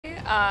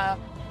a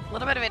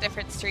little bit of a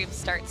different stream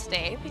start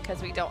today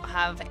because we don't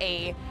have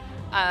a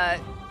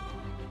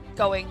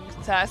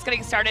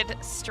getting started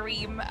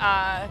stream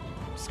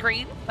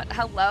screen. But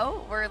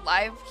hello, we're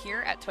live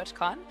here at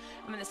TwitchCon.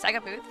 I'm in the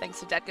SEGA booth thanks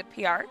to Dead Good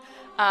PR,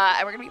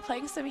 and we're gonna be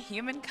playing some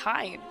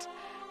Humankind.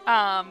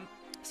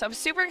 So I'm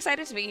super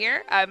excited to be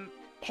here. I'm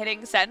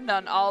hitting send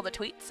on all the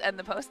tweets and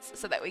the posts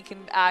so that we can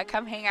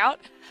come hang out.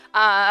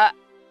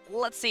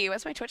 Let's see,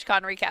 what's my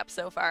TwitchCon recap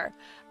so far?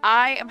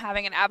 I am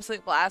having an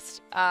absolute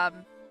blast.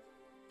 I'm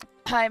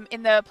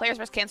in the Players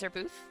vs. Cancer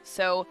booth,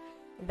 so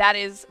that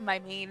is my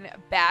main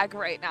bag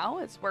right now.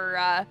 As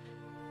we're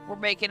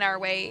making our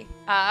way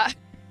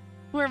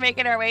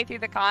through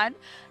the con.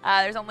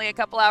 There's only a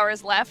couple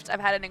hours left. I've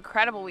had an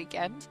incredible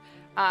weekend.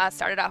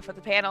 Started off with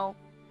the panel,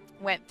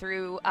 went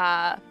through.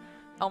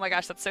 Oh my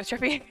gosh, that's so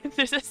trippy.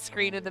 There's a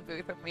screen in the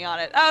booth with me on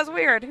it. That was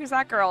weird. Who's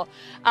that girl?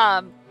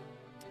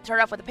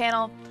 Started off with the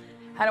panel.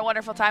 Had a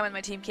wonderful time with my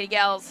team Kitty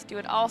Gals,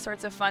 doing all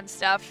sorts of fun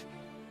stuff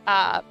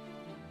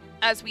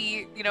as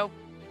we,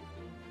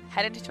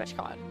 head into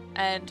TwitchCon.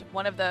 And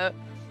one of the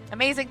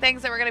amazing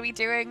things that we're going to be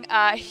doing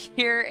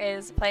here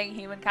is playing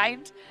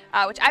Humankind,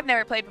 which I've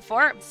never played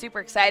before. I'm super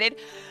excited.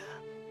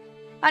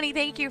 Honey,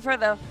 thank you for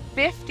the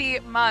 50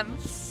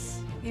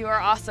 months. You are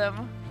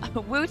awesome.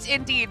 Woot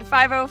indeed,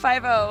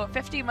 5050,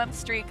 50-month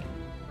streak.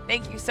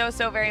 Thank you so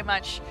very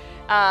much.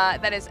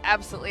 That is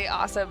absolutely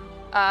awesome.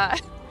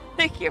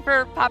 Thank you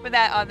for popping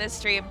that on this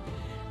stream.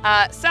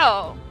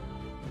 So,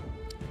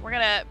 we're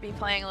going to be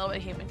playing a little bit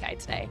of Humankind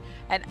today.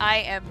 And I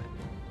am,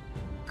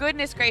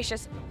 goodness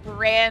gracious,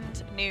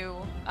 brand new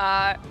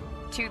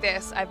to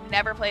this. I've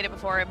never played it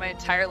before in my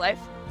entire life.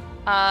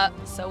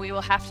 So we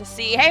will have to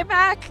see. Hey,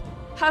 Mac!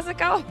 How's it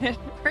going?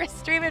 We're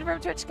streaming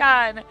from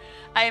TwitchCon.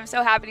 I am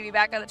so happy to be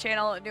back on the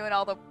channel and doing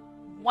all the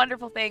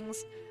wonderful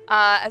things.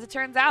 As it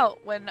turns out,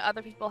 when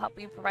other people help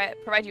you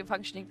provide you a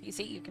functioning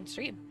PC, you can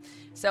stream.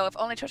 So if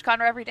only TwitchCon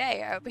were every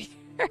day, I would be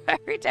here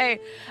every day.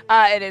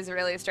 It is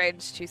really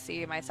strange to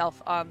see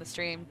myself on the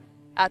stream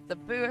at the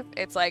booth.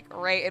 It's like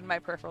right in my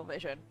peripheral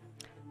vision.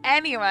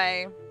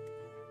 Anyway,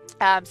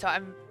 so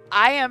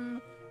I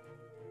am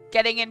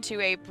getting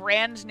into a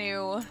brand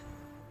new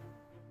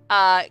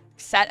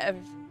set of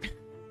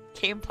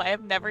gameplay.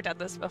 I've never done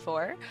this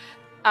before.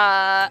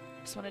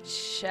 Just want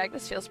to check.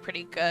 This feels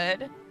pretty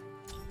good.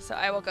 So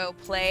I will go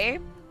play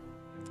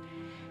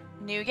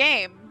new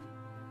game.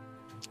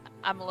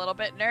 I'm a little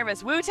bit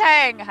nervous.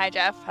 Wu-Tang! Hi,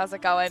 Jeff. How's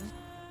it going?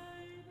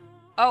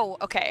 Oh,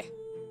 okay.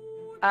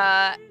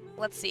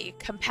 Let's see.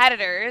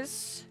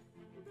 Competitors.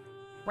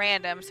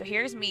 Random. So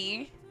here's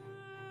me.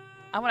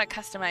 I want to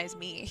customize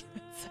me.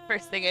 That's the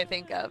first thing I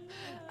think of.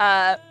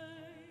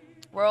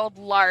 World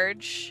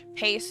large.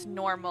 Pace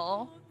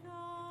normal.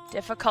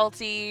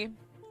 Difficulty.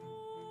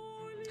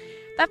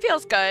 That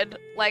feels good.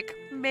 Like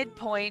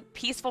midpoint.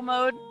 Peaceful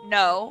mode?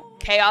 No.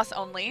 Chaos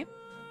only.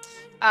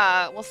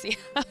 We'll see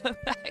how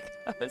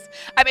that goes.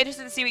 I'm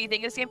interested to see what you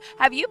think of this game.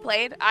 Have you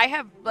played? I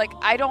have,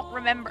 I don't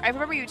remember. I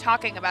remember you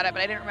talking about it,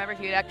 but I didn't remember if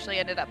you actually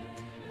ended up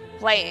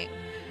playing.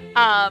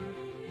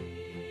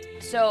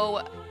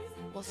 So,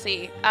 we'll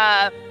see.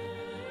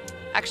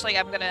 Actually,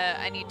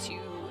 I need to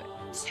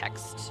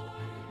text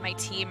my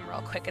team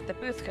real quick at the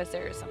booth because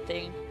there's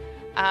something,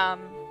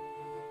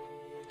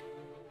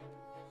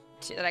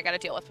 that I got to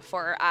deal with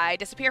before I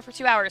disappear for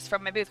 2 hours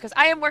from my booth, because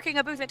I am working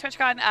a booth at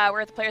TwitchCon. We're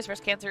at the Players vs.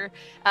 Cancer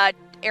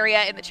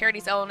area in the charity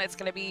zone. It's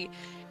gonna be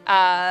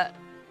a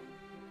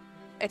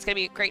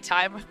great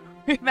time.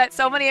 We've met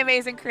so many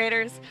amazing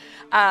creators,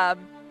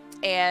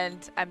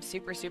 and I'm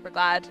super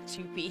glad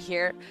to be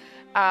here.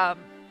 I'm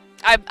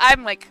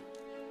like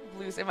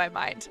losing my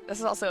mind. This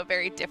is also a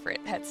very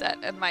different headset,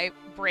 and my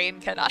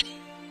brain cannot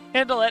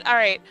handle it. All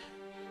right,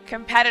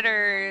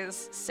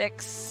 competitors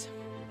 6.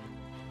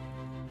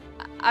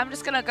 I'm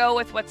just gonna go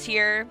with what's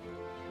here.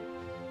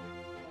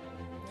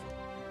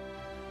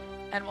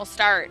 And we'll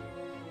start.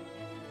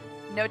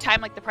 No time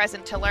like the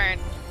present to learn.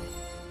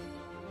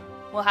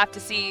 We'll have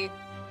to see.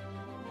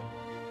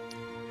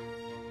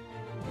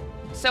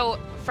 So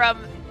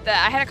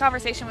I had a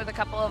conversation with a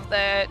couple of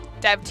the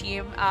dev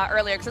team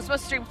earlier, because I was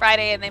supposed to stream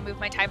Friday and they moved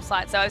my time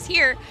slot. So I was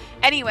here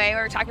anyway. We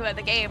were talking about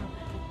the game.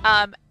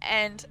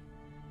 And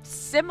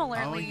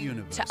similarly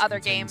to other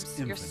games,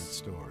 you're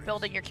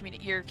building your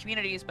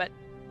communities, but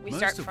we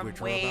start from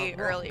way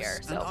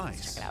earlier, so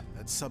let's check it out.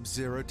 At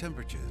sub-zero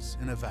temperatures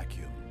in a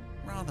vacuum.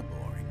 Rather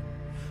boring.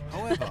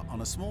 However,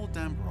 on a small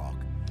damp rock,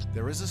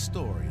 there is a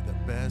story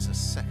that bears a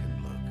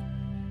second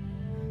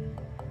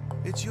look.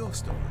 It's your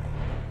story.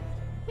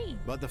 Me.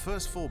 But the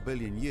first 4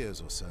 billion years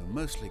or so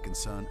mostly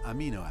concern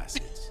amino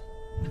acids.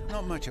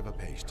 Not much of a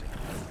page turner.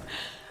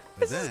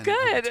 But This is then,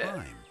 good. over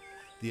time,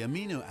 the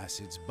amino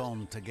acids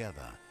bond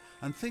together,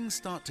 and things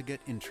start to get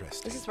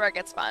interesting. This is where it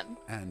gets fun.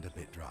 And a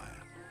bit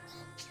drier.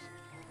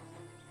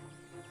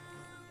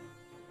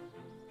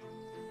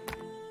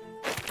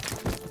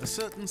 A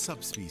certain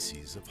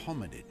subspecies of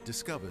hominid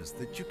discovers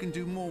that you can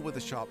do more with a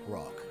sharp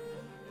rock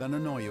than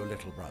annoy your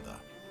little brother.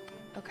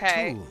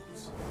 Okay.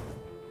 Tools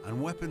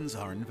and weapons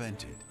are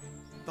invented.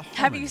 The The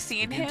Have you hominids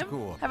seen begin to him?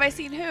 cooperate. Have I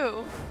seen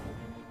who?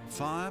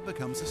 Fire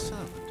becomes a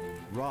servant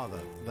rather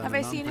than Have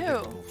an I seen who?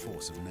 unpredictable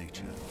force of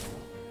nature.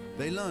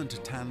 They learn to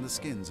tan the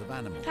skins of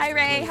animals. Hi for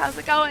Ray, clothing. how's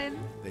it going?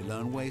 They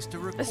learn ways to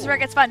record. This is where it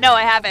gets fun. No,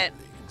 I haven't.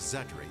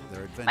 Exaggerate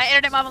their adventures. My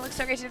internet mama looks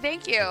so great too.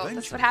 Thank you. That's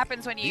Eventually, what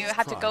happens when you these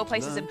have to go tribes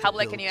places learn in to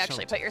public build and you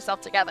actually shelter put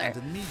yourself together. And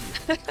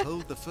immediately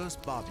hold the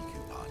first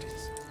barbecue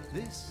parties.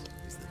 This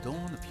is the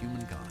dawn of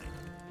humankind.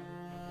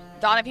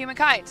 Dawn of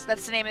Humankind.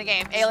 That's the name of the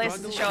game. Alias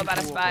is a Struggle show about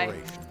a and spy.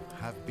 cooperation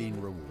have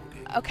been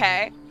rewarded.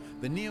 Okay.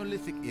 The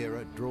Neolithic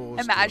era draws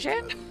to a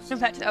Imagine.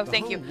 close. Oh, The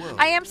thank you. whole world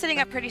I am sitting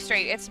up pretty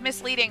straight. It's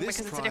misleading This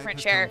because it's a tribe different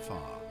has chair. come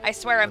far, I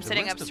swear I'm but the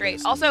sitting rest up of straight.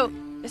 their Also,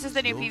 story this is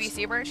the new your PVC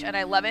story. merch, and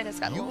I love it. It's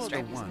got You little are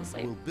the stripes on one the who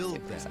sleeve. will build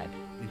Super them side.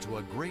 into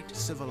a great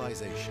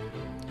civilization.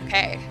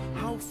 Okay.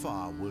 How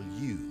far will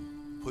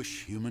you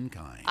push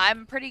humankind?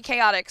 I'm pretty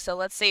chaotic, so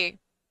let's see.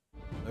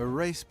 A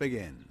race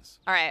begins.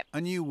 All right. A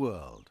new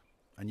world,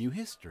 a new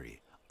history,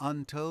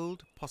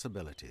 untold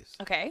possibilities.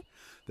 Okay.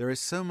 There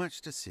is so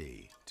much to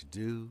see, to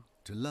do,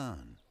 to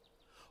learn.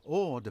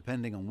 Or,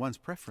 depending on one's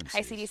preferences.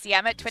 Hi, CDC.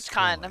 I'm at to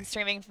TwitchCon. destroy. I'm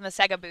streaming from the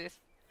SEGA booth.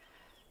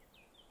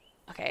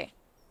 Okay.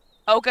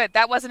 Oh, good.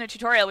 That wasn't a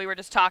tutorial. We were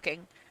just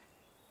talking.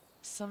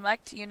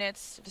 Select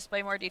units to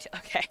display more detail.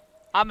 Okay.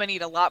 I'm going to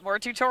need a lot more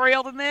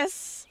tutorial than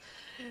this.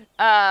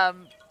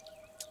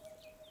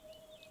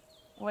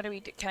 What do we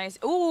do? Can I...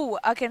 Ooh,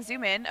 I can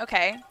zoom in.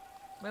 Okay.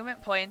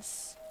 Movement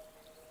points.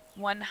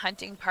 One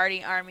hunting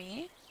party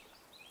army.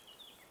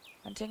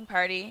 Hunting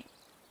party.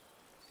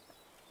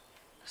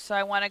 So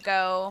I want to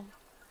go...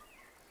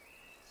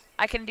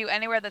 I can do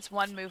anywhere that's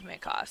one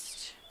movement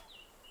cost.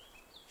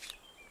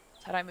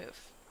 How do I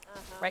move?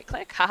 Right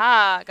click?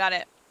 Haha, got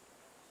it.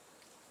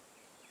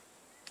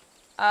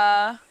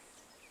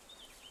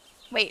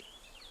 Wait.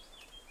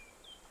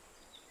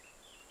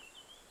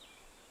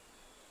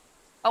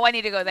 Oh, I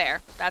need to go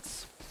there.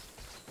 That's...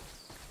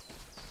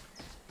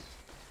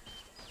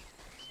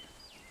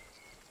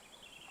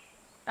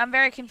 I'm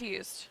very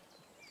confused.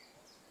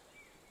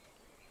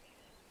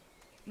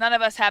 None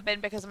of us have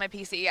been because of my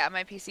PC. Yeah,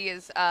 my PC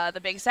is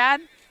the big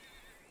sad.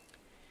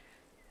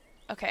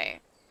 Okay,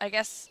 I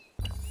guess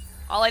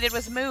all I did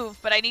was move,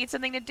 but I need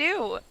something to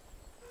do.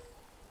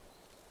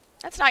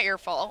 That's not your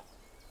fault.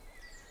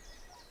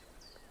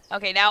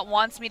 Okay, now it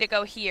wants me to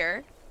go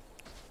here.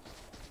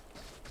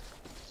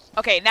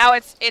 Okay, now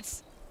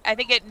it's I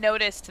think it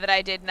noticed that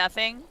I did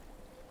nothing.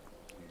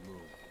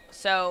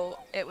 So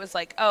it was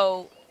like,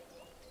 oh,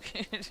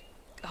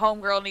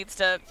 homegirl needs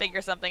to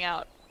figure something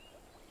out.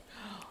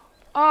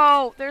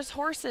 Oh, there's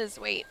horses.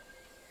 Wait.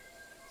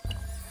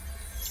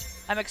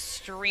 I'm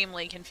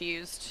extremely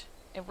confused.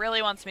 It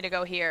really wants me to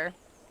go here.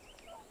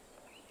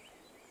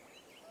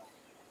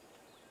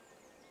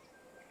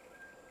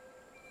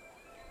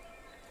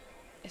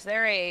 Is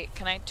there a...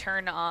 Can I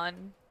turn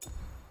on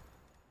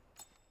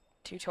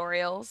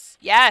tutorials?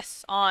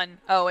 Yes, on.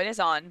 Oh, it is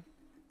on.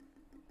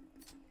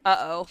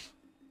 Uh-oh.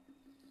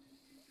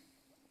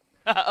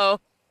 Uh-oh.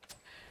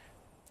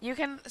 You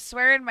can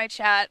swear in my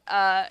chat.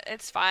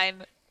 It's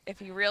fine if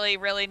you really,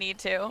 really need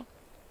to.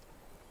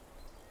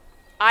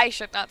 I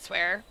should not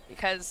swear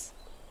because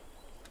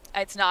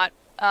it's not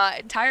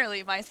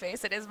entirely my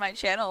space. It is my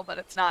channel, but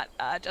it's not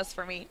just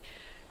for me.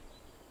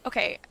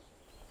 Okay.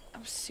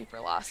 I'm super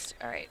lost.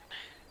 All right.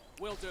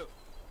 Will do.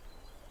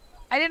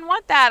 I didn't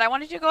want that. I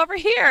wanted you to go over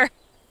here.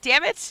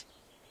 Damn it.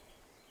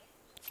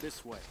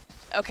 This way.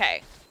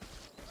 Okay.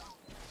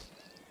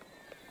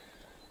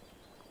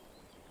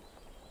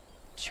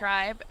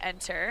 Tribe,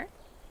 enter.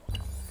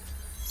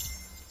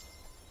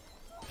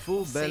 Full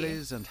Let's see.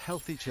 bellies and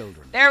healthy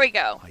children. There we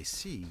go. I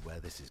see where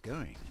this is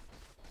going.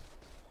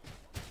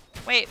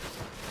 Wait.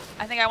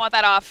 I think I want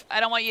that off. I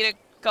don't want you to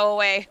go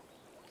away.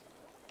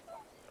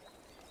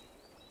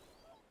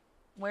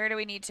 Where do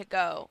we need to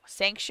go?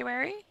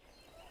 Sanctuary?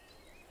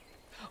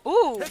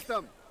 Ooh! Hit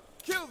them!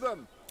 Kill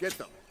them! Get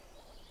them!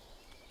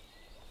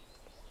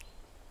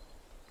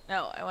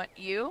 No, I want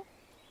you.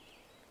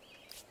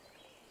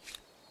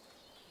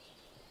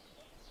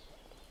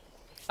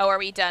 Oh, are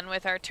we done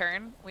with our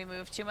turn? We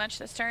moved too much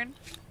this turn?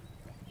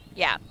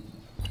 Yeah.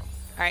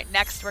 Alright,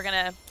 next we're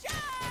gonna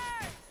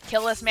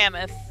kill this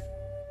mammoth.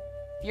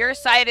 Your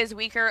side is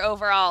weaker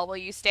overall. Will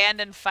you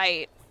stand and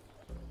fight?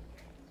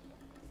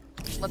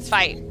 Let's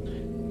fight.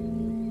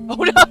 Oh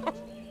no!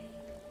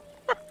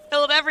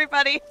 Killed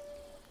everybody.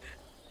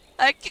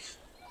 I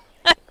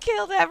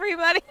killed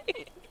everybody.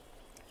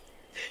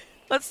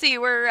 Let's see,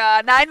 we're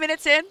 9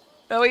 minutes in,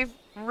 but we've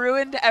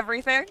ruined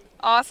everything.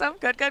 Awesome.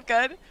 Good, good,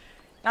 good.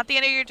 Not the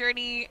end of your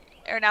journey,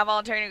 or now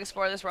volunteering to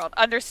explore this world.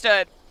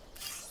 Understood.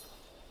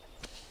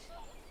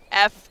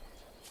 F.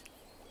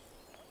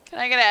 Can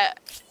I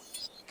get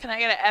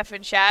an F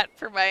in chat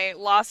for my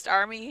lost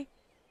army?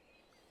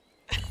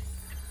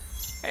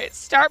 Alright,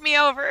 start me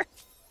over.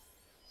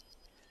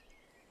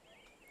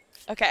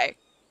 Okay.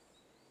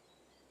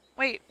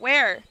 Wait,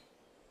 where?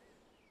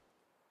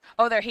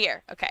 Oh, they're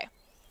here. Okay.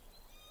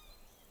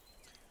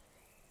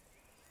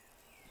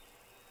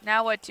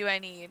 Now what do I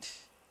need?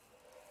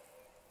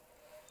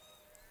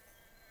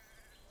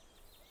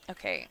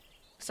 Okay.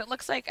 So it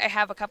looks like I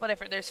have a couple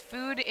different... There's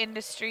food,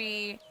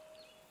 industry...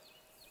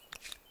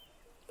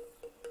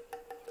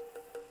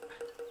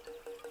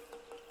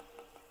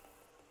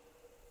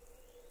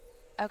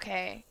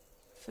 Okay.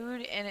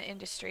 Food and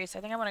industry. So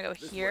I think I want to go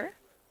here.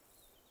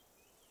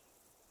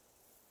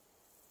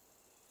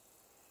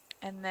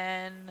 And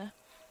then...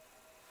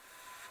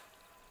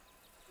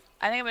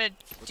 I think I'm going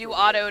to do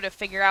auto to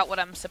figure out what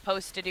I'm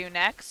supposed to do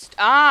next.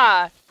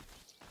 Ah!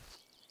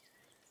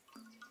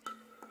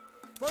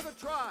 For the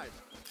tribe.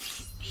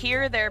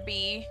 Here there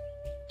be...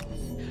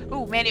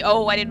 Ooh, Mandy.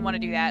 Oh, I didn't want to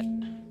do that.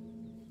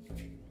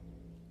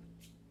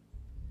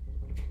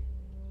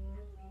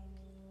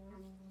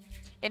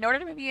 In order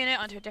to move a unit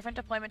onto a different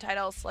deployment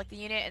title, select the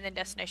unit and then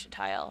destination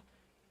tile.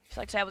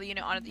 Select tile with the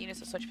unit on it. The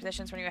units will switch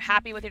positions. When you're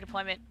happy with your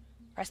deployment,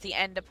 press the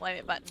end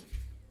deployment button.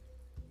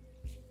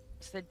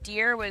 So the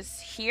deer was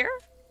here?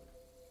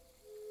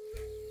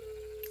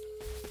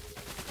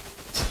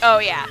 Oh,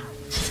 yeah.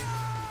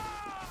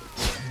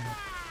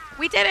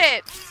 We did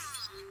it!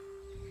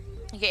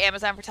 You get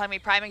Amazon for telling me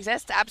Prime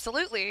exists?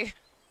 Absolutely.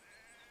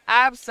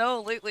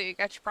 Absolutely. You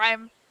got your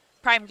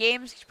Prime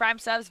games, your Prime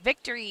subs.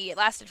 Victory! It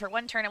lasted for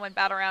 1 turn and 1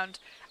 battle round.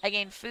 I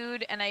gained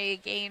food and I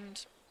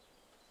gained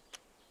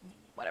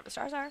whatever the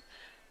stars are.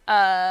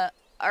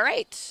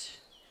 Alright.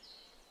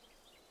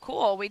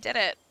 Cool, we did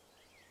it.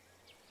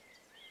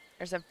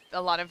 There's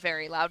a lot of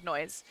very loud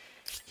noise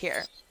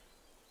here.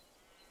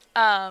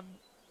 So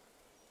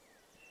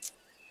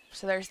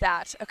there's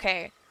that.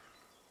 Okay.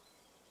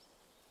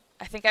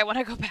 I think I want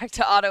to go back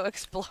to auto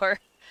explore.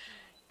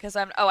 Because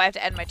I have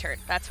to end my turn.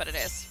 That's what it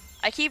is.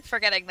 I keep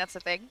forgetting that's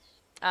a thing.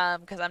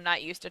 Because I'm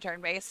not used to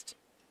turn-based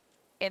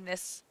in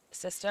this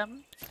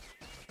system.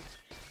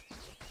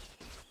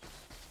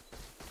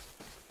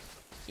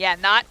 Yeah,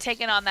 not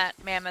taking on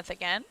that mammoth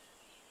again.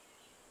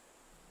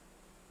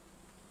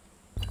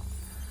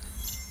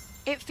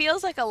 It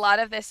feels like a lot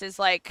of this is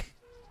like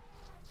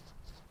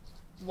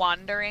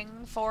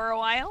wandering for a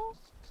while.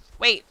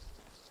 Wait.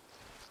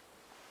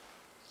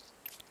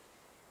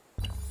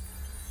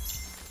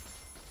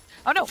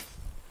 Oh no.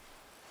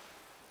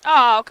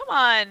 Oh, come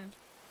on.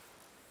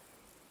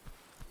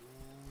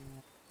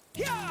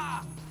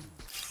 Yeah.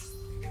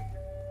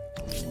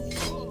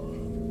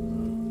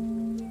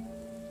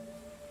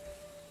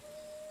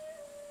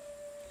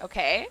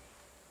 Okay.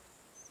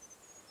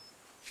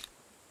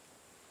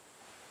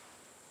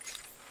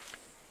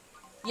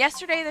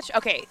 Yesterday,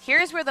 okay,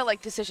 here's where the,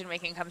 like,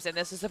 decision-making comes in.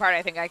 This is the part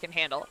I think I can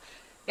handle.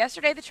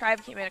 Yesterday, the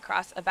tribe came in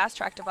across a vast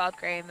tract of wild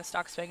grain, the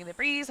stalks swaying in the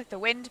breeze, like the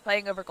wind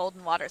playing over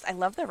golden waters. I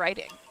love the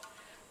writing.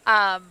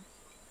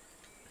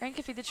 Grain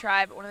could feed the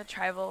tribe, but one of the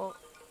tribal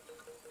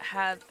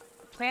had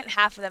plant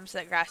half of them so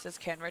that grasses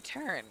can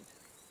return.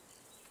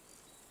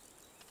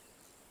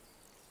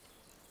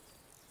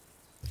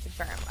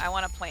 Confirm. I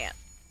want to plant.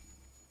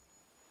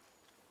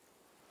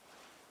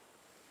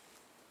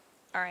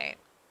 Alright.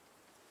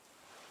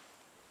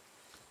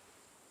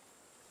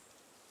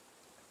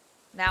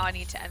 Now I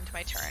need to end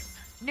my turn.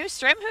 New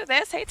stream, who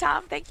this? Hey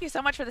Tom, thank you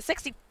so much for the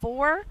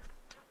 64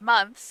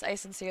 months. I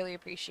sincerely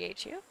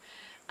appreciate you.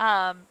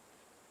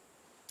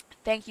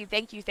 Thank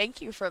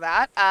you for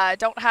that.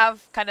 Don't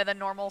have kind of the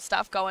normal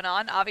stuff going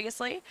on,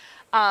 obviously.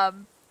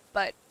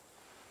 But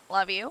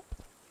love you.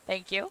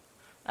 Thank you.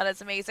 That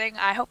is amazing.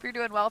 I hope you're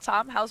doing well,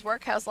 Tom. How's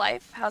work? How's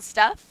life? How's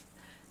stuff?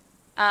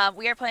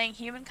 We are playing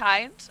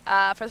Humankind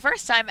for the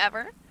first time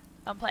ever.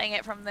 I'm playing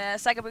it from the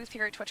SEGA booth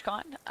here at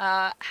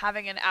TwitchCon.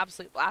 Having an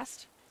absolute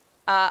blast.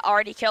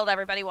 Already killed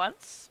everybody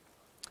once.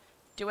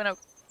 Doing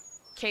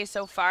okay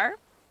so far.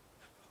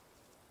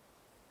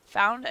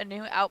 Found a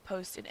new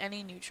outpost in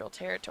any neutral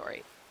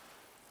territory.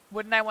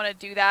 Wouldn't I want to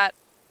do that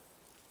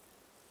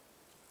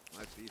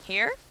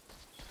here?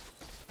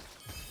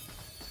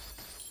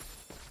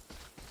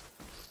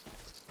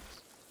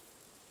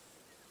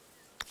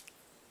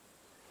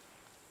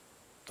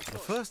 The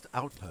first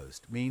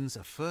outpost means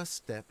a first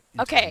step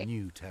into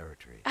new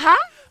territory. Huh?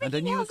 And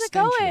a new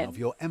extension of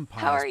your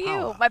empire's How are you?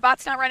 power. My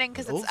bot's not running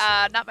because it's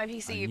not my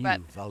PC,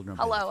 but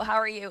hello, how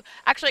are you?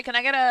 Actually, can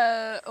I get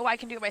a... Oh, I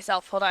can do it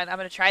myself. Hold on, I'm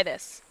going to try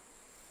this.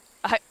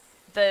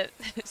 The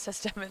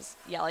system is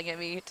yelling at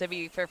me to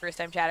be for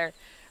first-time chatter.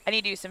 I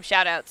need to do some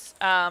shout-outs.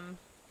 So I'm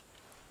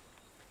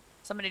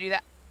going to do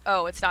that.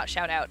 Oh, it's not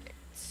shout-out.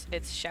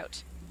 It's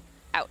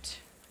shout-out.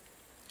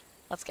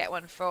 Let's get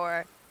one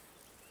for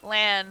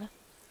Lan.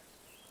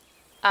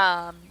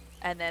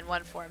 And then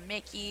one for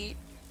Mickey.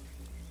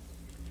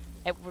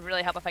 It would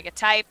really help if I could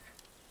type.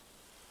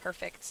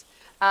 Perfect.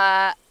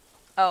 Oh,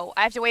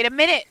 I have to wait a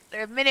minute.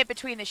 There's a minute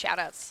between the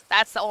shoutouts.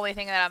 That's the only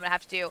thing that I'm going to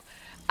have to do.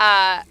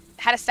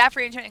 Had a staff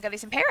rearrangement and got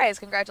these some pay rise.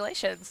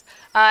 Congratulations.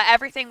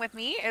 Everything with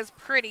me is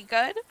pretty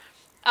good.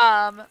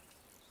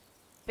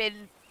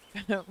 Been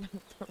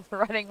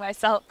running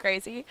myself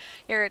crazy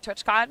here at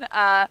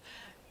TwitchCon.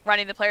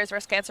 Running the Players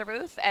vs. Cancer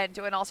booth and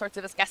doing all sorts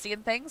of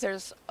Iskesian things.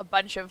 There's a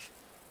bunch of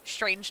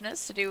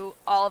strangeness to do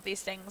all of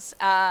these things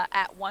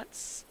at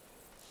once.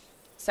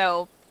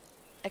 So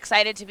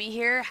excited to be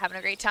here, having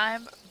a great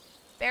time.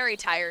 Very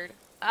tired.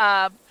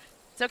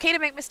 It's okay to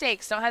make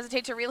mistakes. Don't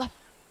hesitate to reload.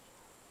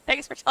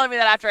 Thanks for telling me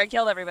that after I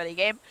killed everybody,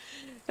 game.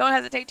 Don't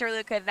hesitate to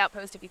relocate an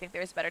outpost if you think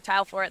there is a better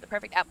tile for it. The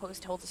perfect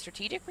outpost holds a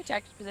strategic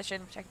protected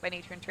position, protected by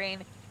nature and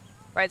terrain,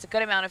 provides a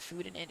good amount of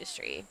food and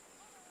industry.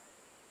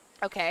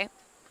 Okay.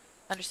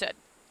 Understood.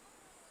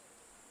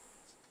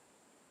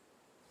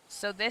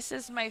 So this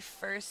is my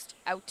first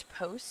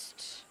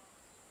outpost.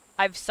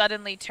 I've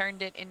suddenly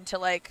turned it into,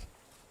 like,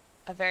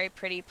 a very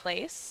pretty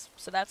place.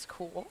 So that's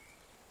cool.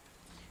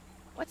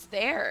 What's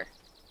there?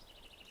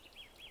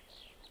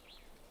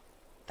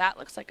 That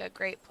looks like a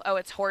great... Oh,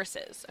 it's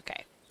horses.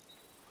 Okay.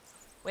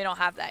 We don't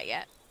have that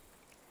yet.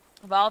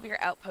 Evolve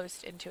your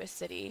outpost into a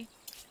city.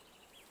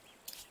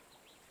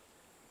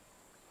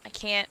 I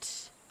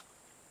can't...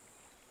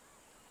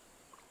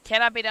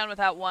 Cannot be done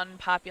without one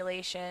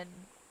population.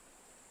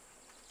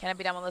 Cannot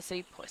be done when the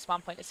city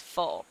spawn point is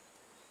full.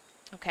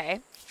 Okay.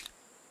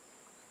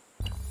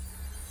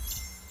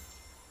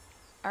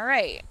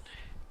 Alright.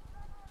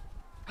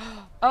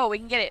 Oh, we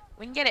can get it.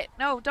 We can get it.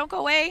 No, don't go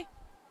away.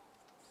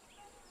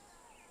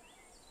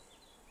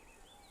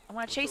 I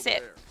want to chase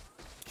it.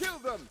 Kill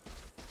them.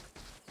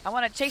 I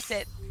want to chase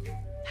it.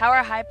 How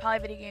are high poly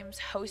video games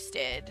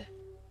hosted?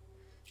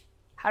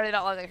 How did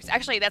all others?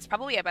 Actually, that's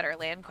probably a better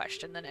land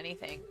question than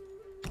anything.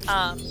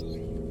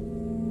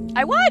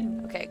 I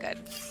won. Okay, good.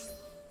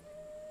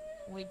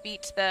 We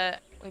beat the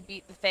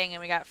thing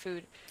and we got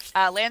food.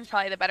 Land's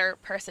probably the better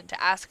person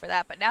to ask for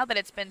that. But now that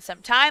it's been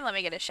some time, let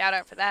me get a shout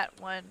out for that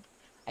one.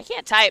 I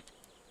can't type.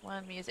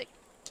 One music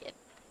kid.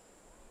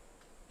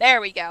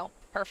 There we go.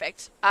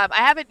 Perfect. I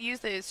haven't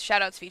used this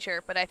shoutouts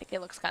feature, but I think it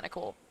looks kind of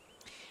cool.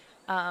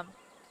 I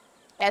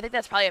think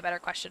that's probably a better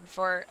question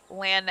for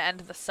land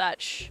and the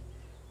such.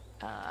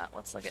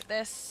 Let's look at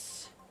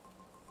this.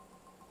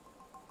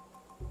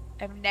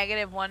 I have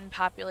 -1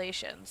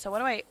 population. So what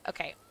do I...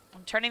 Okay.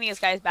 I'm turning these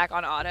guys back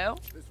on auto.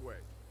 This way.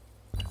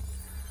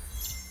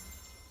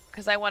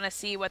 Because I want to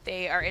see what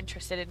they are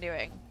interested in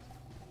doing.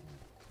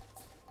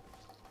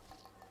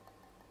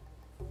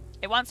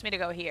 It wants me to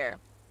go here.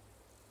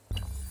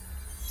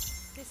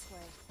 This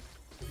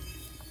way.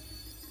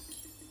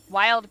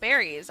 Wild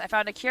berries. I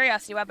found a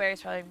curiosity. Wild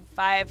berries probably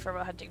 5 from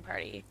a hunting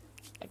party.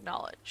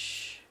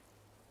 Acknowledge.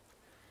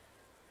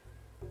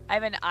 I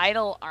have an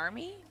idle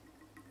army?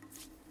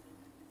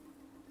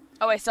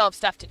 Oh, I still have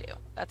stuff to do.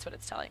 That's what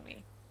it's telling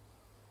me.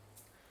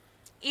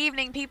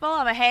 Evening, people. I'm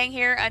gonna hang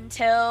here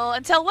until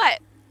what?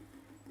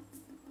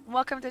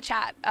 Welcome to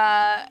chat.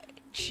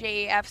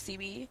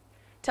 JFCB.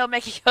 Till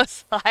Mickey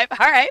goes live.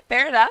 Alright,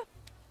 fair enough.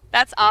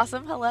 That's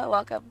awesome. Hello,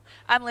 welcome.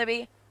 I'm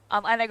Libby.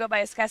 And I go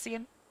by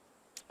Escessian.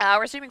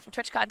 We're streaming from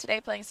TwitchCon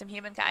today, playing some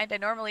Humankind. I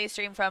normally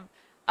stream from,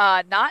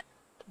 not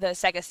the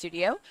SEGA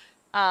studio.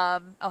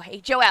 Oh, hey,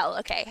 Joelle.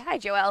 Okay, hi,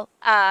 Joelle.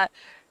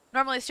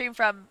 Normally stream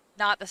from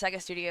not the SEGA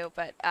studio,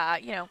 but,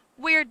 you know,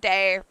 weird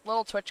day,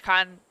 little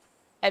TwitchCon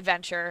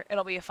adventure.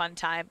 It'll be a fun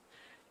time.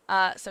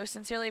 So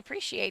sincerely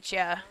appreciate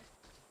ya.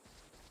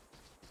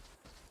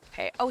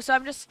 Okay, oh, so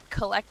I'm just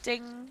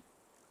collecting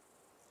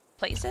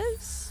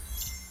places?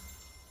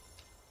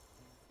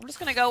 I'm just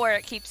gonna go where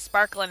it keeps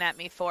sparkling at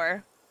me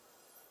for.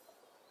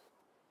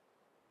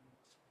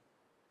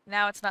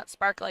 Now it's not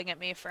sparkling at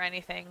me for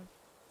anything.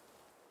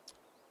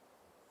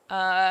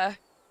 This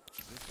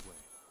way.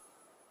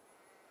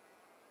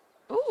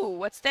 Ooh,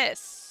 what's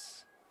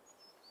this?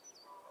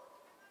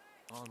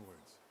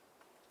 Onwards.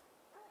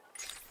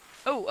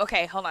 Oh,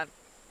 okay, hold on.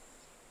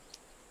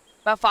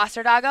 About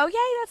foster doggo? Yay,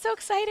 that's so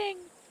exciting!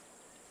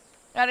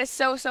 That is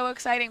so, so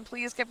exciting.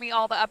 Please give me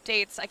all the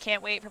updates. I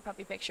can't wait for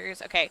puppy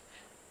pictures. Okay.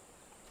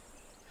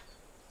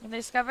 When they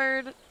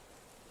discovered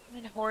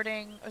that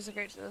hoarding was a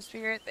great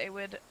spirit, they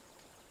would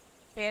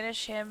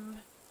banish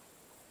him.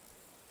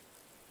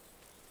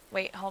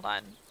 Wait, hold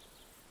on.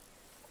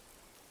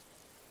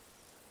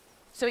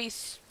 So he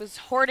was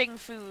hoarding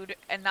food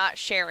and not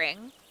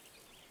sharing.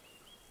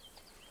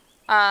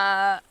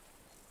 So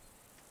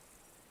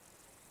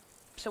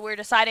we're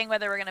deciding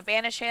whether we're going to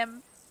banish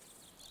him,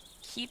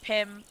 keep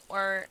him,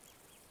 or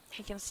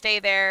he can stay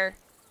there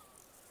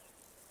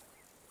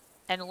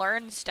and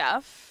learn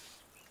stuff.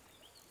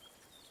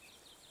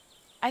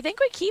 I think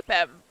we keep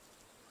him.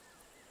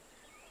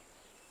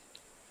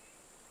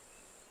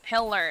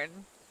 He'll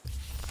learn.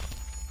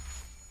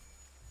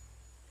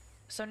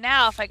 So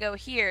now if I go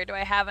here, do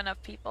I have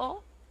enough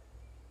people?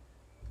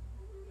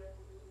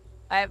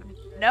 I have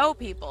no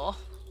people.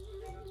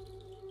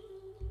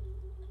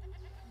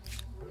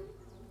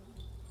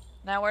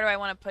 Now where do I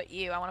want to put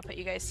you? I want to put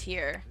you guys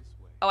here.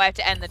 Oh, I have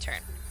to end the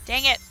turn.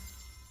 Dang it!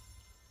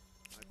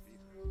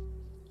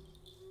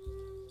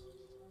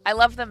 I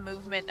love the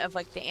movement of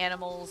like the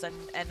animals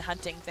and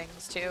hunting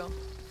things too.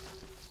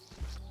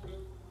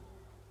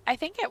 I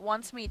think it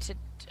wants me to...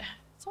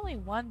 It's only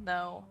one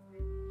though.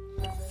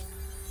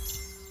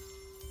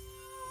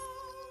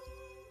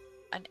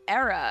 An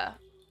era.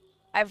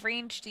 I've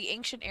reached the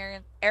ancient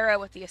era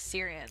with the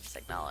Assyrians.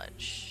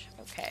 Acknowledge.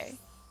 Okay.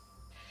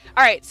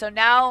 Alright, so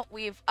now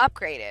we've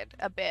upgraded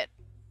a bit.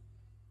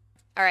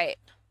 Alright.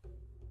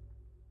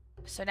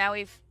 So now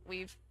we're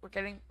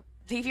getting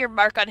Leave your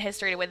mark on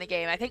history to win the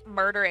game. I think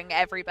murdering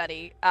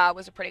everybody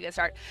was a pretty good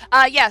start.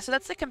 Yeah, so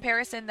that's the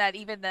comparison that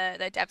even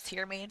the devs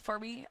here made for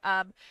me.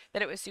 That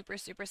it was super,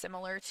 super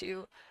similar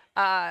to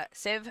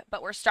Civ,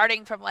 but we're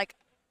starting from like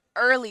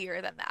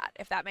earlier than that,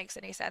 if that makes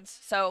any sense.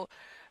 So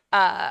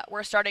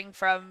we're starting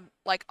from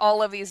like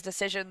all of these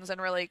decisions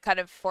and really kind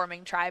of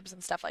forming tribes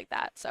and stuff like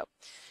that. So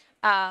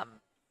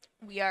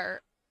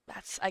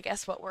that's I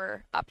guess what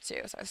we're up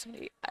to. So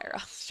somebody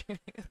IRL streaming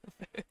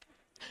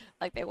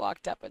like they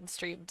walked up and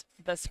streamed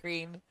the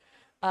screen.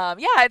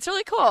 Yeah, it's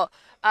really cool.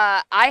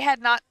 I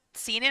had not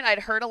seen it. I'd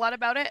heard a lot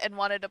about it and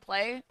wanted to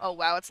play. Oh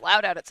wow, it's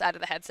loud outside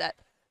of the headset.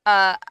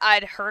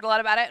 I'd heard a lot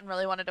about it and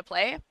really wanted to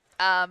play.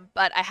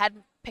 But I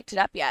hadn't picked it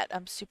up yet.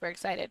 I'm super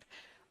excited.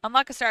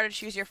 Unlock a star to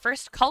choose your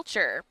first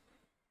culture.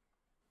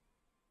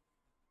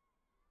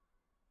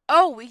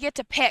 Oh, we get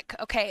to pick.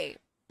 Okay,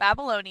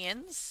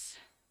 Babylonians,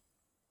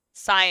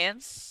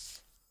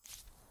 science,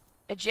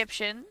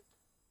 Egyptian,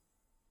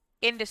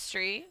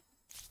 industry.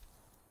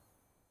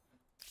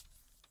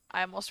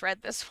 I almost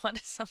read this one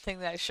as something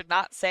that I should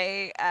not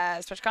say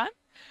as TwitchCon.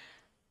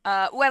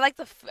 Oh, I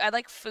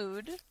like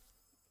food.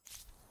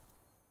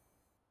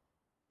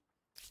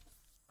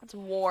 That's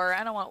war.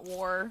 I don't want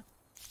war.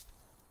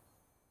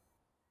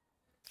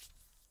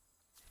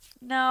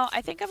 No,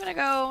 I think I'm gonna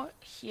go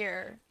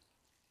here.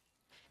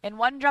 In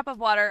one drop of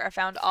water are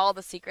found all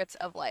the secrets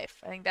of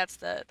life. I think that's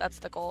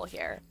the goal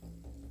here.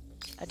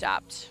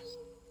 Adopt.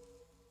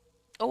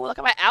 Oh, look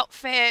at my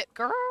outfit,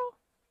 girl.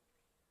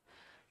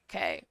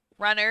 Okay,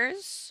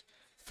 runners,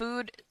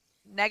 food,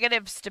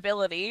 negative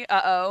stability.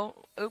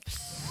 Uh-oh.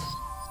 Oops.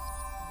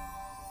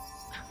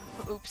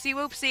 Oopsie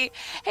whoopsie.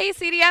 Hey,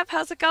 CDF,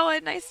 how's it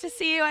going? Nice to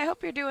see you. I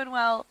hope you're doing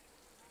well.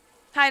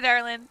 Hi,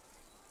 darling.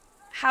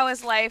 How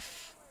is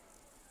life?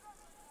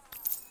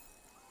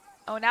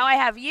 Oh, now I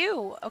have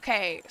you.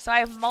 Okay, so I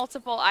have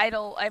multiple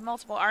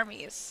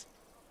armies.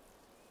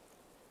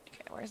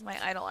 Okay, where's my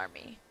idle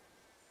army?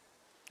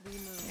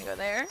 Can we go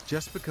there?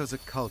 Just because a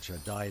culture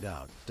died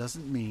out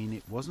doesn't mean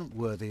it wasn't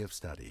worthy of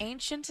study.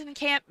 Ancient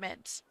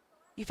encampment.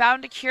 You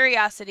found a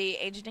curiosity.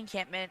 Ancient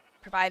encampment,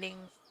 providing,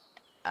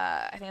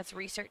 I think that's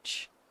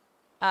research.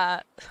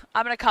 I'm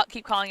gonna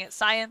keep calling it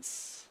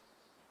science.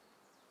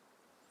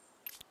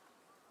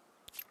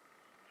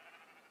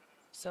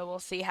 So we'll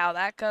see how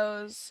that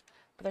goes.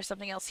 There's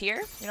something else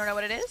here. You don't know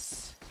what it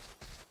is?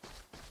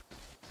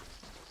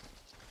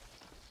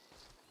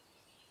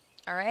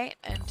 All right,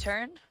 and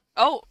turn.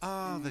 Oh!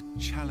 The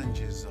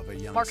challenges of a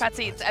young More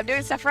cutscenes. I'm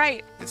doing stuff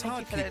right. It's Thank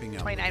hard you for the keeping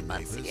up 29 with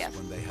months, neighbors CDF.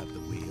 when they have the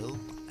wheel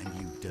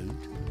and you don't.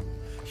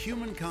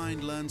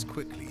 Humankind learns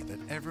quickly that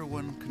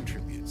everyone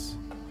contributes.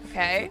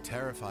 Okay. If you're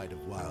terrified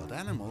of wild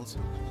animals,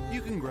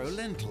 you can grow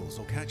lentils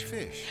or catch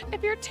fish.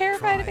 If you're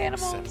terrified of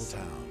Tribes animals.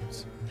 settle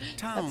towns.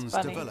 Towns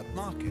funny. develop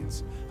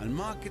markets, and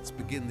markets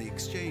begin the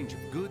exchange of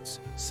goods,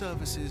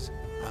 services,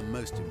 and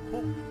most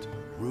important,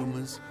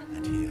 rumors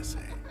and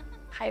hearsay.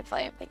 Hi,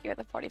 Flame. Thank you for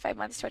the 45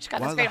 months TwitchCon.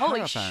 That's While great. the Holy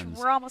Hierophants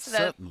we're almost at a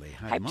certainly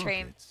had hype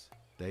train. markets,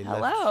 they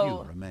left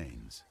Hello. few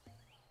remains.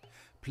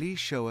 Please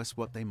show us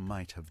what they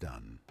might have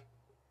done.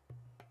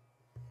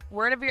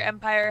 Word of your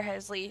empire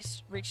has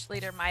reached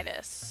leader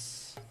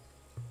Midas.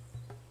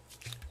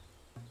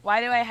 Why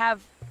do I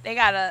have... They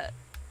got a...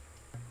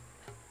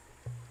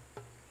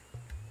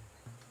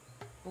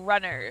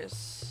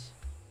 Runners.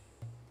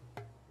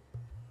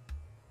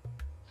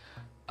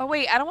 Oh,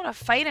 wait. I don't want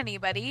to fight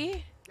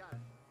anybody.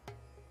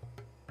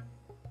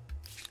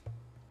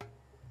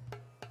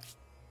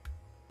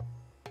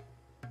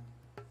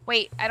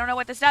 Wait. I don't know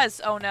what this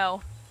does. Oh,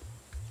 no.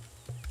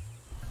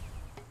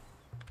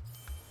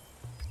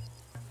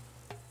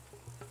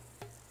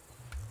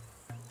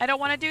 I don't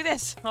want to do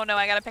this. Oh no,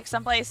 I gotta pick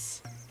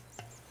someplace.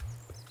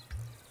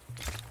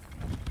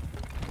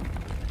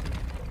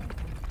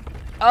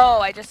 Oh,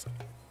 I just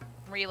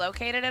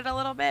relocated it a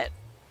little bit.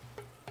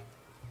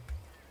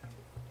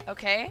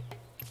 Okay.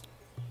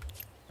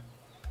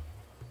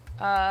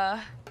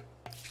 Over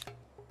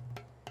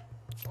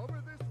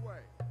this way.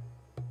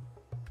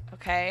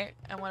 Okay,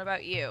 and what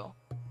about you?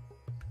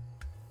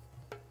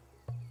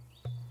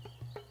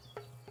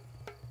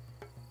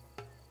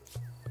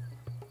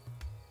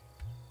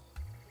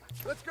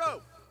 Let's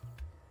go.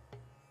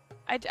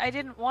 I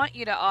didn't want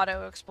you to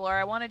auto-explore.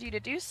 I wanted you to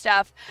do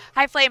stuff.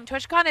 Hi, Flame.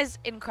 TwitchCon is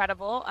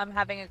incredible. I'm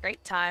having a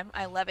great time.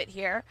 I love it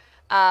here.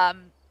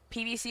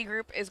 PVC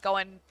group is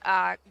going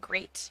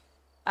great.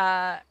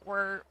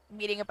 We're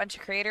meeting a bunch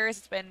of creators.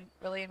 It's been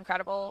really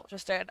incredible.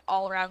 Just an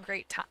all-around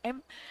great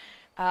time.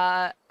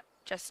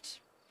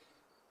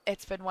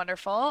 It's been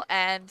wonderful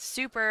and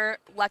super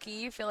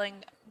lucky,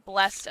 feeling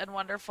blessed and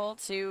wonderful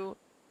to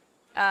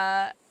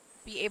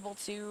be able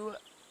to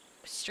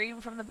stream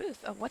from the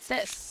booth. Oh, what's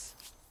this?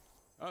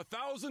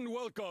 1,000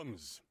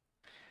 welcomes.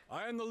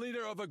 I am the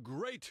leader of a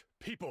great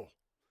people.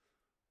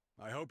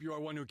 I hope you are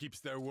one who keeps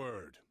their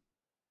word.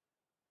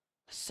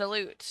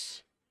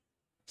 Salute.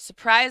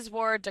 Surprise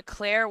war,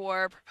 declare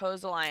war,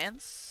 propose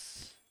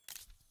alliance.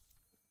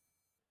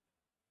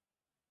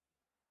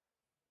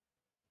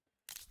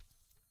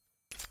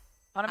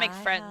 I want to make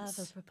I friends.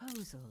 have a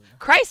proposal.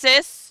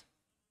 Crisis?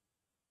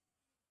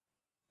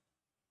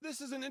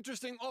 This is an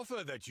interesting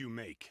offer that you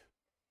make.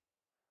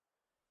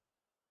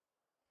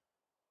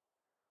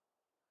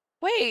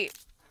 Wait.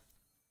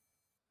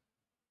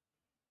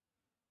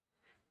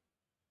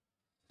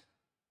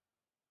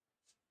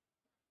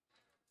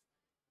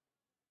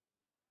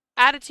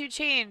 Attitude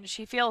change.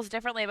 He feels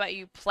differently about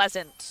you.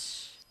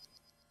 Pleasant.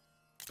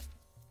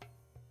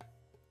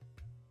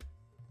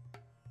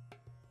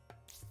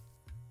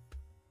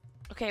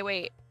 Okay,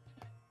 wait.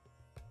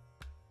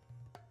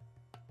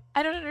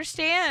 I don't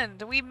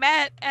understand. We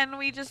met and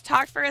we just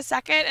talked for a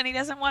second and he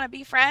doesn't want to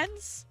be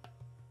friends?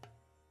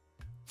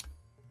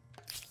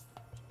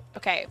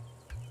 Okay.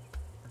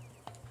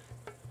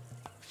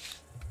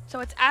 So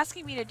it's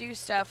asking me to do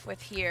stuff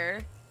with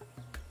here.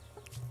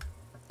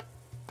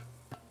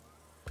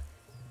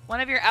 One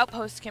of your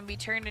outposts can be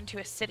turned into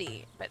a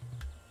city, but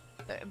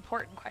the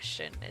important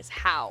question is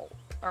how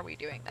are we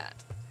doing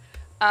that?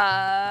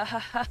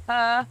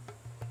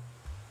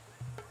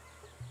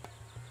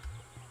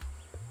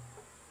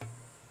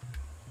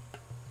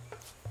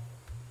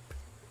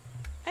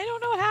 I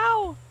don't know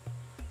how.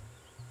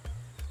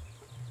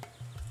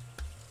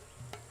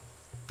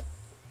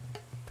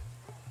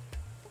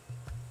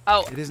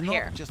 Oh, It is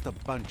here. not just a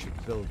bunch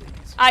of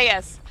buildings. Ah,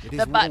 yes. It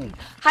The is button. warmth,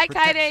 Hi,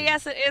 Kaide. protection,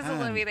 Yes, it is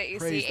and Olivia that you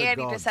praise see. the And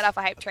you just gods set off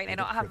a hype train. I of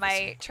don't have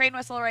privacy. my train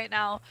whistle right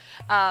now,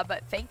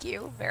 but thank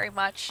you very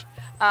much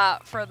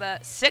for the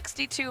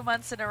 62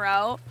 months in a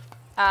row.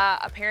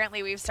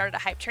 Apparently, we've started a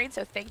hype train,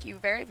 so thank you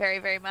very, very,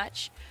 very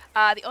much.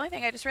 The only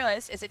thing I just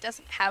realized is it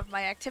doesn't have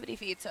my activity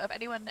feed, so if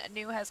anyone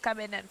new has come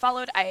in and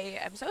followed, I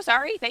am so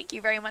sorry. Thank you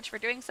very much for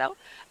doing so.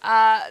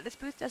 This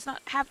booth does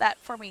not have that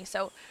for me,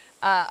 so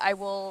I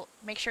will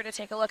make sure to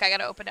take a look. I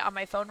gotta open it on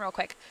my phone real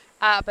quick.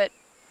 But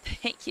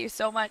thank you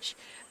so much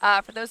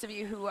for those of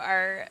you who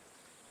are,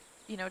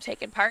 you know,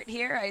 taking part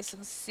here. I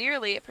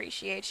sincerely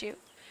appreciate you.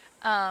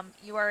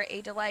 You are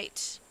a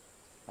delight.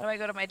 How do I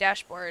go to my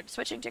dashboard?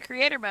 Switching to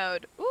creator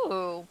mode.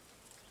 Ooh.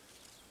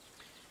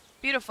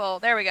 Beautiful.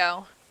 There we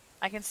go.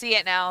 I can see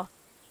it now.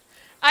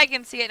 I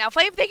can see it now.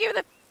 Flame, thank you for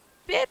the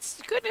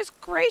bits. Goodness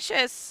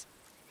gracious.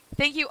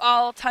 Thank you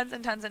all tons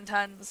and tons and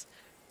tons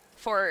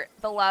for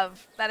the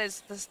love. That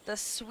is the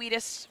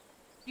sweetest.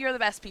 You're the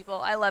best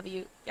people. I love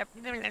you. Yep.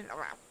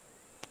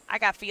 I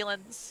got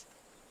feelings.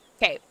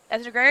 Okay.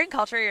 As an agrarian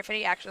culture, your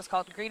affinity action is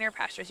called greener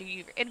pastures. You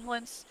use your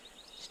influence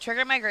to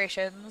trigger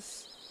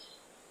migrations.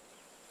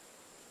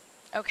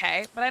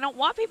 Okay. But I don't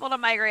want people to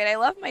migrate. I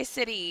love my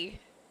city.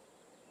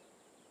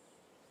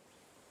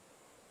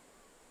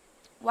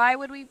 Why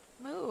would we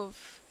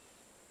move?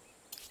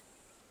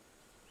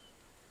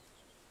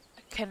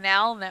 A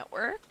canal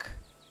network?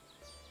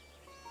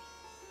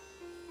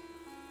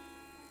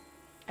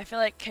 I feel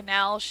like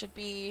canal should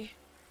be...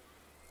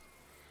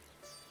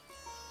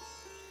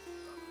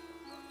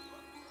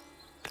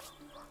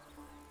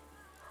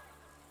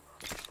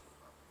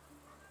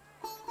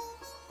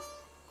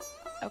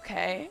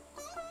 Okay.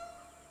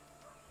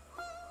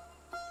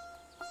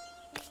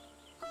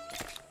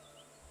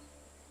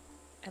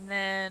 And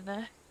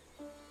then...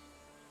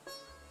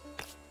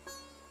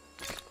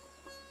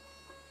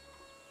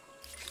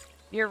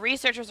 Your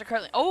researchers are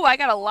currently... Oh, I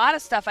got a lot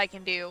of stuff I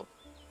can do.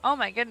 Oh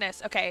my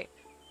goodness. Okay.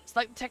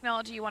 Select the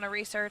technology you want to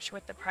research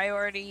with the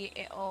priority.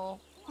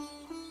 It'll...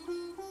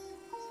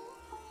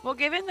 Well,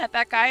 given that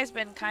that guy's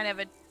been kind of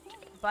a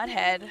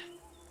butthead,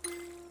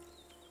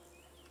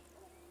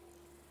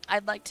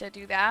 I'd like to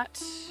do that.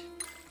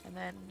 And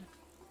then...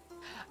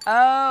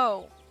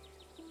 Oh!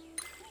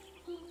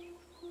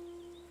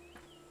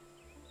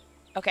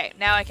 Okay,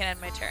 now I can end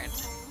my turn.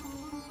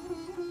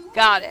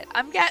 Got it.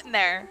 I'm getting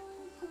there.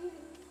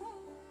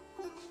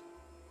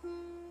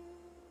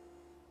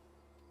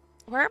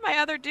 Where are my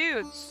other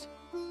dudes?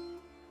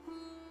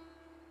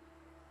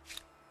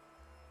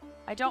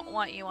 I don't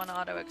want you on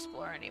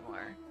auto-explore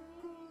anymore.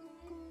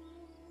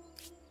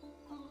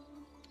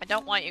 I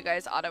don't want you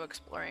guys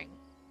auto-exploring.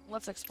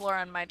 Let's explore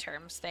on my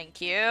terms,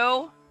 thank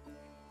you.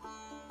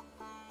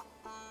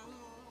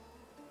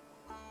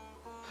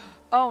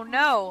 Oh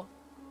no!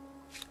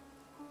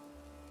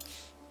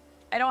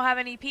 I don't have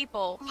any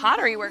people.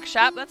 Pottery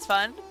workshop, that's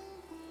fun.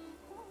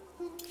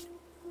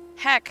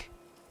 Heck.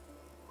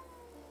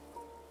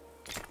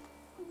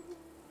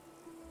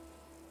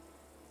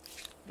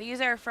 These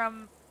are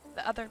from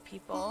the other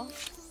people.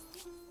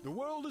 The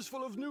world is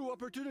full of new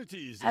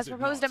opportunities. Has is it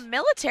proposed a not?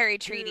 military Hear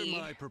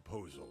treaty. my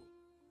proposal.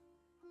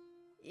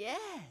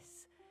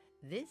 Yes,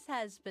 this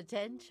has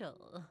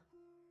potential.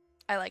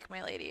 I like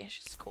my lady.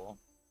 She's cool.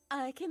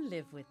 I can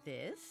live with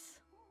this.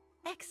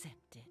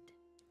 Accepted.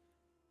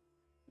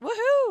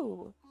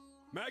 Woohoo!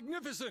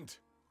 Magnificent!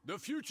 The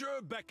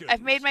future beckons.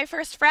 I've made my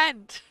first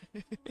friend.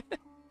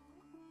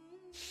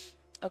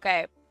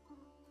 Okay.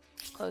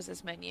 Close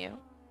this menu.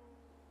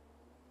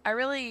 I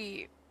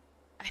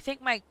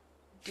think my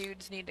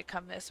dudes need to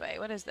come this way.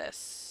 What is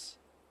this?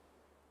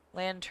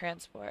 Land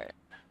transport.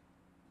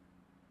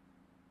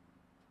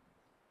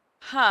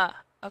 Huh.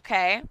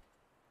 Okay.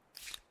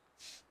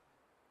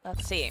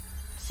 Let's see.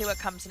 See what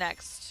comes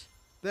next.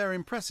 They're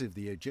impressive,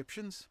 the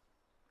Egyptians.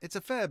 It's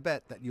a fair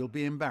bet that you'll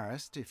be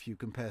embarrassed if you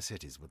compare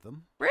cities with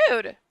them.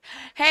 Rude.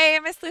 Hey,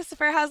 Miss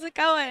Lucifer, how's it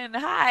going?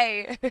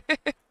 Hi.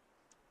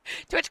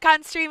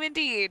 TwitchCon stream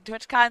indeed.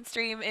 TwitchCon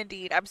stream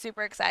indeed. I'm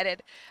super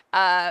excited.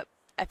 I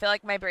feel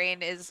like my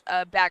brain is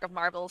a bag of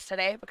marbles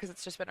today because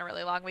it's just been a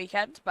really long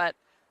weekend, but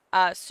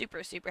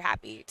super, super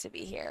happy to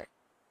be here.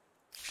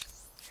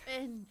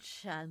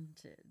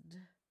 Enchanted.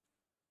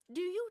 Do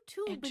you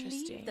too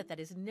believe that there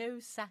is no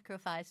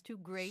sacrifice too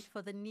great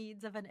for the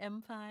needs of an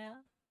empire?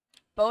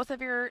 Both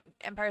of your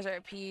empires are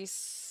at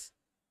peace.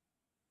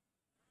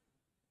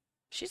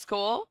 She's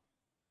cool.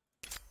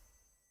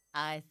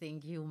 I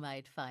think you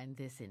might find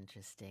this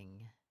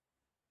interesting.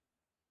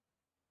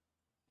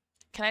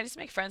 Can I just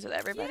make friends with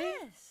everybody?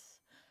 Yes,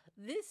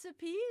 this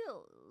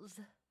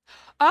appeals.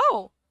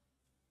 Oh.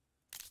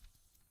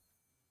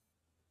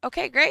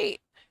 Okay,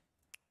 great.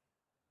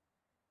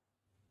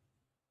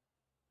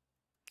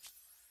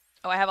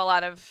 Oh, I have a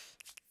lot of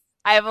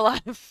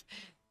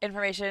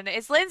information.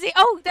 It's Lindsay.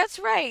 Oh, that's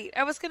right.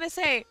 I was gonna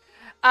say.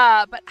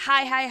 But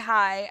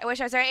hi. I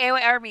wish I was there. AO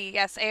Army.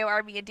 Yes, AO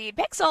Army indeed.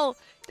 Pixel,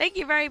 thank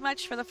you very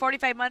much for the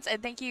 45 months,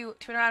 and thank you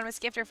to Anonymous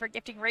Gifter for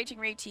gifting Raging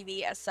Ray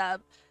TV a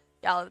sub.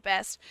 Y'all are the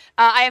best.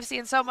 I have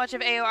seen so much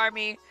of AO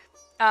Army.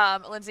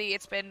 Lindsay,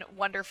 it's been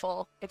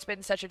wonderful. It's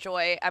been such a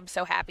joy. I'm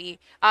so happy.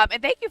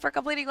 And thank you for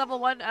completing level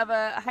 1 of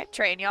a hype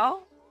train,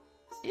 y'all.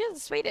 You're the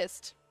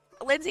sweetest.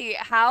 Lindsay,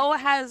 how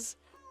has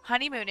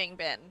honeymooning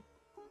been?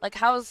 Like,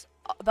 how's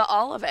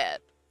all of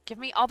it? Give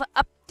me all the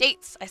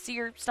updates. I see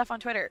your stuff on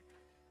Twitter.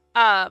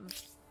 How's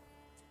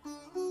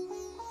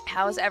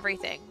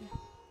everything?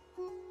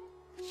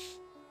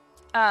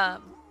 TY.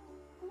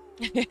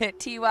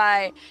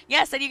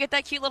 Yes, and you get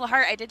that cute little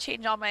heart. I did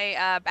change all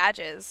my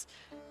badges.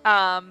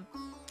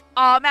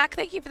 Aw, Mac,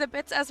 thank you for the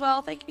bits as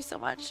well. Thank you so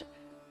much.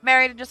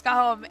 Married and just got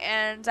home,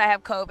 and I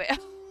have COVID.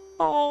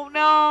 Oh,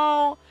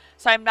 no.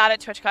 So I'm not at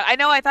TwitchCon. I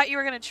know, I thought you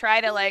were going to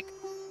try to, like,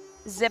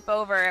 zip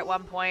over at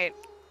one point.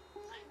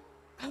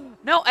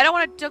 No, I don't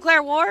want to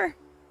declare war.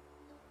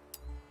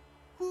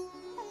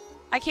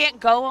 I can't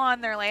go on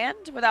their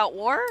land without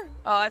war?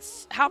 Oh,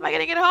 it's... How am I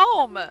going to get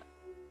home?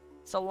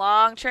 It's a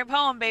long trip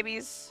home,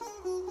 babies.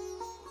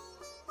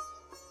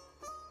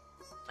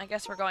 I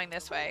guess we're going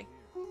this way.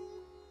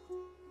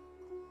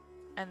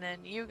 And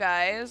then you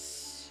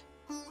guys...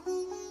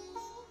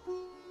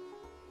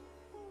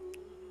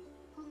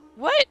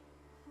 What?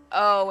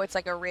 Oh, it's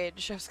like a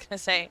ridge, I was going to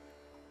say.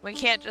 We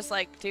can't just,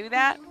 like, do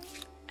that.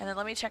 And then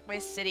let me check my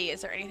city.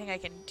 Is there anything I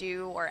can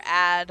do or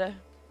add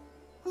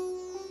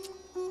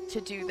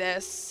to do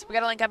this? We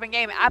gotta link up in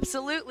game.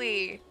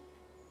 Absolutely.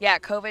 Yeah,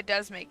 COVID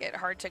does make it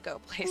hard to go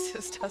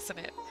places, doesn't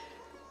it?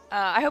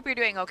 I hope you're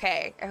doing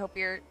okay. I hope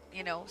you're,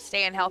 you know,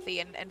 staying healthy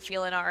and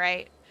feeling all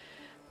right.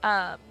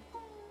 I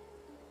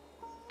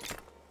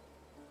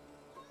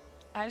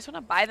just want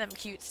to buy them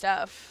cute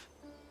stuff.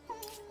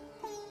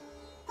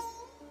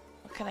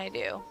 What can I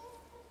do?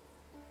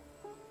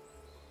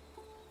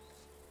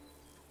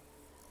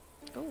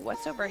 Ooh,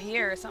 what's over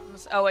here?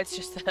 Something's... Oh, it's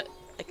just the...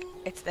 Like,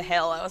 it's the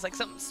hill. I was like,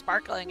 something's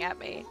sparkling at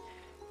me.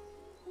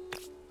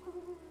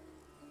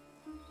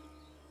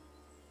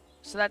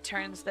 So that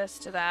turns this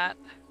to that.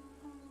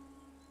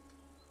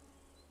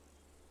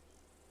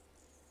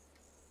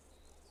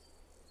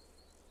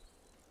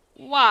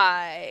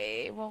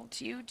 Why won't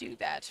you do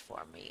that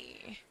for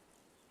me?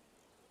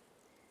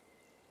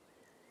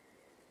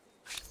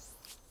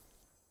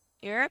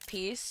 You're at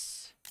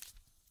peace.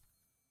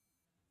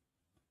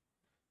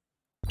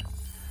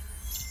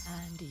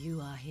 And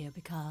you are here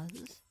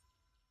because...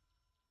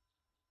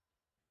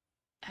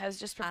 Has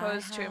just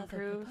proposed to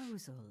improve. A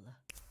proposal.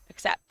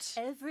 Accept.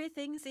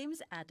 Everything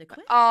seems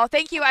adequate. Oh,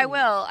 thank you. I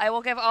will. I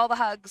will give all the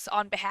hugs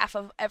on behalf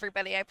of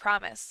everybody. I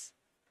promise.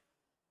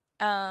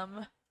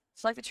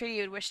 Select the treaty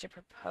you would wish to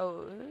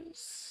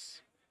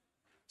propose.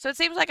 So it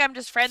seems like I'm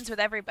just friends with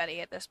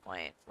everybody at this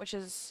point, which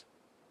is,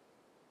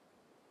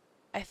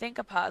 I think,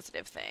 a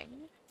positive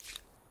thing.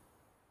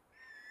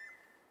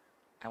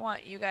 I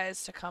want you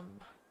guys to come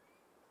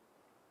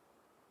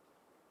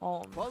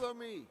home. Follow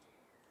me.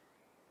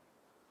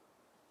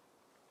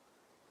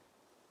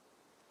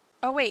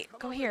 Oh wait, Come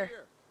go over here.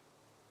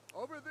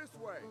 Over this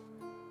way.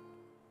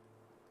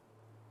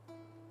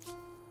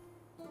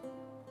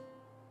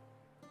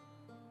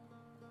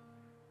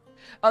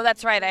 Oh,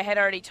 that's right. I had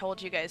already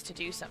told you guys to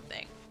do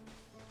something.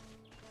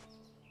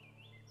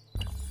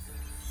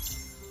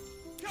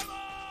 Come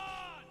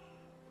on!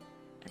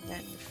 And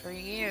then for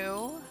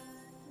you,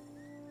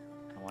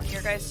 I want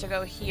your guys to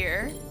go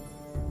here.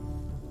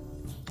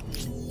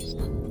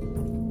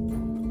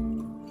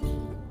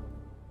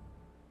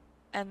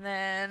 And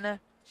then,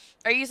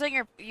 are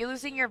you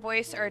losing your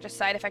voice or just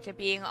side effect of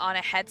being on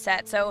a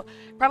headset? So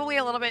probably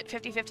a little bit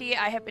 50-50.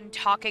 I have been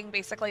talking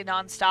basically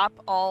nonstop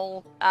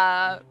all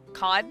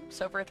con.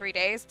 So for 3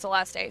 days, it's the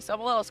last day. So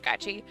I'm a little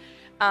scratchy.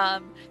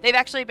 They've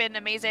actually been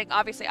amazing.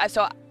 Obviously,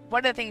 so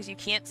one of the things you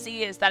can't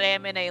see is that I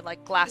am in a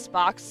like glass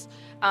box.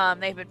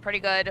 They've been pretty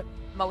good,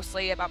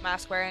 mostly about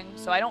mask wearing.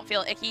 So I don't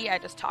feel icky. I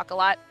just talk a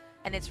lot.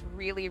 and it's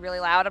really, really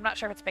loud. I'm not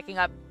sure if it's picking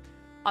up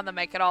on the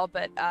mic at all,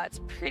 but it's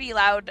pretty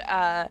loud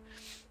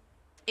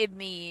in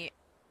the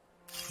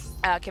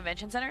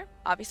convention center,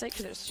 obviously,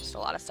 because there's just a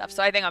lot of stuff.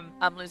 So I think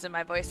I'm losing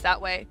my voice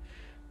that way.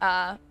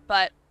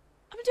 But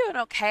I'm doing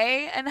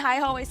okay. And hi,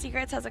 Hallway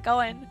Secrets. How's it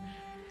going?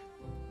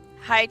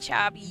 Hi,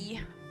 Chabby.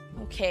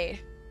 Okay.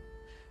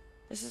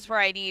 This is where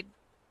I need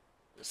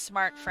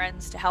smart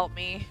friends to help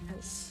me,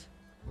 because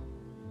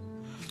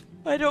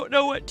I don't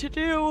know what to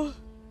do.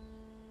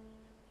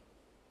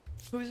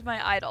 Who's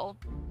my idol?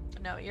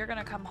 No, you're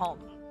gonna come home.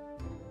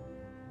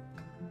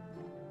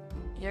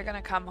 You're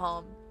gonna come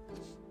home.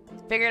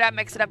 Figured out,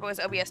 mix it up, it was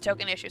OBS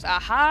token issues.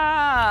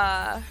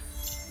 Aha!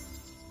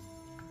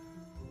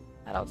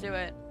 That'll do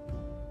it.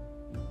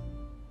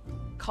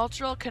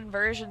 Cultural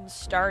conversion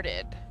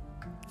started.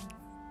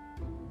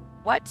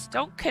 What?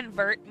 Don't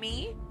convert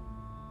me.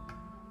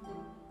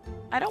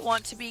 I don't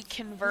want to be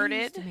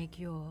converted. Pleased to make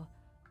your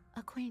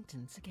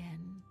acquaintance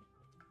again.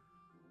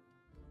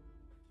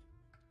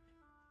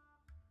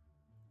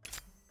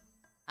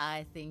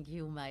 I think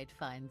you might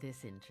find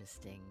this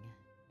interesting.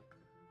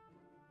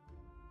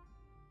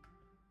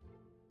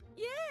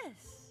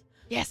 Yes.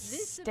 Yes,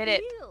 This did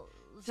it. appeals.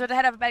 So to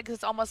head up to bed because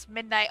it's almost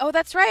midnight. Oh,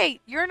 that's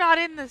right. You're not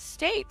in the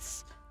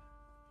States.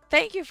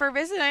 Thank you for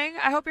visiting.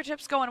 I hope your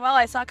trip's going well.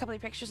 I saw a couple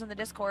of pictures in the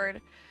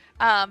Discord.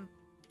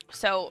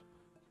 So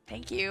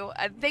thank you.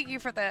 Thank you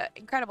for the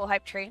incredible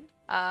hype train.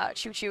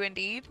 Choo choo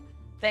indeed.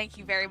 Thank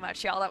you very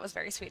much, y'all. That was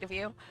very sweet of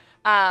you.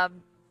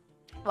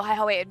 Well, hi,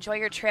 Hallway. Enjoy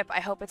your trip.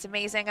 I hope it's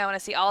amazing. I want to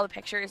see all the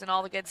pictures and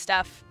all the good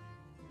stuff.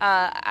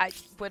 I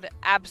would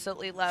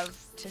absolutely love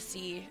to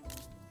see,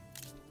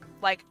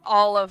 like,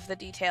 all of the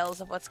details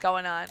of what's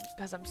going on,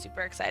 because I'm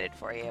super excited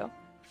for you.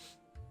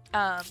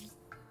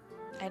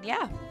 And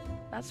yeah,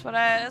 that's what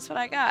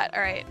I got.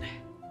 All right.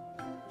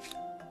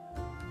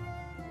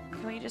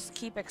 Can we just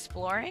keep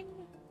exploring?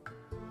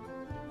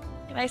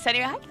 Can I send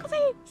you? Hi, Kelsey.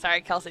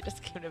 Sorry, Kelsey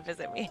just came to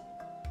visit me.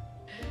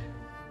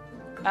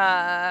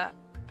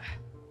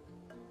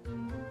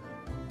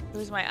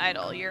 Who's my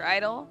idol? Your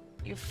idol?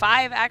 You have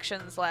 5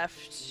 actions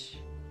left.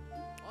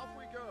 Off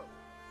we go.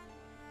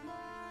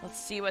 Let's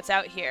see what's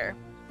out here.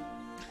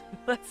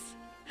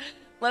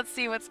 let's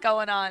see what's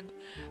going on.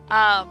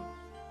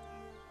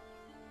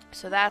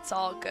 So that's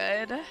all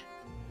good.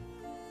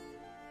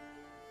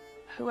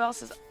 Who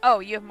else is? Oh,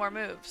 you have more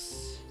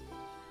moves.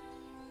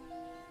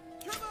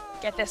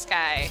 Get this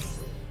guy.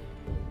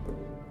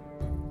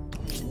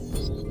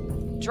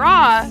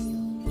 Draw?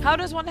 How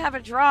does one have a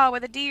draw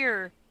with a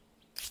deer?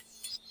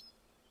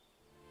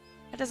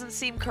 That doesn't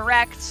seem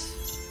correct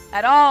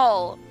at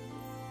all.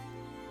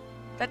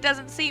 That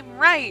doesn't seem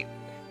right.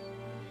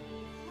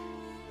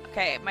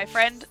 Okay, my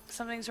friend,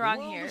 something's wrong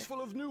The world here. is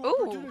full of new Ooh.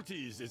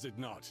 opportunities, is it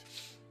not?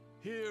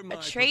 Hear my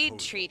A trade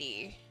proposal.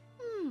 treaty.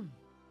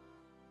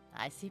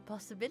 I see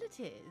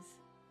possibilities.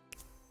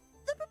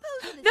 The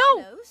proposal is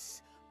No!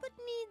 close, but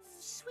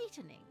needs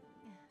sweetening.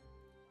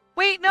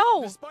 Wait,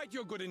 no! Despite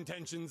your good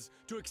intentions,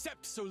 to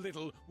accept so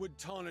little would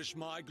tarnish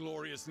my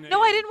glorious name.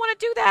 No, I didn't want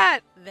to do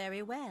that!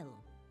 Very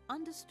well.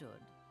 Understood.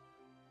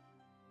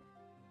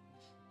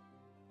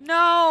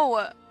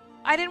 No!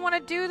 I didn't want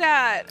to do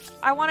that.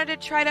 I wanted to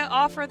try to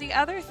offer the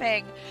other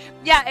thing.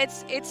 Yeah,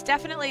 it's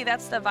definitely,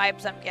 that's the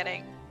vibes I'm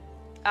getting.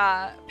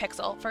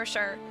 Pixel, for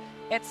sure.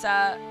 It's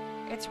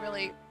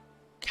really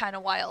kind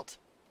of wild.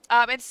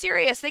 And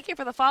Sirius, thank you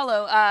for the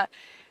follow.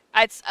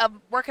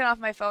 I'm working off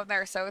my phone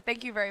there, so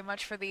thank you very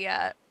much for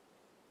the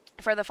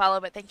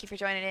follow, but thank you for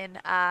joining in.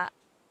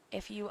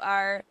 If you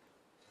are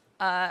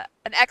an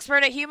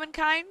expert at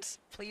humankind,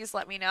 please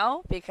let me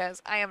know,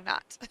 because I am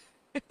not.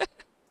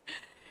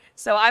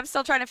 So I'm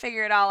still trying to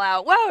figure it all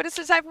out. Whoa, just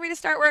in time for me to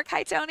start work.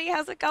 Hi, Tony.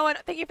 How's it going?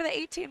 Thank you for the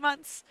 18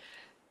 months.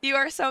 You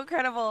are so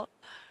incredible.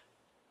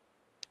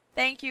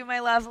 Thank you, my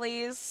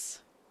lovelies.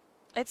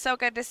 It's so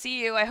good to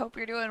see you. I hope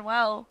you're doing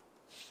well.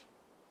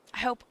 I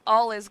hope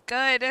all is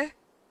good.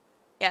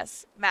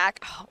 Yes, Mac.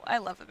 Oh, I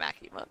love the Mac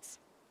emotes.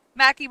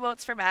 Mac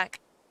emotes for Mac.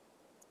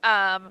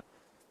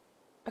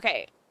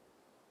 Okay.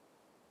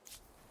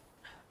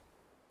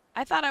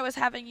 I thought I was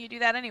having you do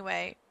that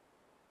anyway.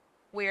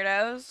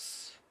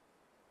 Weirdos.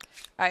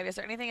 Alright, is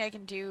there anything I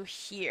can do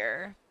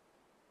here?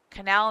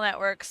 Canal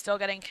network still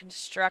getting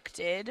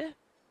constructed.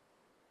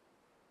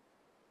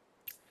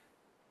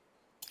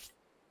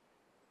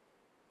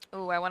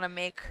 Ooh, I want to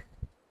make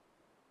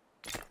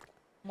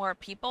more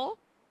people.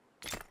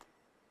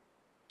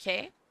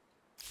 Okay.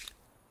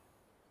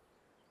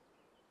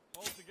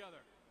 All together.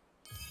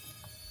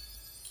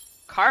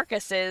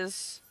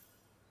 Carcasses.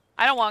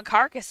 I don't want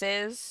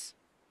carcasses.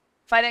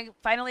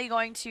 Finally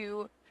going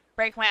to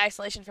break my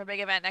isolation for a big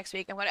event next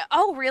week. I'm going to...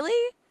 Oh,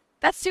 really?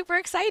 That's super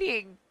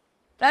exciting.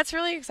 That's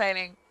really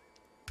exciting.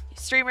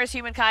 Streamers,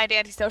 humankind,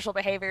 antisocial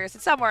behaviors.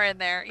 It's somewhere in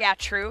there. Yeah,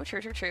 true.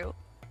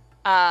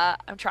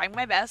 I'm trying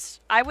my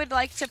best. I would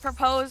like to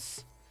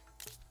propose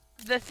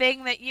the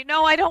thing that, you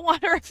know, I don't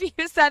want to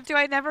refuse that. Do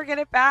I never get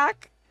it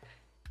back?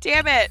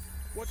 Damn it.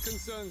 What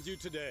concerns you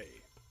today?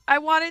 I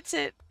wanted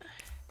to...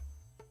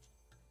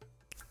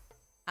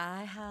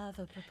 I have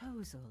a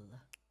proposal.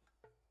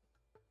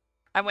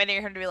 I'm waiting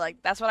for him to be like,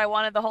 that's what I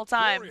wanted the whole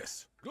time.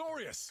 Glorious!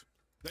 Glorious!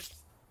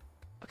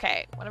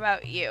 Okay, what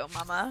about you,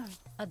 Mama?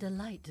 A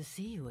delight to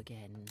see you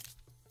again.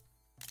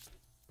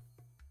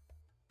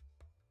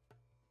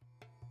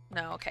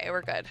 No, okay,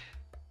 we're good.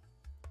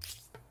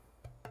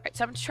 Alright,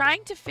 so I'm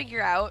trying to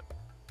figure out...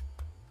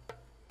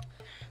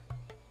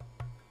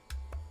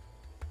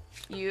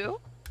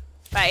 You.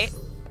 Fight.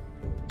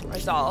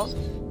 Resolve.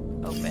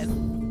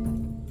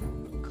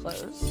 Open.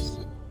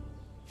 Close.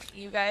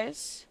 You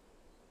guys.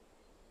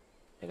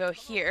 I go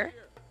here.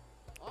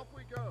 Off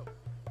we go.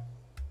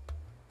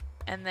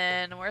 And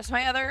then, where's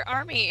my other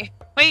army?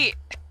 Wait!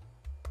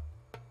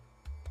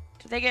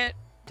 Did they get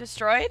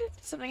destroyed?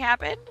 Did something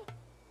happen?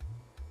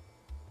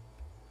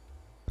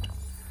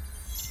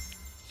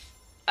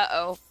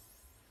 Uh-oh.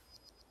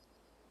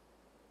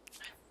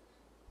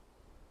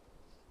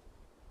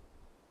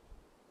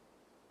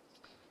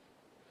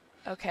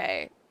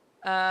 Okay.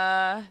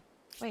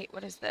 Wait,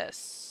 what is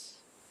this?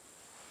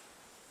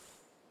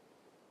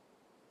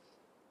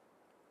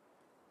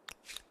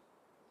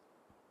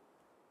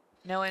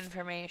 No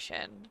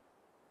information.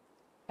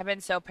 I've been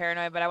so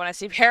paranoid, but I want to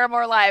see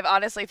Paramore live.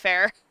 Honestly,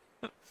 fair.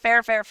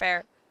 Fair, fair,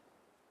 fair.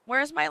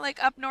 Where's my,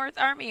 like, up north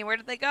army? Where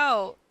did they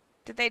go?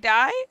 Did they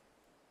die?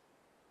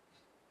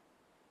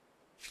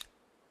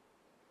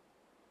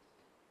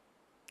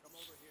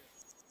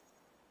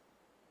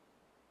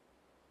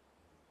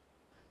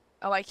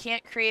 Oh, I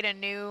can't create a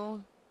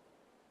new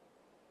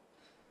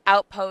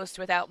outpost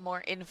without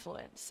more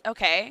influence.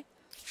 Okay.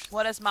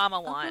 What does Mama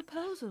A want?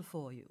 proposal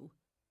for you.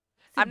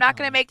 I'm Think not on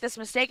going to it. make this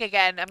mistake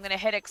again. I'm going to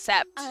hit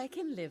accept. I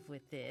can live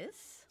with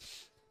this.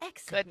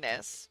 Excellent.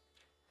 Goodness.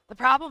 The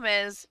problem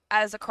is,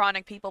 as a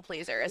chronic people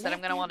pleaser, is that Let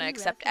I'm going to there want to be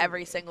accept refuge.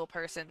 every single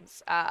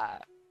person's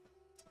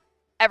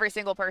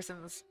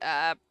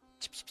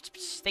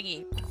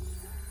thingy.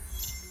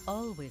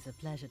 Always a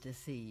pleasure to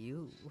see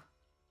you.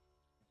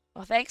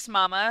 Well, thanks,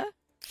 Mama.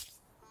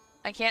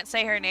 I can't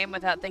say her name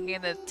without thinking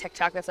of the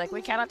TikTok that's like,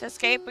 we cannot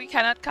escape, we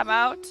cannot come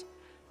out.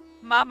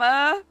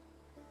 Mama.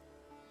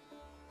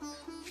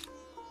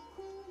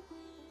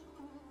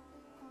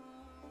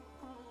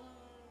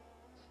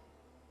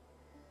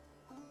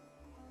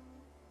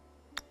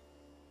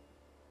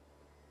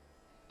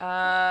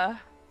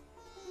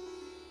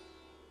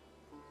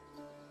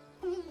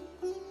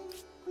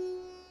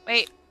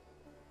 Wait.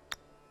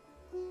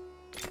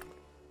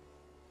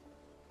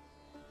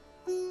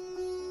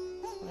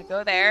 I'm gonna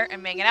go there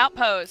and make an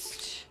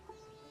outpost.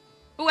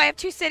 Ooh, I have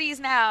 2 cities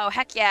now.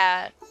 Heck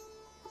yeah.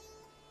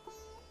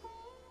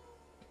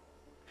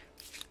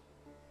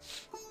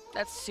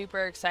 That's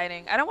super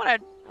exciting. I don't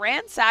want to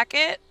ransack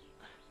it.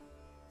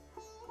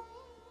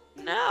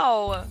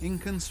 No. In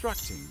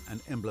constructing an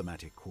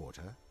emblematic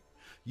quarter,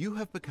 you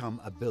have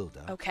become a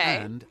builder Okay.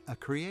 and a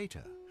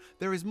creator.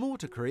 There is more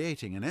to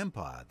creating an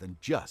empire than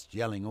just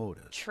yelling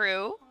orders.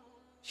 True.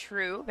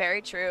 True.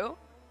 Very true.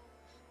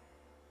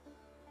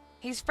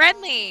 He's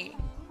friendly.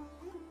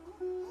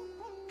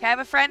 Okay, I have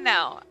a friend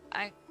now.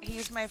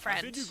 He's my I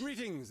friend. bid you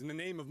greetings in the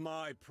name of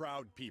my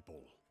proud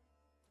people.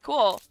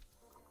 Cool.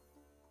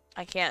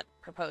 I can't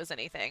propose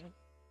anything.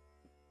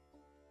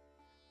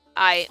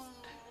 Okay,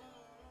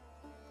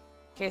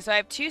 so I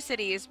have 2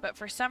 cities, but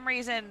for some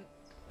reason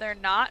they're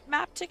not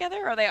mapped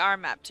together, or they are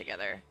mapped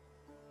together.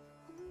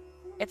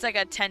 It's like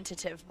a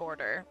tentative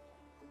border.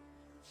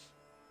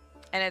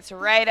 And it's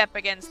right up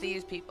against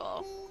these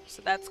people.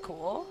 So that's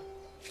cool.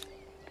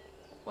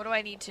 What do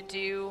I need to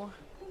do?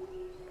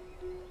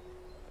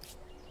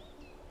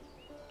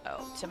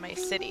 Oh, to my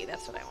city.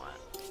 That's what I want.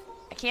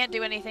 I can't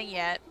do anything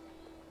yet,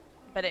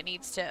 but it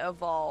needs to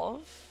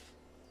evolve.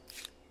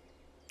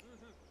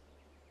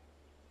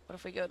 What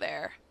if we go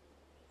there?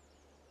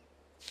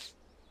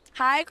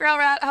 Hi, Grill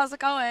Rat. How's it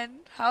going?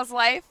 How's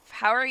life?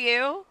 How are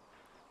you?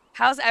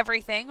 How's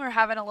everything? We're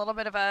having a little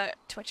bit of a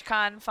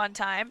TwitchCon fun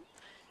time.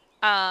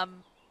 I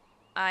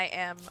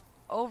am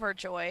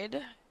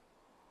overjoyed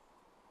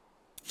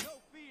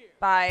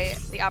by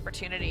the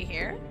opportunity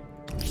here.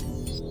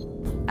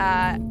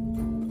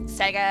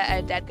 SEGA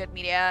and Dead Good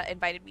Media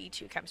invited me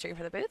to come stream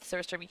for the booth, so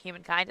we're streaming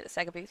Humankind at the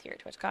SEGA booth here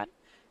at TwitchCon.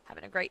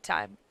 Having a great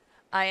time.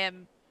 I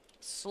am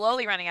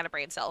slowly running out of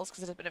brain cells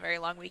because it has been a very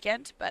long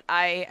weekend, but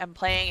I am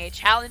playing a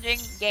challenging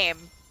game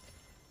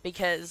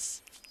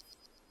because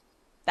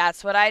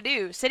that's what I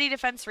do. City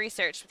defense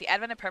research with the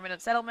advent of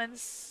permanent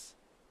settlements.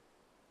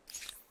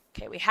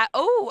 Okay, we have...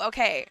 Oh,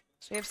 okay.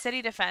 So we have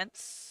city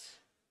defense.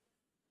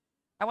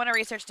 I want to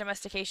research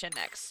domestication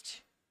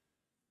next.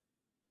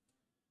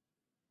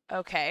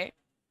 Okay.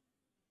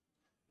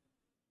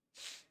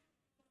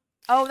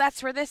 Oh,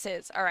 that's where this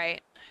is. All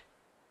right.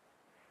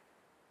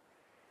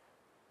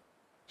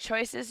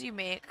 Choices you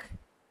make.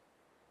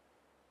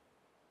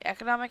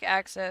 Economic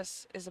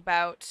access is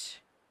about...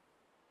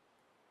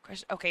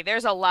 Okay,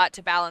 there's a lot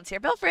to balance here.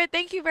 Bilfred,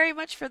 thank you very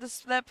much for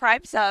the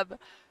Prime sub.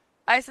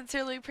 I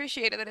sincerely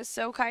appreciate it. That is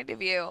so kind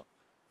of you.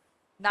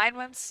 9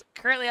 months,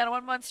 currently on a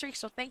 1-month streak,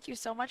 so thank you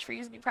so much for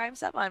using your Prime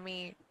sub on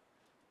me.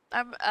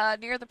 I'm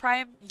near the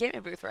Prime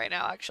gaming booth right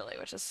now, actually,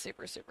 which is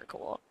super, super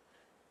cool.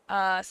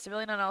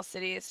 Stability on all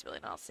cities.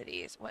 Stability on all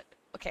cities. What?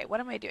 Okay, what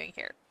am I doing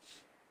here?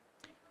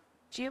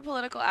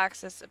 Geopolitical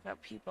axis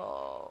about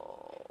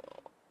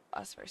people.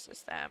 Us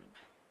versus them.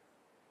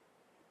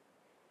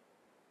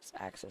 This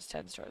axis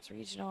tends towards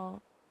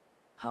regional.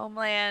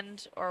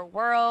 Homeland or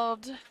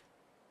world.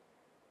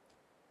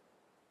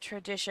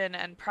 Tradition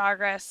and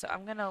progress. So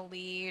I'm gonna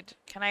lead.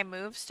 Can I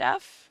move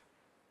stuff?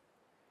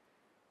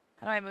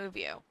 How do I move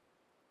you?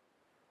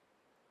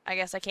 I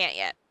guess I can't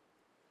yet.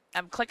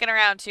 I'm clicking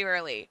around too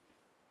early.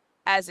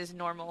 As is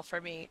normal for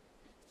me.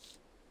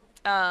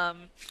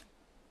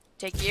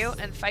 Take you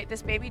and fight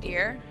this baby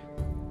deer.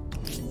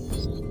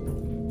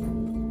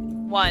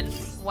 One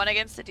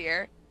against the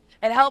deer.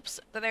 It helps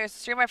that there's a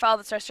streamer I follow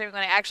that starts streaming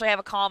when I actually have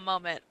a calm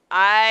moment.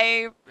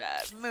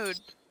 Mood.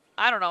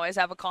 I don't always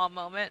have a calm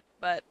moment,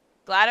 but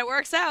glad it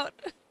works out.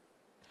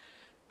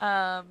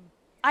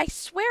 I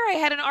swear I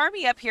had an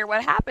army up here.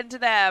 What happened to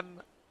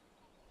them?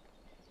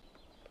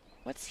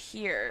 What's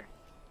here?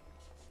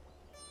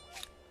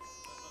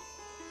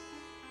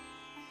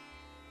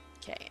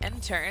 Okay,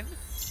 end turn.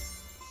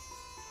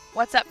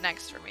 What's up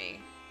next for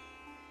me?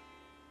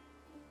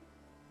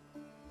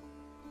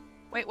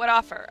 Wait, what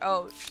offer?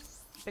 Oh,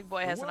 big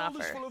boy has an offer. The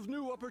world is full of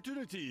new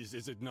opportunities,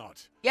 is it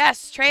not?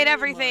 Yes, trade Hear my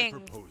everything.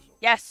 proposal.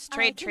 Yes, I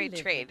trade, can trade,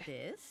 live trade. with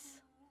this.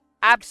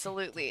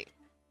 Absolutely.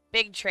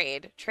 Big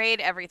trade. Trade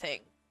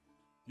everything.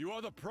 You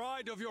are the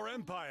pride of your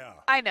empire.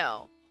 I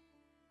know.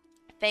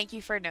 Thank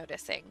you for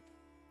noticing.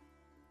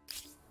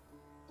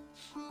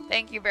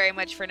 Thank you very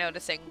much for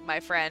noticing, my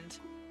friend.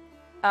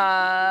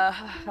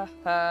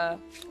 I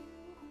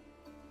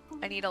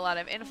need a lot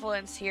of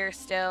influence here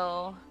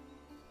still.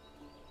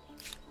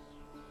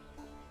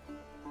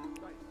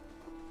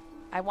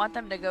 I want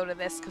them to go to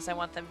this because I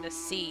want them to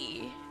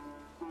see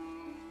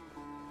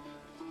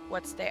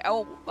what's there.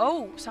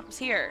 Oh, something's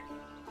here.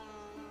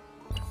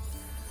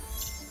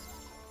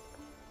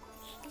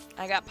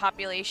 I got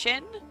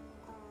population.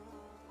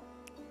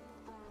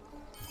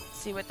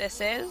 See what this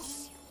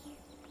is.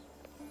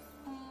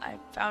 I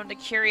found a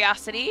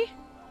curiosity.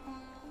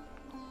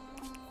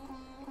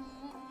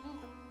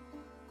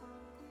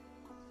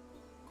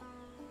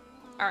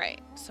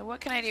 Alright, so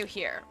what can I do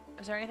here?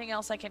 Is there anything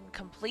else I can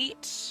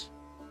complete?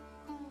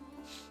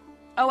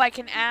 Oh, I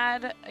can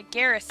add a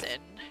garrison.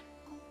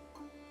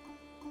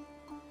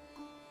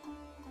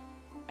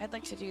 I'd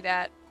like to do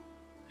that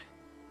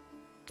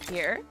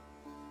here.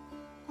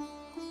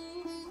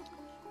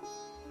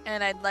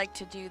 And I'd like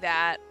to do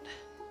that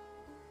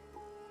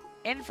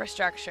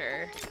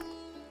infrastructure.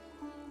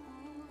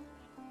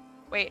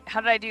 Wait,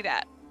 how did I do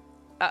that?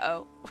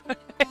 Uh-oh.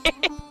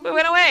 We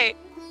went away.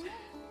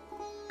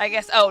 I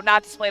guess, oh,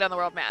 not displayed on the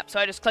world map. So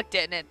I just clicked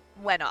it and it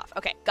went off.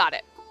 Okay, got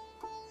it.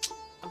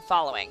 I'm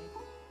following.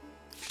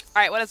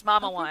 All right, what does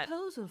Mama want?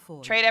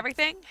 Trade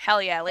everything?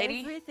 Hell yeah, lady.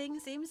 Everything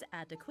seems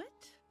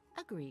adequate.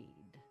 Agreed.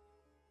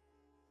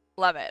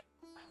 Love it.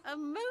 A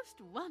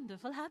most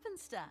wonderful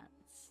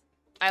happenstance.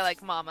 I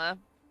like Mama.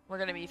 We're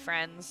gonna be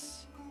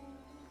friends.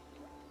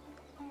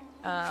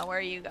 Where are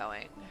you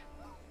going?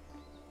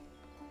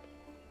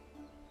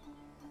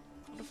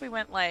 What if we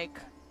went, like,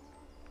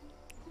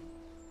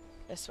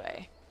 this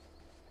way?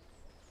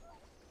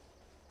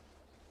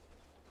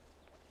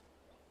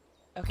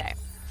 Okay.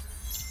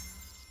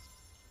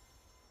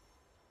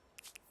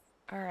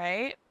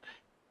 Alright.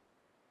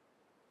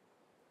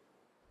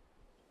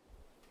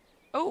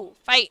 Oh,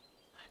 fight!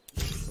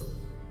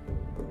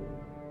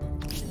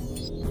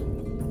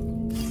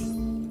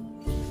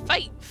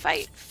 Fight,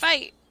 fight,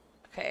 fight!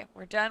 Okay,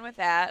 we're done with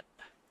that.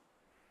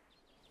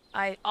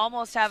 I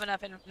almost have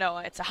enough in... No,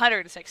 it's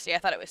 160. I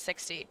thought it was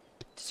 60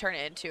 to turn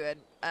it into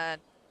a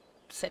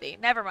city.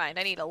 Never mind.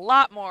 I need a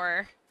lot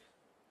more.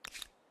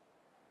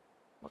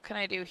 What can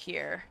I do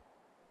here?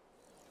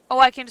 Oh,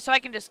 I can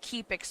just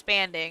keep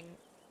expanding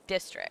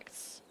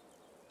districts.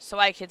 So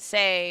I could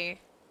say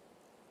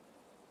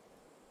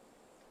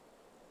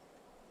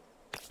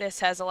this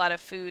has a lot of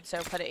food,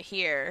 so put it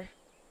here.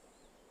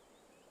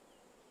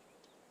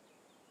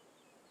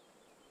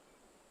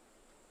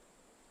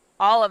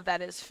 All of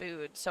that is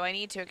food, so I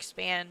need to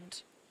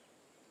expand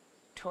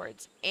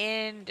towards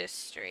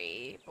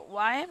industry. But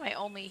why am I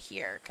only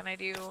here? Can I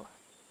do...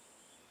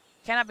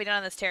 Cannot be done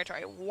on this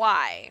territory.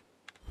 Why?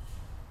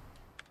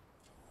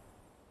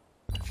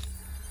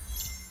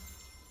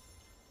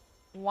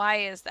 Why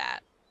is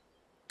that?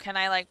 Can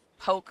I, like,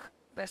 poke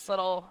this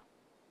little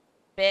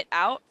bit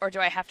out? Or do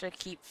I have to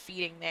keep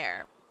feeding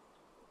there?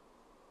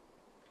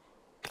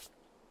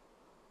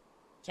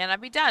 Cannot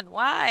be done.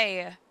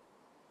 Why?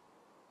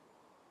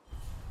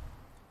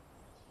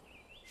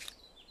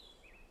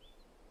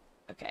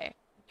 Okay.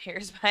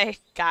 Here's my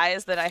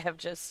guys that I have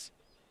just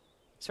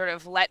sort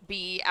of let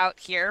be out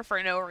here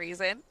for no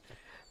reason.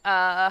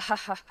 Follow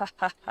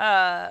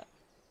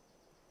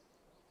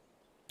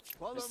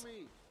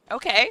me.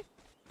 Okay.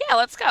 Yeah,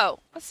 let's go.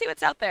 Let's see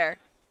what's out there.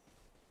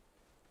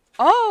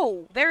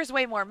 Oh, there's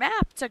way more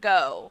map to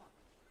go.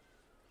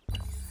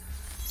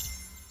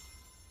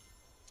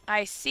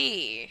 I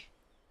see.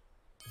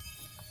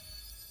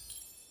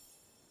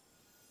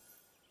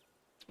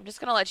 I'm just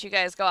gonna let you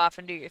guys go off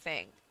and do your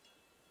thing.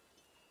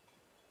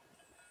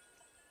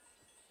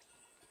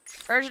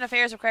 Urgent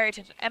affairs require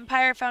attention.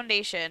 Empire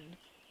Foundation.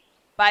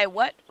 By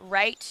what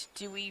right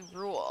do we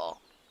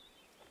rule?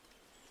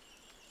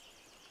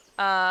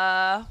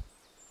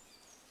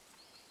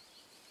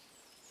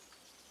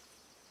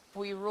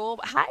 We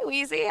rule. Hi,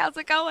 Wheezy. How's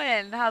it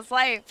going? How's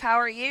life? How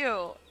are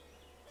you?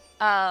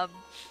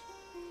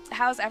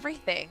 How's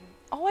everything?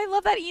 Oh, I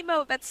love that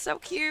emote. That's so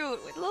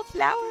cute. With a little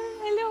flower.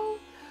 Hello.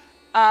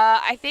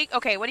 I think,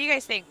 okay, what do you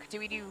guys think? Do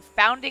we do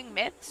founding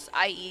myths,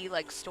 i.e.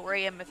 like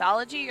story and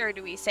mythology, or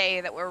do we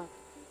say that we're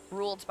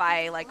ruled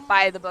by, like,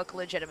 by the book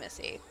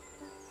legitimacy?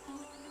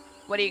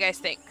 What do you guys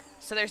think?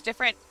 So there's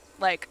different,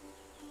 like,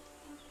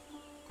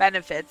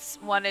 benefits.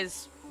 One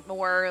is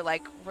more,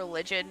 like,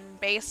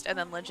 religion-based, and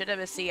then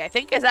legitimacy, I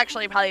think, is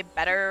actually probably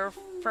better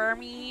for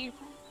me,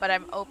 but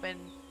I'm open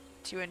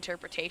to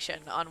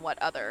interpretation on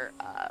what other,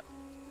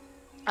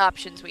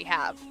 options we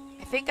have.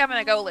 I think I'm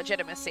gonna go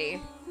legitimacy.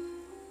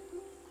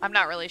 I'm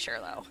not really sure,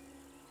 though.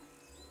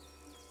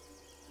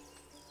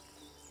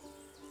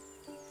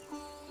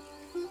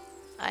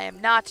 I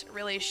am not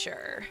really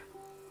sure.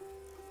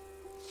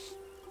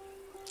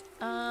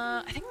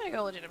 I think I'm gonna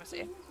go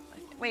legitimacy.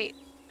 Wait.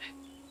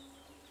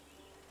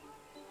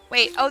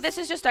 Wait, oh, this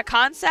is just a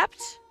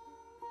concept?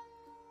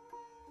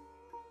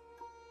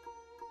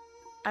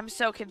 I'm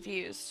so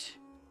confused.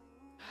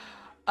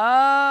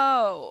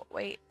 Oh,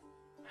 wait.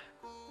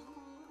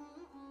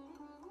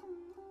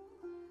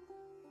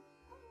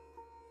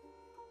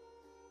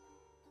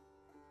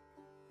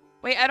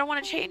 Wait, I don't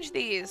want to change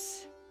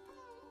these.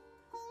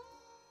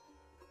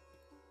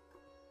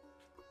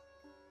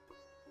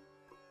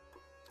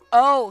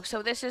 Oh,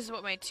 so this is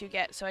what my two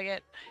get. So I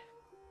get...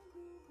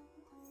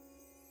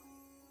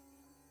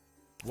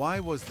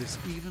 Why was this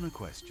even a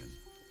question?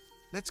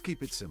 Let's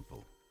keep it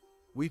simple.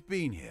 We've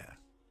been here.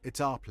 It's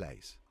our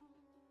place.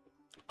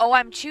 Oh,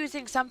 I'm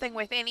choosing something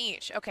within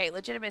each. Okay,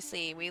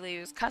 legitimacy. We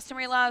lose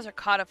customary laws or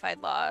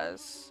codified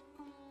laws.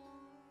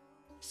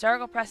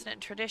 Historical precedent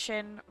and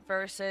tradition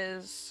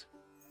versus...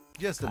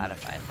 Just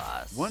codified imagine.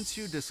 laws. Once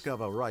you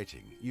discover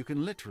writing, you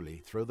can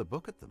literally throw the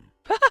book at them.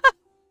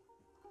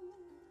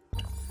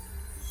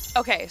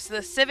 Okay, so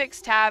the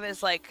civics tab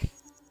is like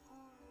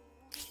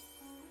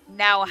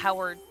now how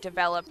we're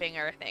developing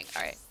our thing.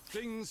 All right.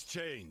 Things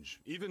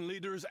change, even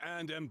leaders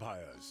and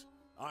empires.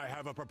 I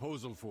have a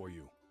proposal for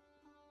you.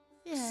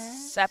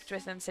 Yes. Except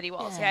within city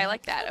walls. Yeah, I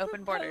like that.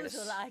 Open borders.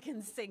 Proposal I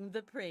can sing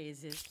the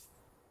praises.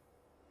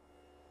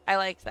 I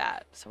like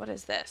that. So what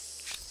is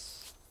this?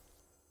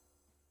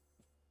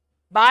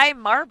 Buy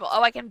marble.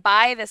 Oh, I can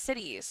buy the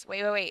cities.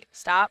 Wait.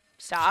 Stop.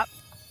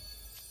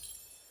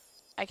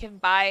 I can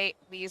buy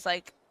these,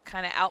 like,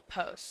 kind of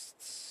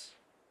outposts.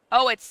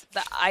 Oh, it's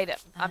the item.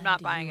 I'm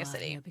not buying a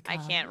city. I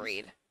can't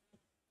read.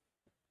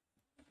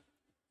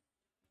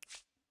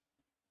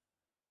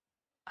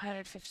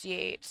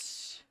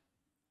 158.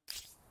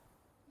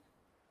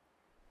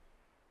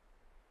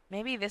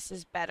 Maybe this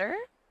is better?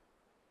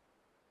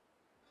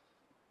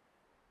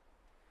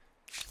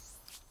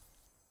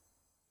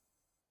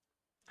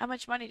 How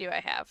much money do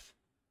I have?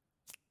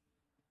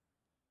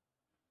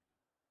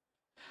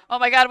 Oh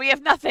my god, we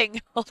have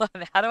nothing. Hold on.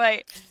 How do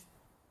I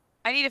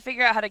need to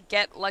figure out how to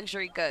get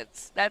luxury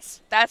goods.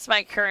 That's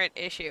my current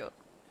issue.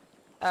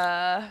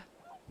 How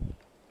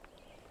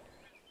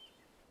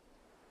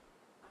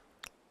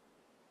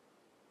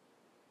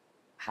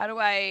do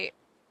I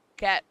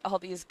get all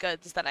these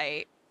goods that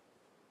I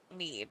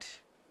need?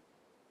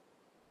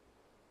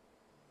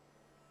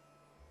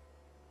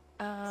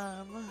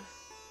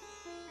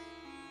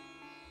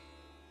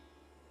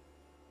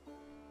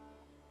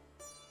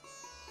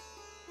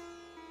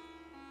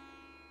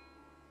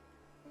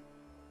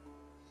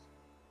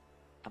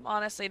 I'm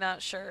honestly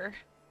not sure.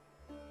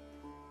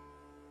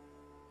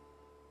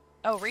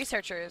 Oh,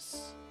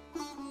 researchers.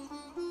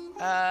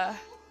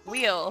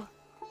 Wheel.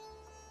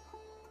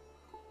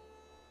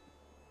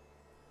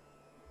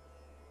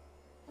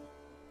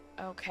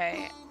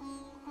 Okay.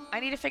 I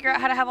need to figure out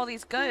how to have all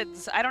these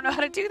goods. I don't know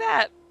how to do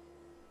that.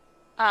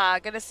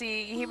 Gonna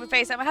see human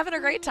face. I'm having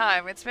a great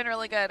time. It's been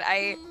really good.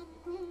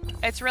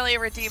 It's really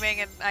redeeming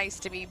and nice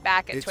to be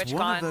back at TwitchCon. It's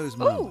one of those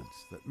moments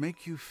that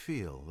make you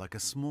feel like a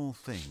small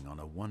thing on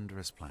a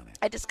wondrous planet.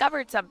 I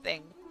discovered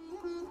something.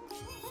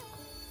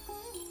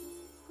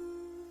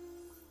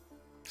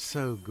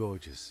 So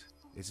gorgeous.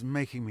 It's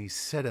making me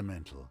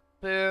sentimental.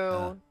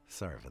 Boo.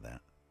 Sorry for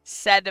that.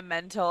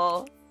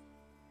 Sedimental.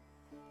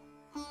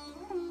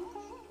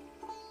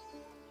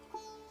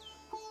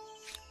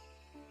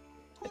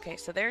 Okay,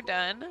 so they're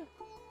done.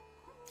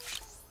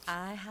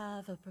 I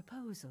have a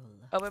proposal.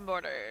 Open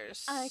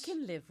borders. I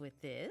can live with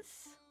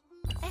this.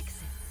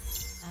 Excellent.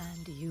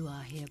 And you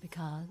are here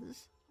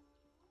because?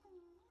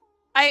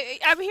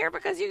 I'm here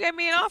because you gave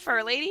me an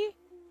offer, lady.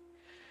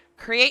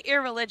 Create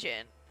your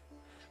religion.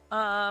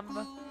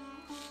 Ooh,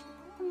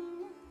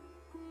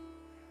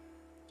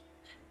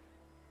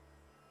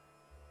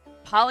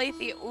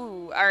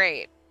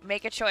 alright.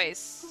 Make a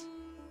choice.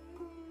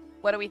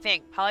 What do we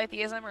think?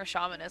 Polytheism or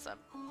shamanism?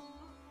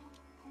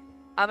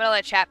 I'm gonna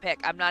let chat pick.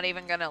 I'm not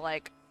even gonna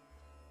like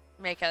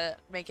make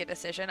a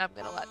decision. I'm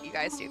gonna let you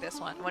guys do this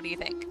one. What do you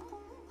think?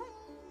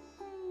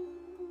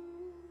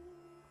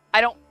 I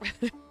don't.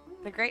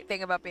 The great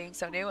thing about being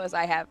so new is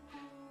I have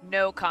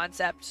no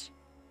concept,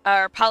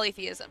 or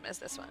polytheism is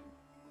this one.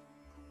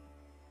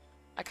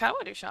 I kind of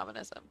want to do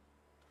shamanism.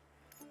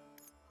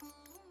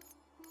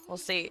 We'll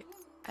see.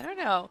 I don't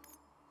know.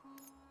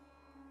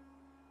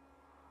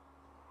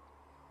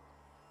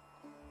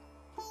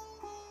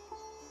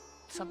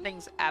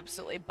 Something's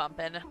absolutely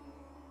bumping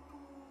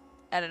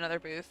at another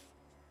booth,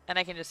 and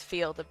I can just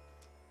feel the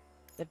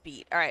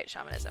beat. All right,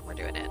 shamanism, we're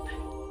doing it.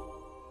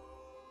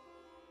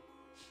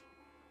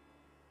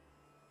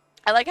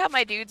 I like how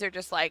my dudes are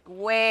just like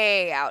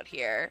way out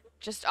here,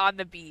 just on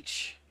the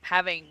beach,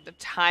 having the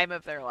time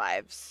of their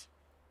lives.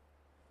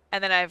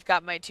 And then I've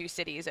got my two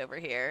cities over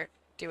here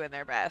doing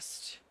their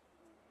best.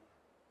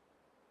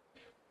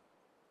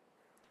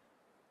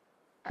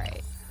 All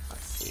right,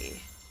 let's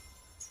see.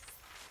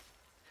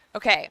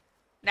 Okay,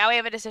 now we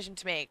have a decision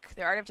to make.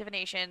 The art of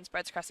divination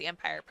spreads across the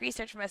empire. Priests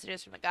search for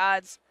messages from the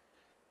gods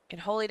in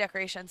holy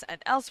decorations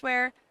and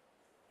elsewhere.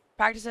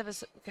 Practice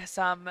of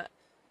some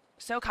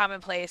so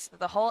commonplace that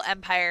the whole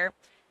empire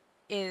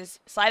is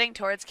sliding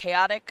towards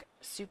chaotic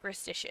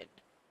superstition.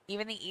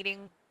 Even the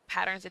eating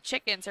patterns of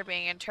chickens are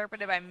being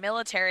interpreted by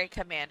military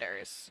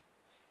commanders.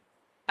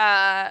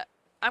 I'm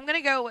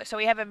gonna go. So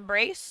we have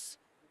embrace.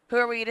 Who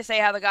are we to say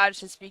how the gods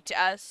should speak to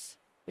us?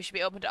 We should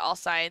be open to all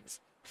signs.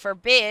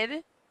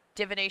 Forbid.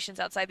 Divinations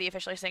outside the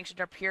officially sanctioned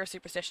or pure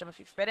superstition must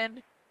be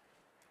forbidden.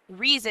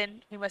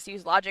 Reason. We must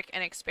use logic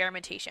and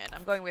experimentation.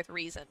 I'm going with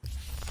reason.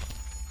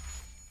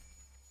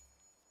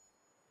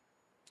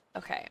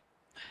 Okay.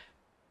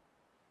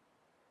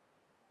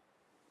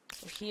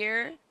 So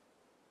here.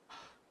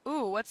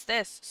 Ooh, what's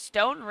this?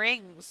 Stone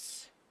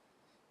rings.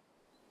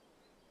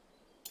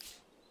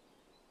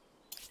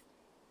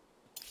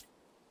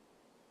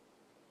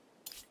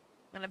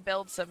 I'm gonna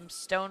build some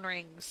stone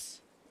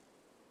rings.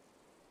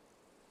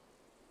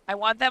 I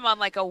want them on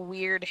like a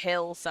weird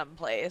hill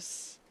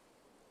someplace.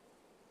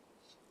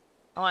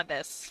 I want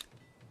this.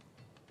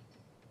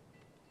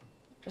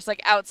 Just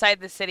like outside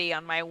the city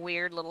on my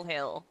weird little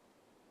hill.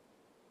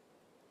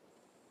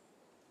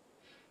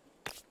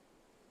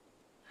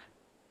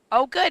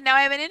 Oh good, now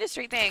I have an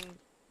industry thing.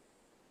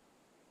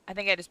 I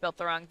think I just built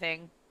the wrong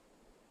thing.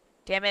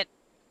 Damn it.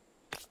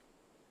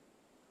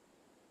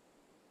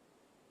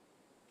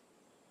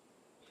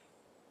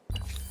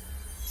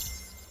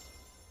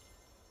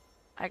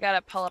 I got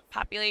a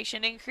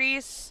population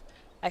increase.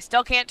 I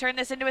still can't turn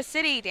this into a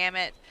city, damn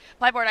it.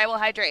 Plyboard, I will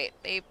hydrate.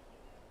 They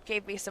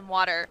gave me some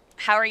water.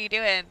 How are you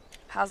doing?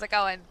 How's it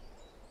going?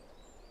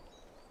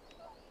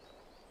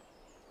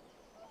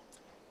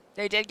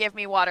 They did give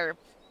me water.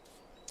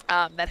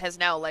 That has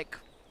now, like,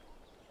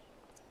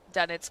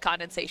 done its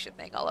condensation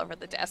thing all over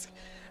the desk.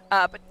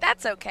 But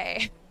that's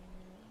okay.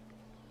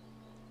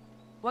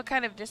 What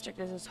kind of district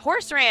is this?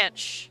 Horse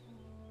ranch!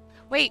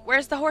 Wait,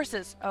 where's the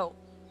horses? Oh.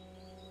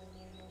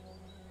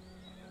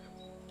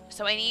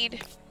 So I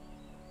need...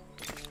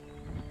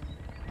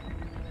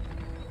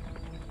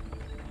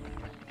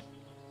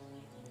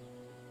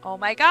 Oh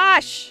my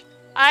gosh!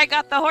 I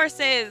got the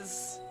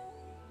horses!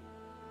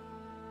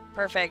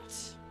 Perfect.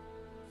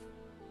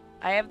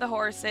 I have the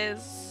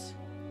horses.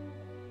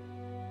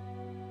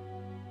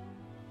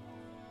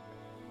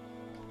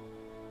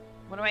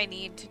 What do I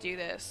need to do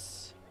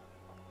this?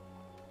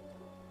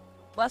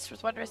 Blessed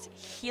with wondrous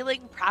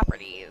healing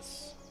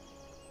properties.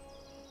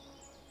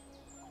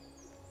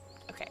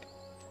 Okay.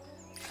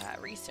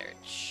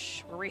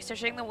 Research. We're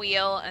researching the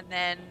wheel and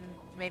then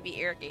maybe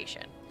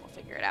irrigation. We'll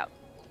figure it out.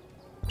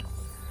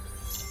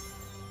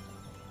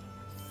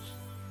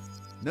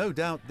 No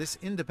doubt this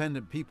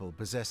independent people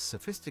possess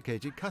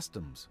sophisticated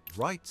customs,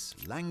 rights,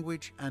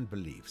 language, and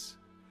beliefs.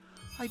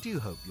 I do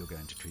hope you're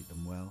going to treat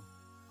them well.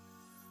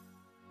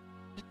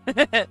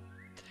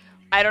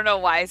 I don't know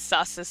why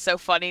sus is so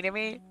funny to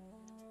me,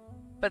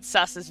 but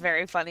sus is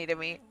very funny to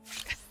me.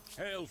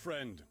 Hail,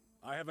 friend.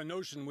 I have a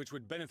notion which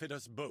would benefit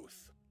us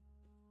both.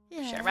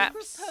 Yes, Share a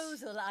maps.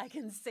 proposal I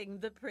can sing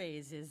the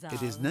praises of.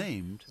 It is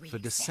named for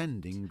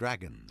descending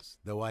dragons,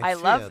 though I I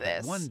love fear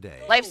this. that one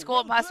day... Life, school,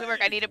 impossible work.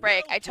 I need a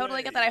break. I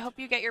totally get that. I hope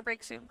you get your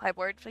break soon.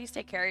 Plyboard, please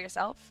take care of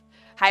yourself.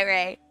 Hi,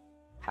 Ray.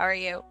 How are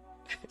you?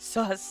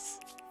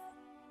 Sus.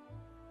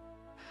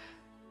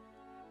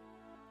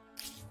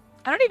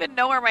 I don't even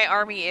know where my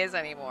army is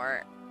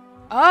anymore.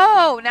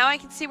 Oh, now I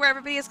can see where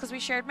everybody is because we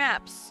shared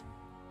maps.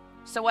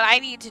 So what I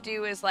need to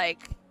do is,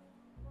 like,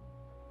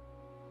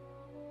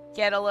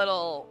 get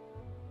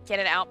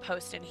an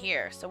outpost in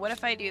here. So what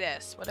if I do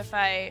this? What if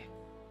I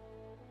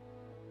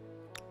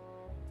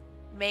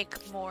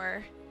make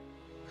more...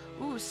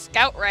 Ooh,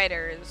 scout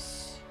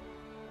riders.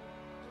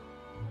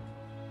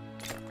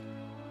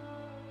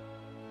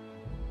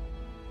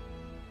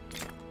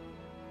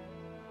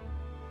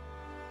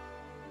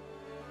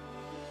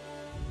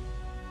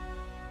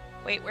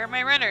 Wait, where are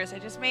my runners? I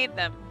just made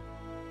them.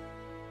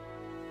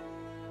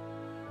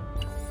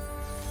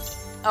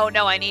 Oh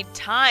no, I need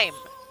time.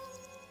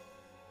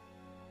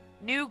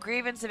 New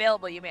grievance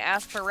available. You may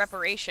ask for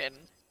reparation.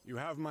 You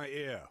have my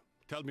ear.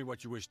 Tell me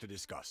what you wish to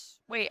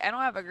discuss. Wait, I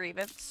don't have a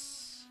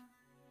grievance.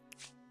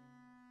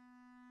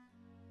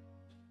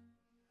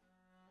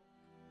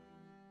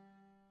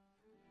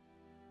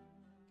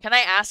 Can I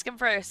ask him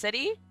for a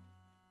city?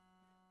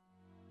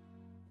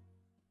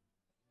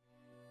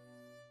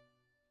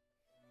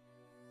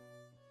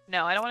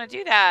 No, I don't want to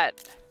do that.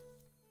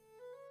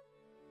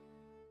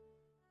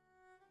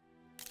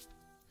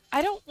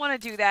 I don't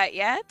want to do that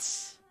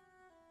yet.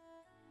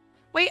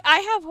 Wait, I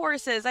have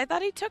horses. I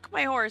thought he took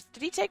my horse.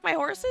 Did he take my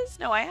horses?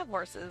 No, I have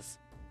horses.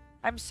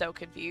 I'm so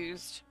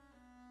confused.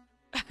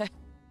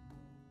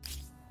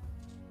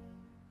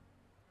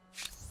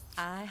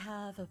 I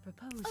have a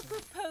proposal. A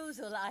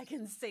proposal I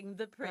can sing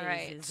the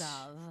praises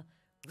of.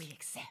 We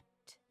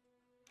accept.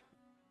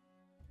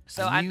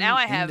 So now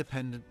I have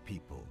independent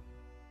people.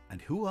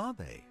 And who are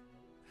they?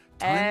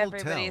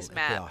 everybody's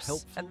maps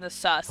helpful, and the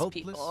sus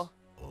helpless, people.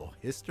 or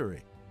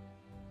history.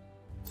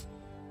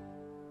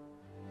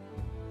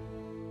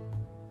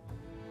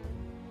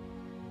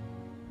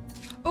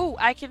 Ooh,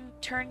 I can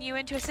turn you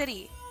into a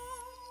city.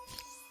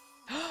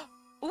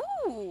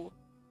 Ooh.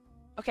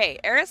 Okay,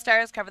 era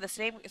stars cover the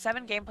same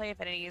 7 gameplay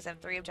affinities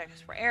and 3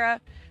 objectives per era.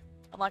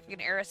 Unlocking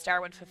an era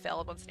star when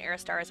fulfilled. Once an era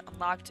star is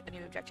unlocked, a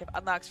new objective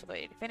unlocks for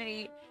the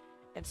affinity,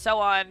 and so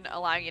on,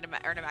 allowing you to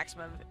earn a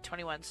maximum of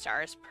 21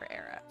 stars per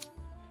era.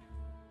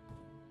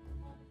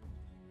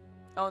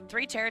 Own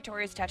 3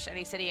 territories attached to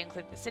any city,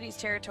 including the city's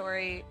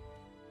territory.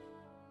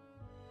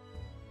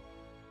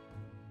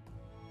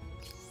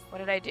 What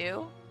did I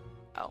do?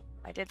 Oh,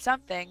 I did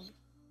something.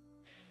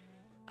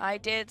 I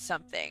did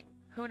something.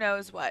 Who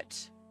knows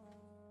what?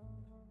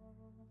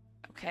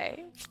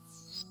 Okay.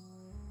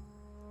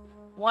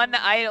 1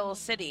 idle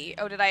city.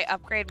 Oh, did I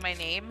upgrade my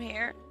name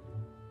here?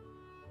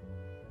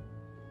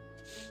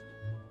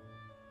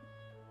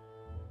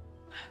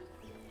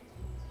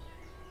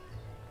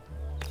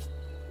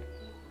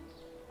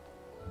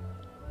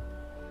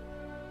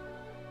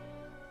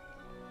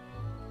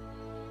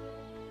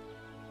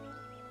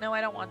 No,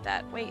 I don't want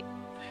that. Wait.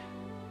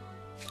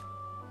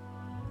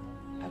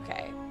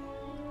 Okay.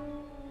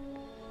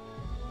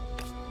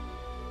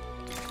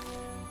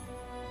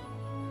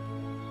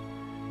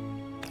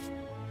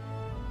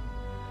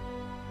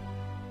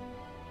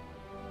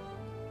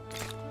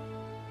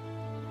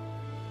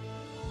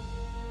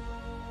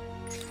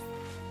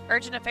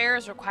 Urgent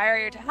affairs require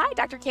your time. Hi,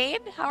 Dr. Kane.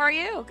 How are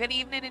you? Good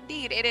evening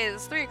indeed. It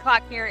is 3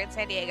 o'clock here in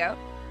San Diego.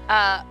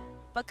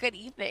 But good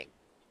evening.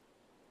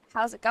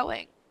 How's it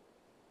going?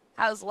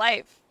 How's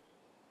life?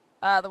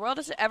 The world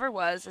as it ever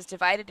was is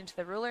divided into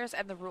the rulers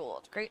and the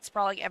ruled, great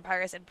sprawling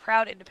empires and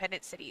proud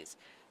independent cities.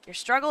 Your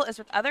struggle is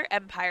with other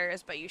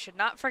empires, but you should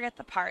not forget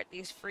the part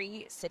these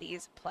free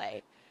cities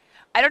play.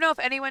 I don't know if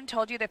anyone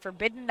told you the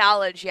forbidden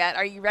knowledge yet.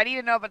 Are you ready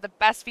to know about the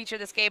best feature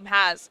this game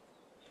has?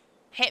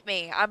 Hit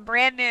me. I'm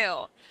brand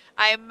new.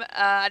 I'm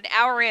an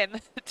hour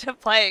in to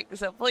playing,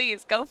 so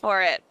please go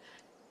for it.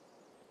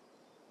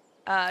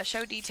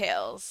 Show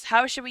details.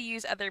 How should we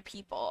use other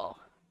people?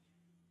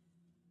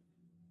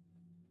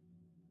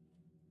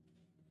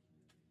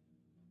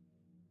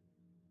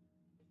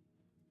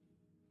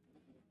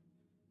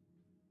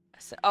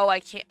 So, oh, I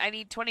can't. I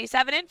need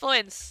 27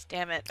 influence.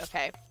 Damn it.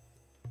 Okay.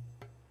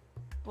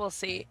 We'll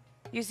see.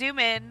 You zoom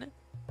in.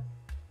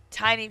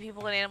 Tiny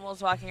people and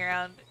animals walking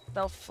around.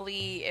 They'll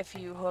flee if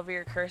you hover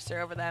your cursor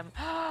over them.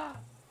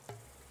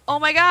 Oh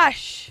my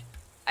gosh!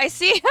 I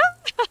see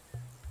them!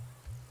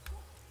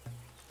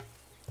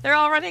 They're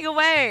all running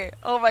away!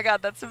 Oh my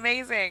god, that's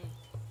amazing.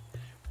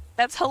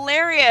 That's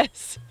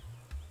hilarious!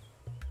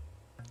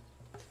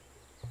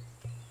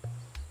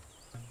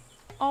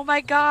 Oh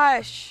my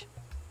gosh!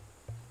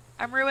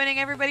 I'm ruining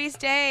everybody's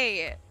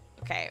day!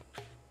 Okay.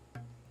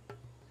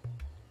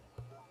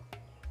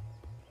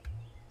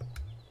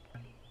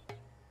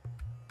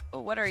 Oh,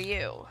 what are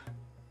you?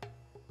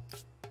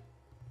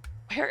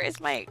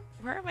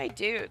 Where are my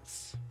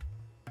dudes?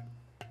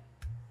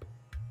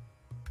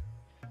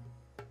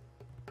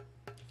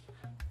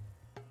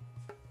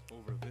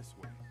 Over this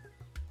way.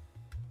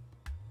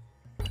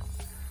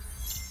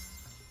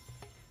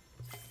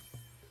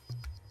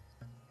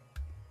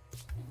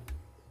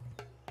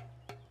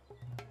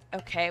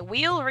 Okay,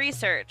 wheel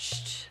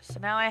researched. So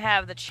now I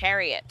have the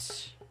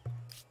chariot.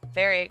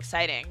 Very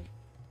exciting.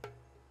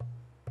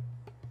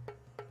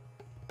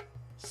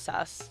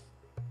 Sus.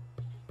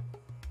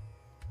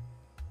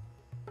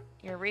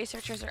 Your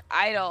researchers are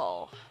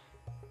idle.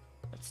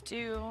 Let's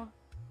do...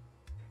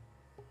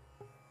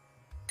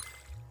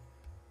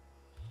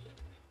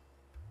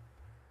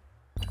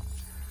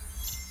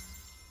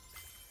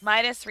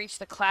 Midas reached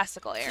the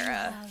classical era. You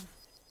have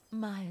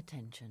my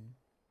attention.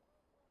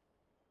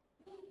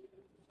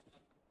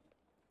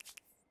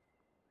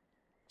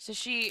 So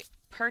she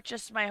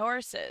purchased my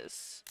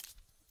horses.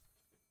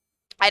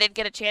 I didn't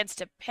get a chance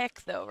to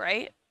pick though,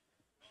 right?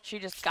 She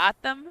just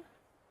got them?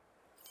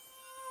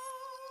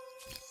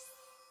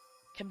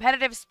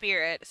 Competitive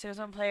spirit. As soon as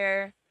one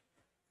player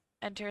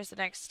enters the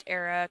next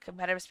era,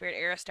 competitive spirit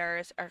era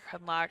stars are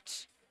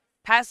unlocked.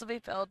 Passively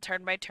filled,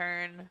 turn by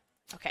turn.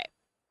 Okay,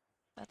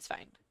 that's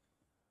fine.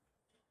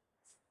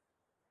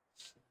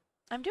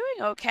 I'm doing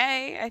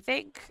okay, I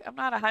think. I'm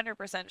not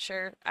 100%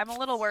 sure. I'm a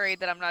little worried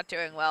that I'm not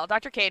doing well.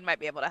 Dr. Cade might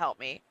be able to help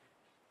me.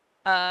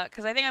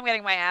 Because I think I'm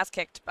getting my ass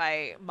kicked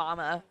by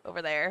Mama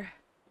over there.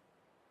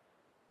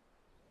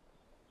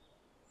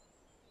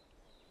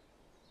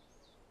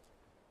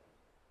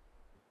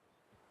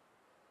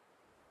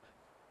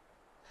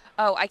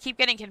 Oh, I keep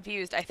getting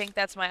confused. I think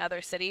that's my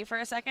other city for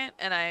a second,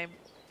 and I'm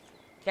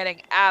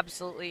getting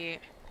absolutely...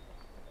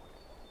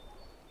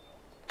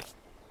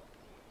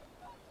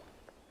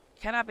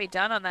 Cannot be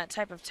done on that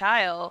type of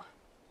tile.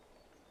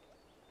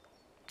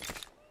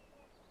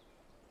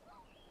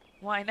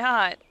 Why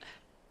not?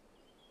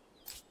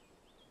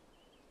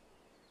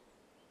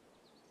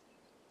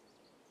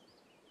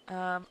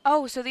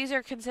 Oh, so these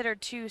are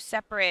considered two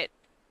separate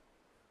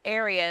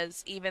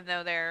areas, even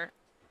though they're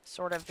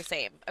sort of the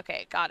same.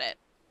 Okay, got it.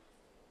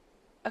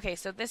 Okay,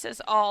 so this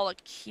is all a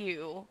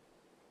queue.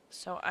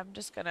 So I'm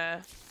just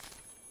gonna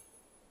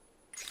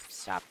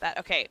stop that.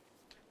 Okay.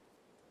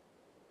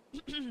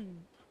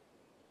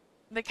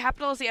 The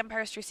capital is the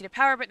Empire's true seat of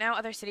power, but now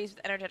other cities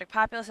with energetic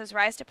populaces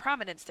rise to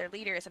prominence. Their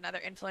leaders and other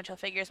influential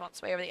figures want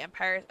sway over the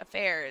Empire's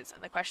affairs,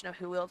 and the question of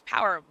who wields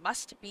power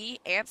must be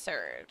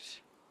answered.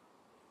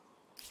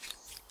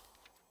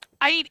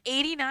 I need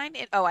 89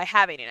 in... Oh, I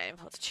have 89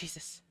 influence.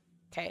 Jesus.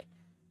 Okay.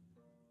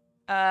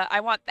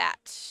 I want that.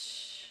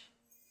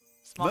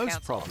 Small Most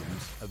council.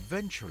 problems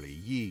eventually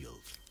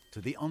yield to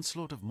the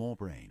onslaught of more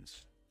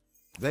brains.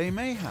 They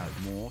may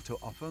have more to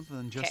offer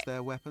than just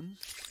their weapons.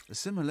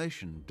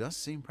 Assimilation does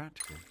seem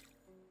practical.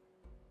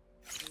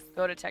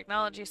 Go to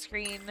technology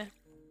screen.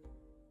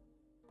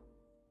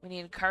 We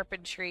need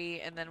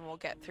carpentry, and then we'll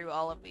get through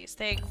all of these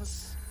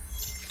things.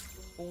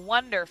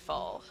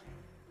 Wonderful.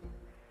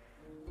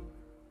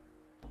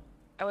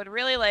 I would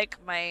really like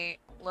my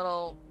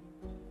little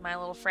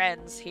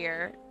friends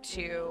here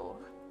to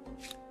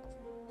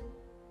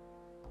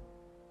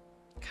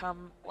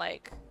come,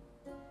 like,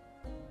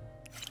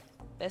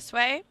 this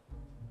way.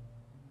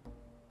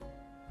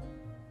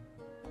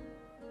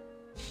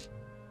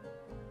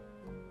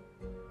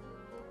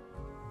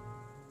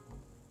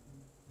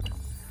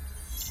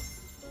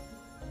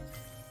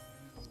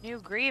 New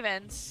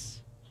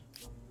grievance.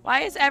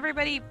 Why is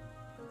everybody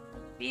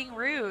being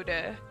rude?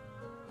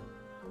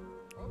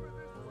 Over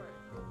this way.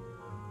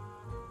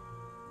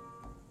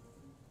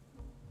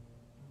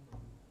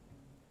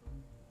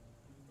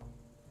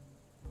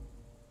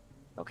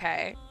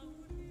 Okay.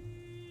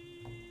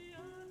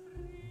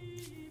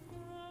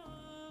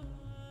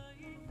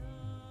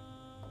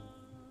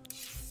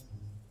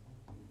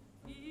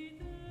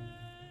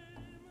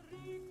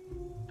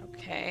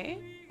 Okay.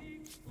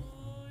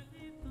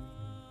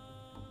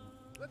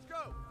 Let's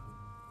go.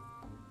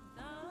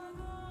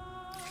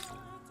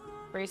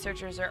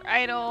 Researchers are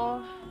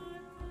idle.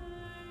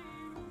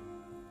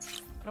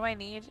 What do I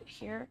need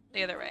here?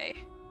 The other way.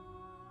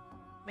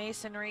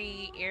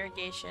 Masonry,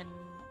 irrigation.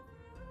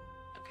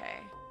 Okay.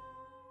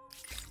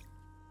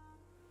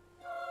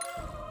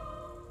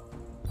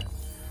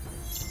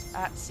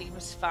 That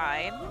seems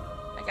fine.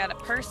 I got a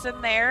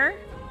person there.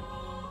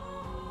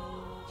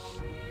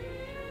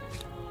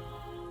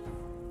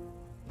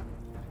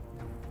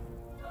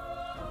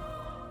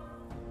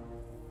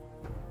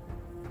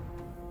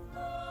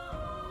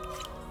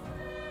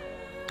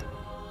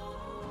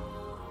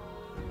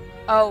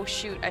 Oh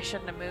shoot, I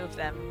shouldn't have moved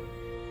them.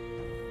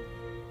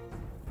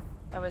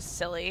 That was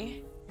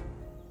silly.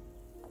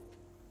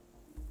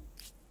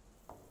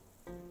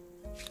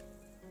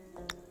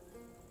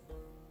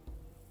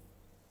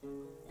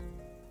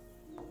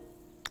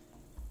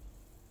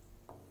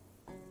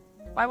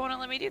 Why won't it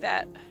let me do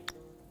that?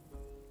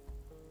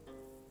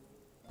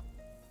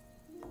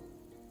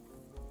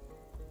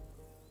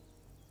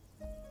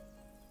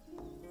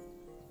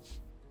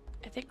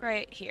 I think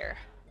right here.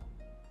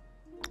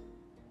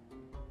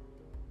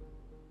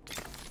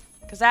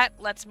 Because that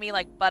lets me,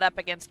 like, butt up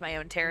against my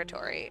own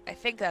territory. I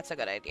think that's a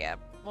good idea.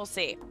 We'll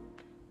see.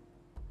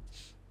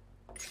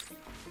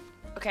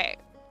 Okay.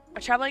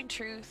 A troubling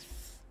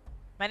truth.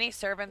 Many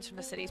servants from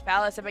the city's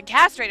palace have been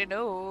castrated.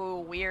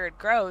 Oh, weird.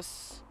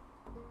 Gross.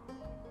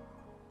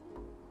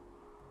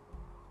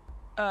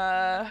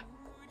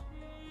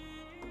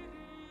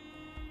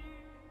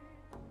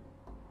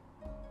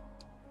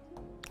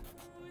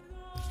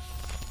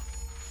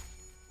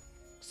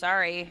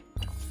 Sorry.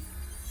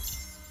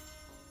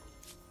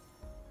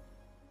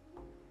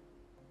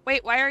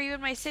 Wait, why are you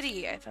in my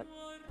city? I thought...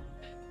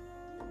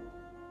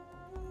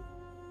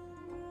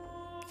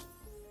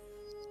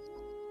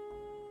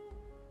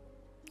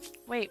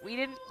 Wait, we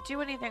didn't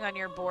do anything on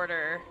your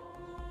border.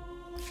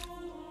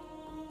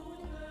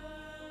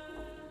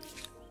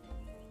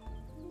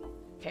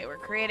 Okay, we're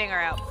creating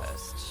our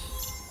outpost.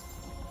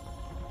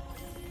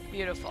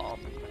 Beautiful.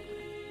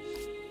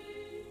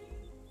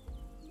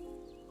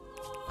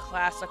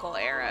 Classical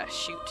era,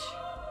 shoot.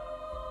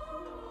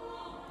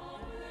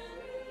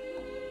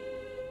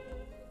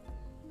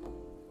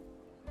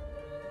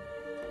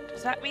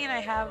 Does that mean I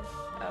have...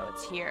 Oh,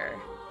 it's here.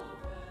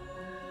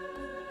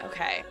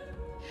 Okay.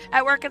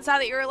 At work and saw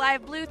that you were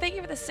live. Blue, thank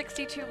you for the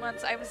 62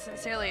 months. I'm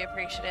sincerely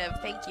appreciative.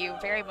 Thank you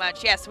very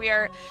much. Yes, we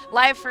are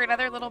live for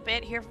another little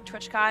bit here from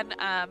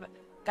TwitchCon.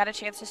 Got a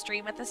chance to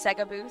stream at the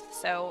SEGA booth,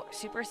 so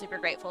super, super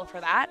grateful for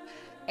that.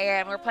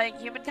 And we're playing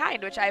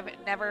Humankind, which I've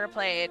never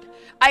played.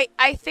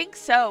 I think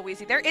so,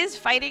 Weezy. There is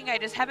fighting, I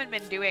just haven't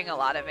been doing a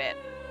lot of it.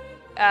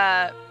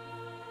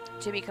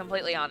 To be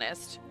completely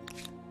honest.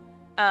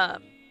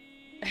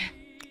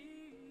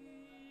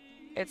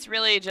 It's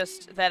really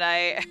just that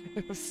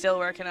I'm still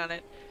working on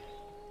it.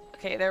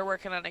 Okay, they're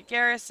working on a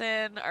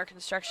garrison. Our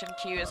construction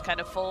queue is kind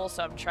of full,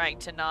 so I'm trying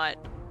to not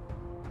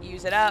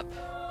use it up.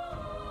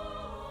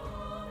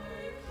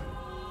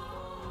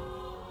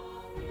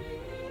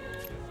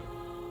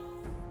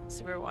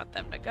 So we want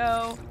them to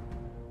go.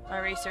 My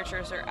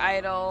researchers are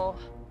idle.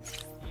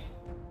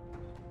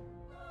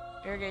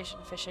 Irrigation,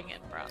 fishing,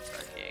 and bronze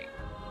working.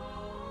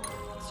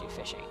 Let's do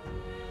fishing.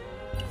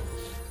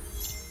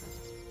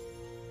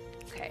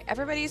 Okay,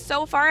 everybody's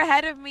so far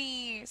ahead of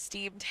me.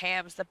 Steamed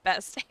ham's the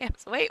best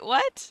hams. Wait,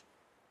 what?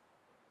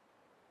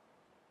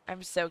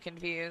 I'm so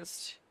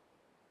confused.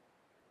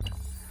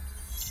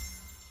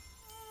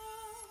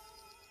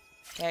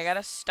 Okay, I got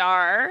a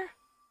star.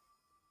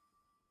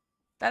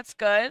 That's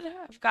good.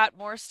 I've got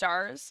more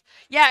stars.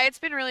 Yeah, it's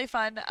been really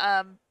fun.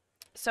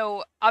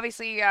 So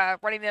obviously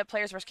running the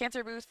Players vs.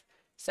 Cancer booth.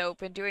 So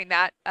been doing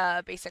that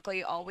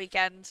basically all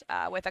weekend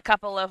with a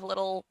couple of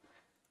little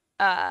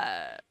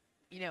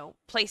you know,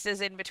 places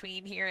in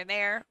between here and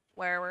there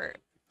where we're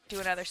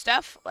doing other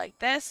stuff like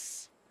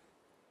this.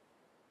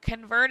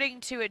 Converting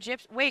to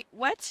Egypt. Wait,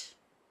 what?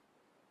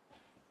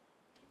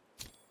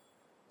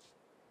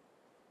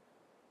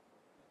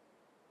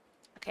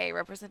 Okay,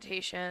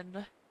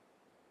 representation.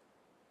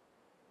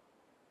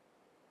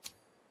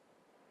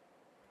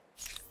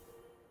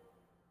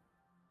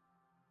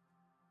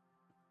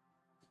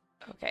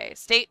 Okay,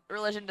 state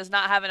religion does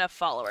not have enough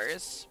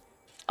followers.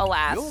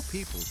 Alas. Your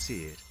people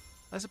see it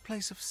as a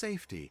place of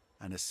safety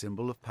and a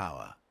symbol of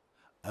power.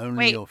 Only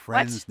Wait, your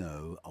friends what?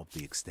 know of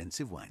the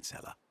extensive wine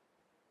cellar.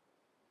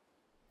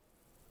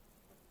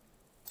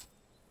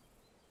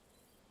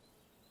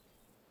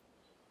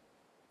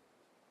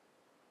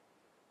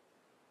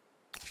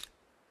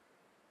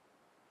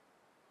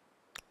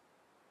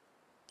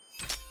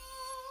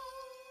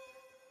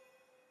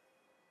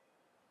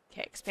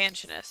 Okay,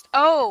 expansionist.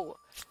 Oh!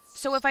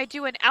 So if I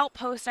do an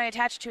outpost and I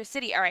attach it to a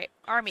city. Alright,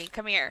 army,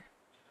 come here.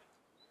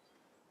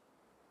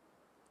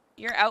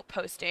 You're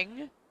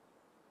outposting.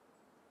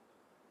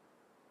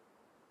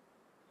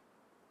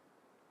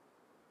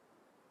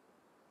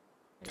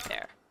 Right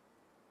there.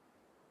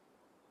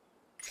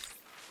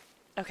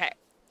 Okay.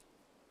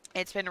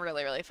 It's been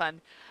really, really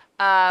fun.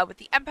 With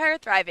the Empire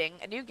thriving,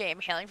 a new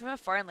game hailing from a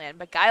foreign land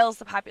beguiles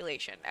the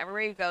population.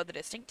 Everywhere you go, the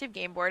distinctive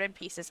game board and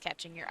pieces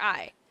catching your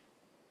eye.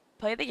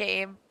 Play the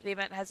game. The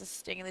event has a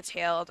sting in the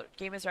tail. The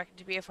game is reckoned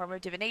to be a form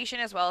of divination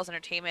as well as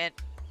entertainment.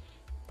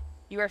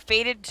 You are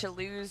fated to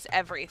lose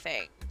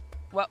everything.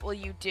 What will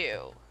you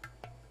do?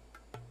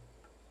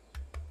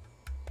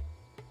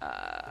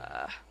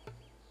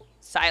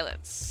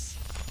 Silence.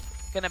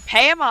 Gonna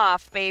pay him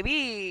off,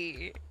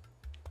 baby.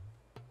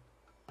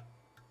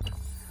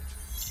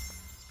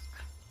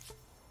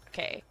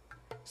 Okay.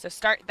 So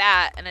start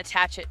that and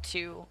attach it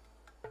to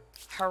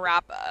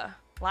Harappa.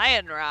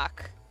 Lion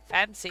Rock.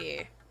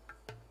 Fancy.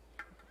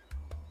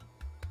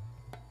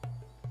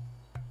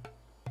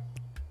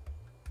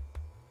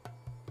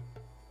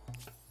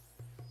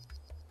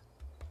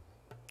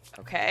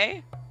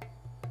 Okay.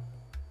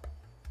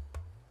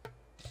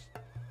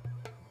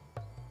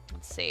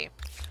 Let's see.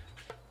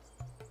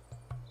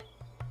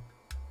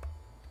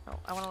 Oh,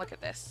 I want to look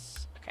at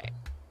this. Okay.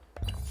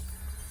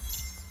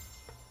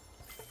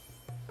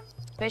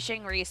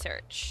 Fishing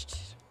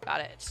researched.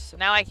 Got it. So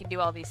now I can do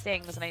all these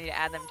things and I need to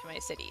add them to my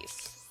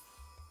cities.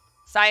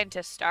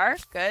 Scientist star.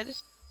 Good.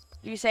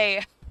 You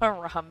say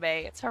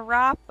Harambe. It's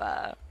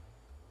Harappa.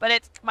 But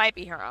it might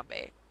be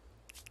Harambe.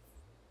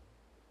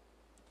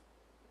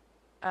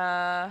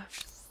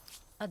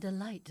 A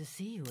delight to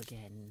see you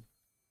again.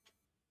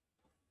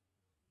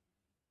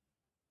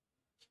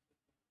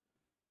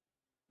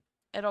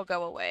 It'll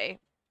go away.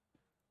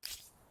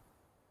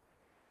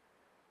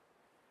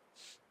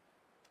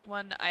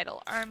 One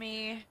idle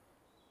army.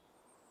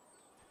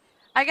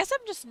 I guess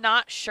I'm just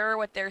not sure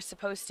what they're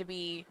supposed to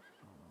be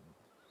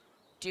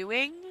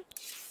doing.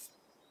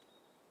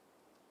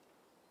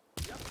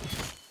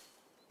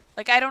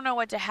 Like, I don't know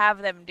what to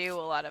have them do a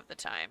lot of the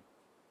time.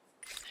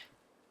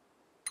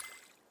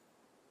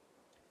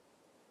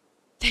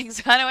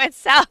 Things kind of went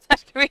south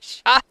after we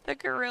shot the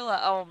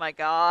gorilla. Oh my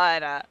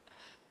god.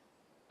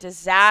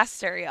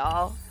 Disaster,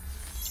 y'all.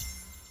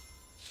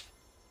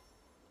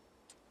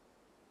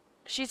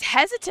 She's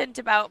hesitant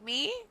about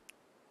me.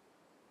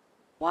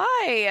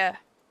 Why?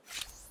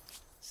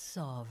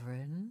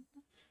 Sovereign?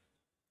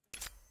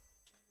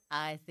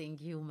 I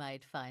think you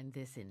might find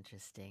this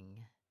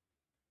interesting.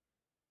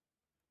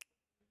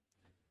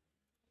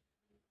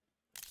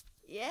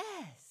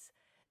 Yes,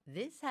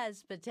 this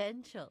has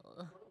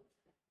potential.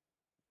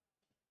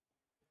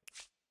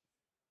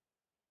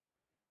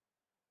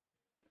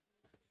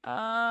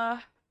 No,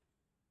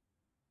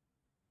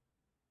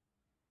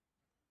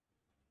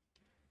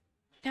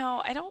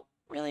 I don't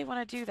really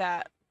want to do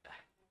that.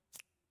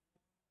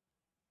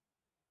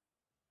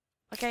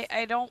 Okay,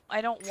 I don't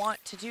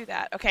want to do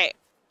that. Okay.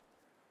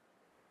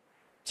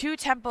 2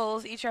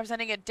 temples, each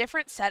representing a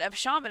different set of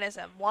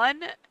shamanism.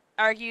 One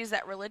argues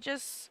that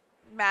religious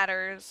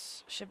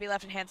matters should be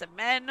left in hands of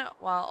men,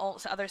 while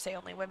others say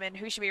only women.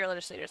 Who should be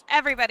religious leaders?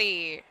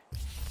 Everybody!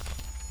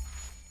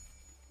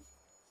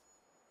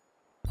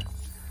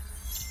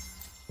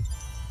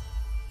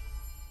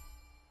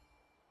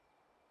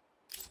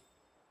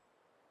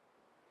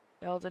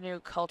 Build a new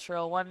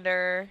cultural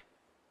wonder.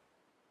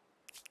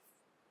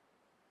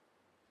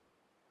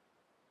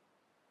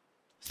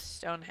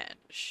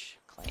 Stonehenge.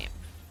 Claim.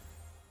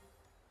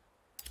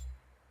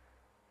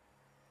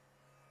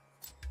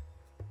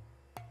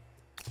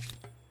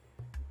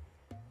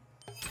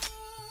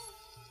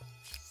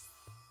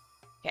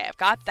 Okay, I've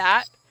got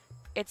that.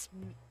 It's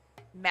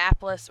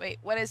mapless. Wait,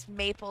 what is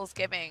Maples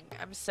giving?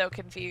 I'm so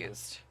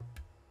confused.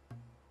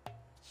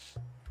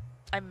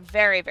 I'm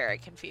very, very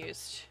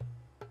confused.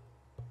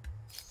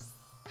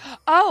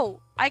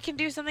 Oh, I can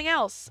do something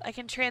else. I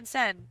can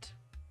transcend.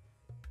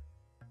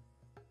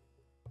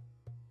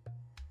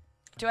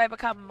 Do I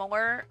become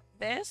more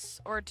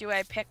this, or do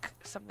I pick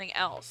something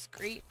else?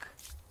 Greek?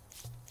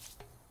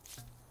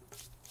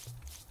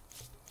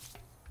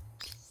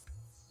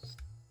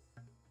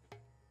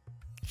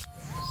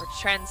 We're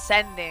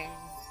transcending.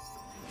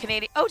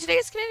 Canadian. Oh, today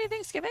is Canadian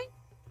Thanksgiving?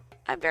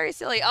 I'm very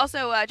silly.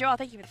 Also, Joel,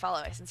 thank you for the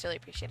follow. I sincerely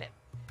appreciate it.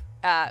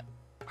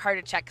 Hard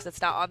to check because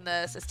it's not on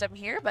the system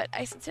here, but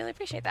I sincerely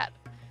appreciate that.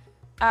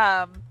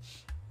 Alright,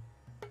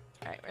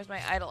 where's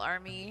my idle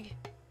army?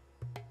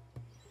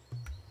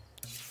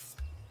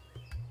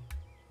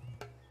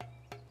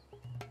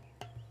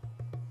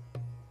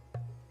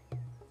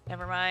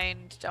 Never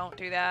mind, don't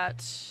do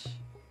that.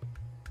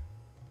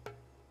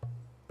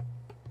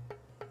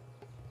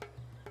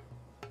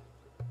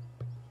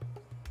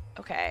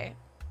 Okay.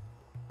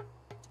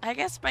 I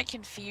guess my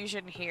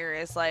confusion here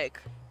is like...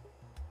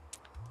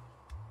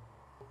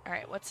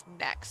 Alright, what's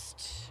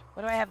next?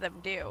 What do I have them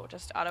do?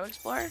 Just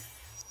auto-explore?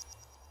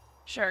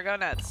 Sure, go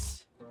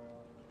nuts.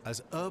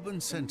 As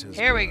urban centers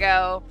Here we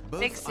go.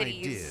 both Big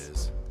cities.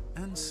 ideas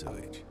and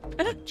sewage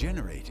are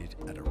generated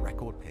at a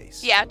record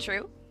pace. Yeah,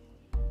 true.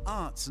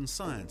 Arts and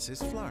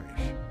sciences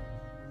flourish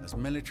as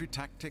military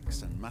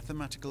tactics and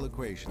mathematical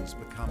equations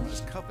become as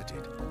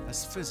coveted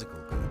as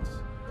physical goods.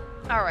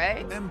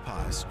 Alright.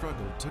 Empires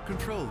struggled to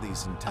control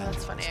these intangibles. Oh,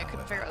 that's funny. I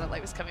couldn't figure out where the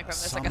light was coming from.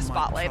 There's Some like a might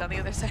spotlight on the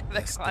trouble other side of the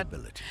their con.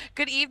 stability.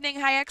 Good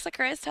evening, hi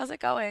Exochrist. How's it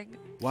going?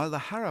 While the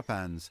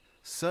Harappans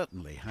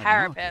certainly had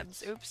Harappans,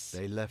 markets, oops.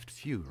 they left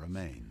few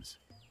remains.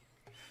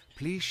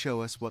 Please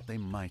show us what they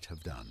might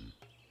have done.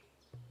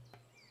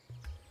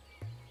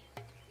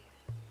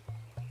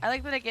 I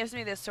like that it gives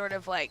me this sort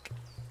of like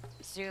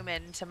zoom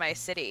into my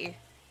city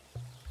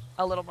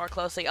a little more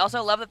closely.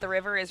 Also love that the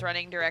river is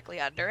running directly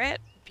under it.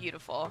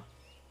 Beautiful.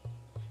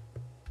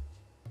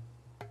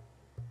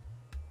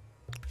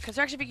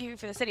 Construction beginning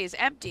for the city is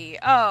empty.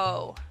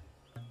 Oh.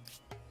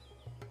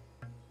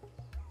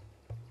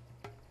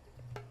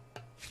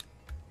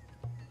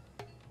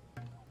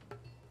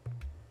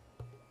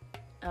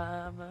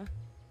 And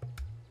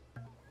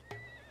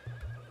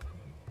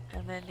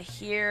then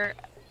here,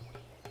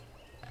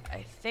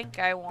 I think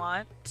I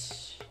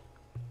want...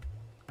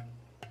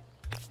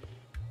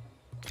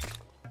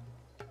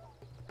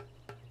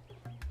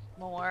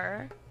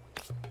 more.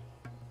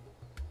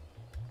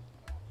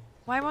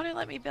 Why won't it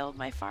let me build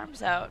my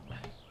farms out?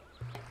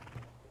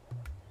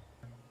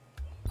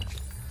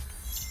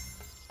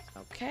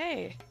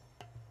 Okay.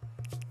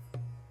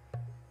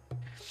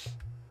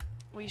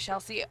 We shall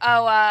see.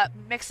 Oh,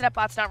 Mix It Up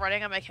Bot's not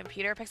running on my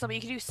computer, Pixel, but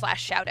you can do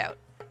 /shoutout.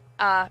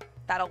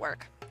 That'll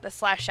work. The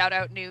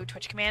 /shoutout new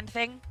Twitch command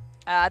thing.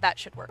 That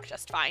should work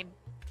just fine.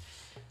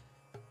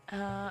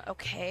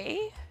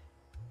 Okay.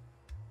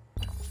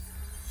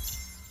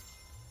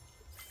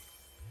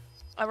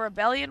 A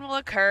rebellion will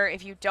occur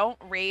if you don't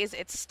raise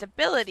its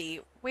stability.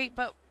 Wait,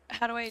 but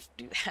how do I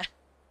do that?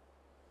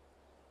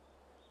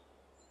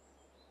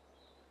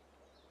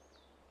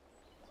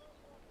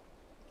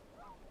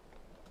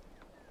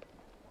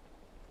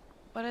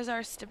 What is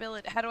our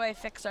stability? How do I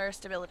fix our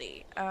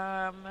stability?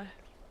 I'm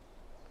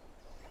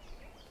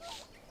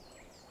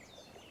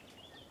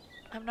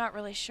not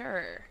really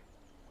sure.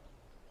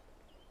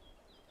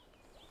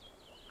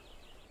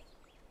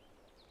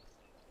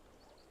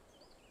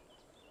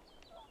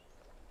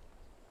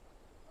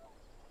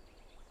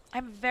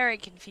 I'm very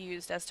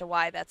confused as to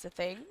why that's a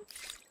thing.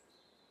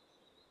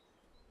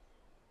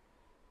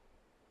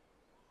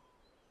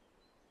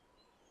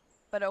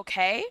 But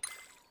okay.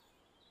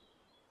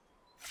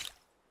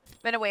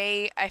 Been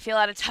away. I feel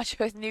out of touch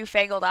with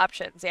newfangled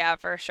options. Yeah,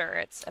 for sure.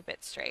 It's a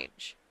bit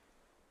strange.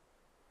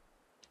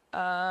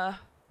 What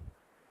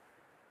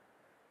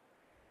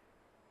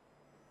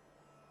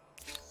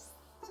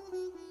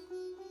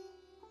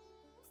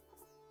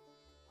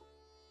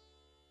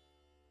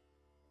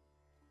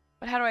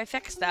how do I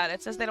fix that?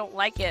 It says they don't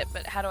like it,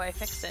 but how do I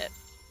fix it?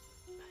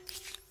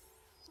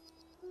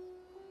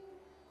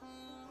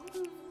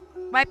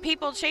 My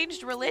people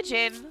changed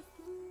religion.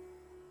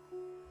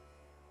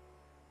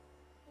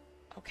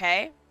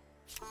 Okay.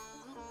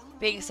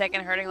 Being sick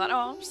and hurting a lot.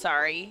 Oh, I'm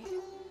sorry.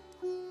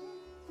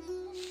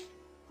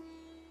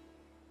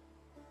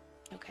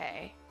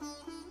 Okay.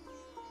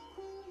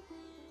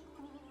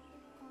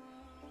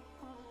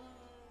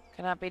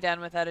 Cannot be done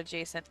without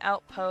adjacent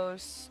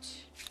outpost.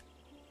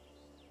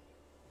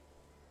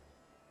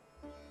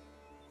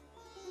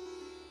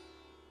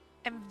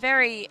 I'm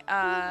very,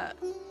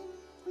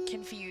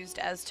 confused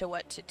as to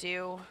what to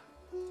do.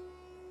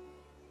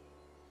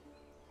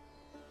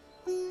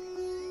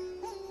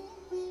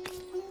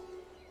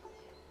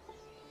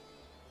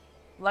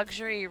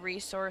 Luxury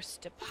resource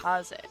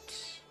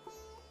deposit.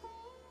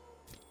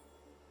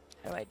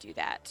 How do I do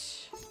that?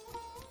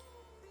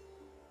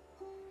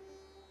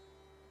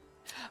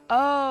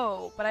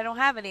 Oh, but I don't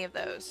have any of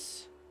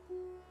those.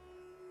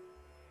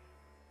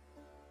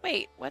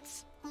 Wait,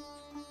 what's...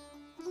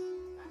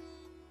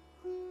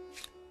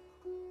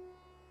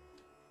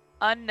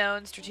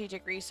 Unknown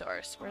strategic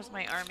resource. Where's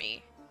my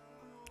army?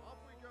 Off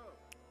we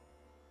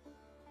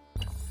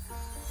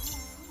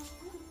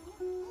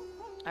go.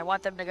 I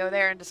want them to go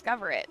there and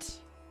discover it.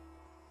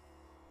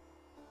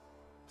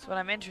 That's what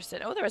I'm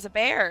interested in. Oh, there was a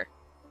bear.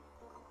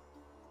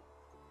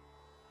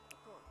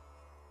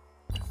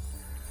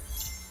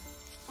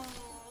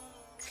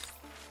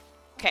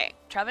 Okay,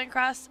 traveling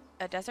across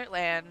a desert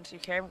land, you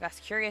carry across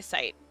a curious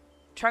sight.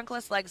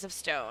 Trunkless legs of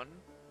stone.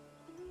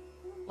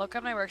 Look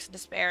on my works in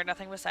despair,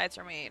 nothing besides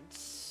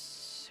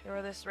remains.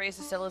 Whoever this race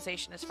of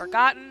civilization is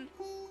forgotten.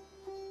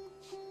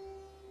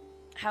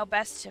 How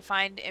best to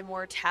find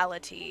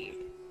immortality.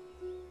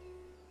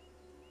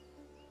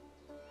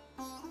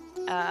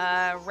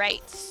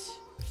 Right.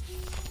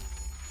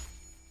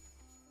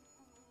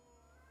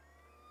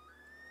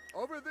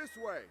 Over this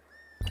way.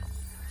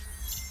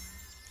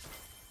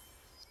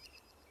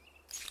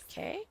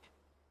 Okay.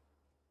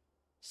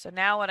 So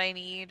now what I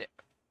need,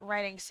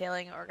 writing,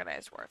 sailing,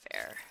 organized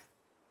warfare.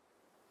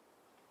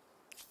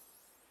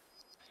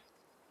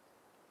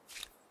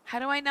 How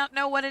do I not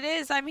know what it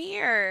is? I'm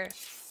here.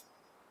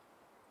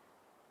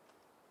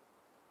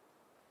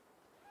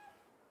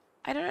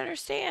 I don't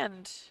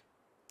understand.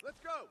 Let's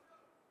go.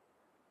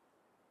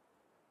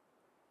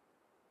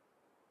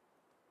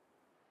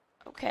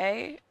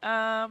 Okay,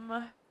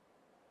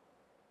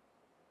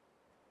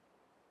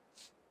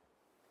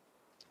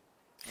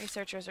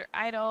 researchers are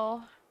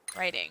idle.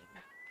 Writing.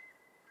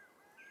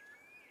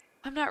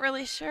 I'm not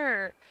really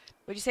sure.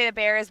 Would you say the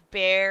bear is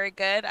very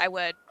good? I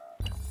would.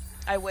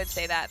 I would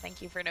say that.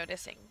 Thank you for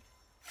noticing.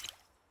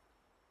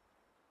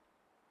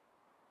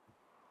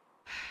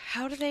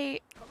 How do they...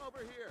 Come over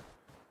here.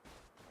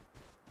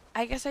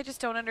 I guess I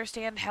just don't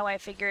understand how I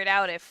figure it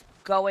out if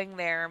going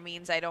there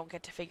means I don't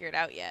get to figure it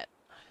out yet.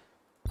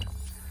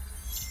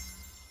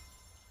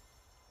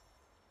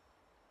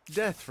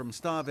 Death from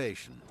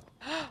starvation.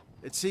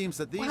 It seems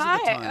that these are Why?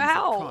 the times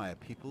How? that try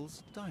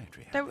people's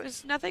dietary There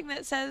habits. was nothing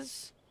that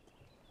says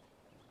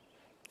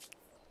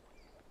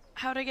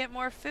how to get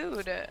more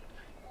food.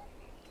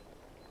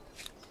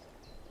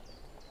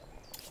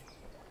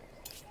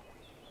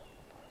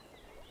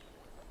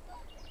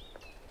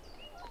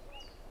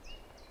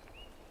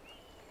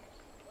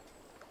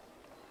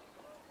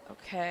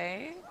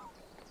 Okay.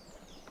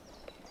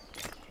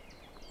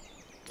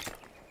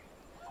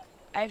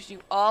 I have to do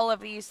all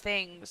of these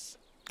things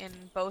in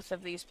both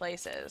of these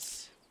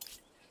places.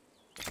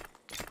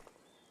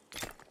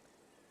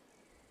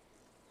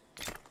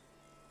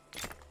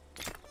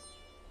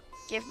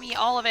 Give me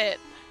all of it.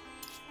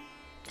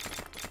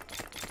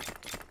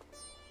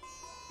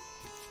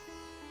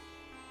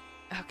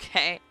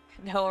 Okay,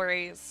 no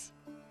worries.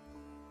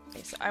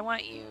 Okay, so I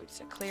want you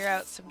to clear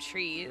out some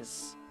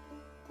trees.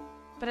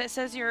 But it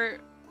says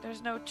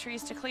there's no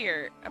trees to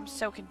clear. I'm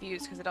so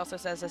confused because it also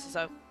says this is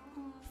a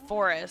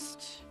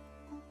forest.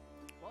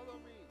 Follow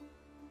me.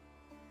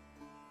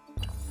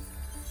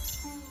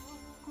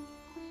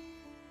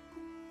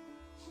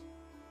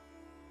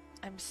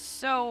 I'm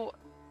so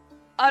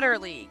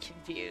utterly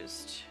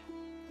confused.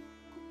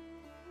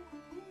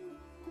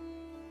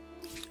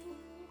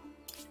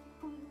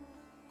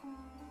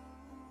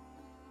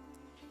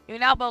 You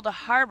now build a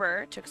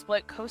harbor to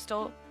exploit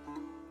coastal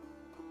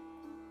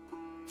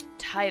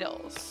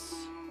titles.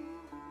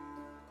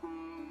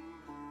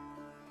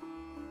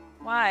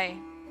 Why?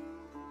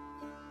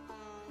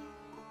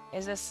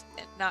 Is this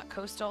not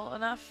coastal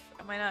enough?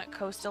 Am I not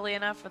coastally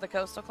enough for the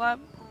coastal club?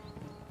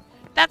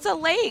 That's a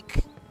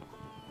lake!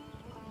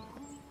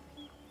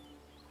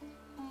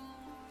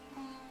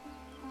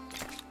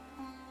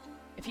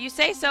 If you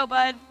say so,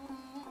 bud.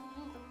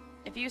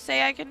 If you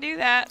say I can do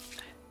that.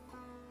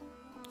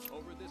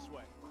 Over this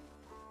way.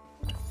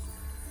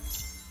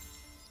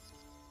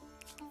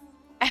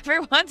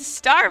 Everyone's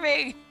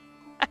starving!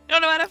 I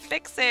don't know how to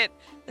fix it.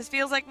 This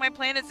feels like my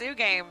Planet Zoo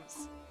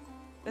games.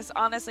 This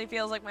honestly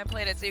feels like my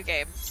Planet Zoo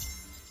game.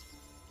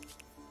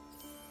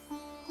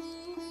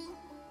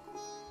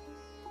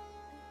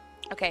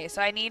 Okay,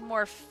 so I need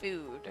more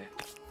food.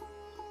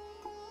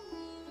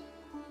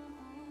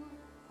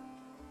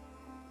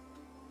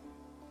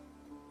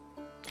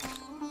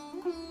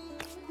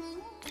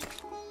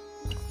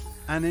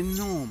 An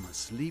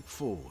enormous leap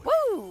forward.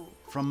 Woo!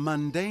 From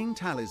mundane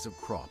tallies of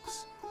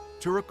crops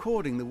to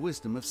recording the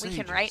wisdom of We sages.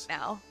 can write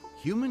now.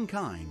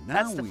 Humankind now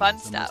That's the wields fun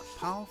the stuff. most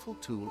powerful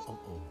tool of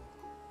all.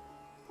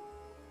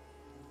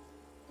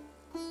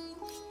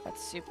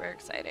 That's super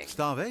exciting.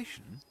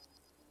 Starvation?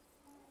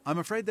 I'm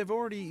afraid they've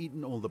already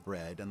eaten all the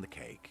bread and the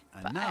cake,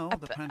 and But now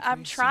the pantry I'm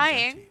seems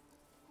trying. empty.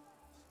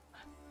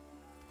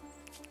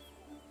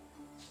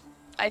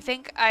 I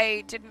think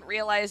I didn't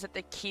realize that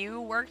the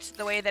queue worked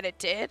the way that it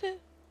did.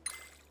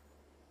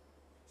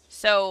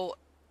 So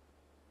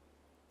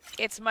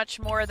it's much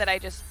more that I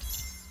just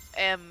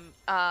am,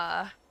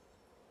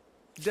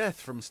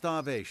 Death from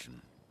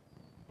starvation.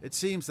 It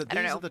seems that I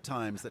don't these know. are the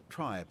times that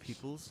try a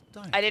people's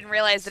diet. I didn't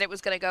realize that it was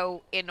going to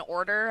go in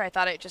order. I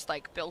thought it just,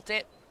 like, built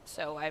it.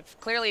 So I've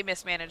clearly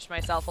mismanaged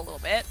myself a little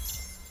bit.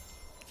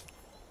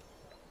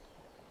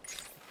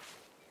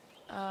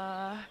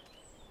 How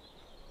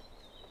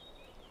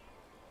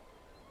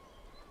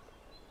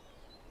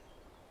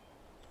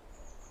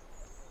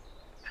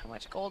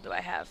much gold do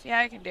I have? Yeah,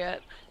 I can do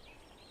it.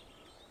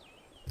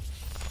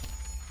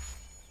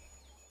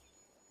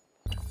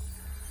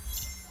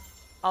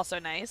 Also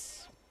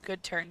nice.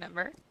 Good turn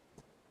number.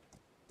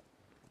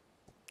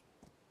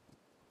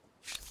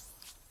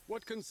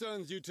 What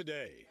concerns you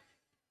today?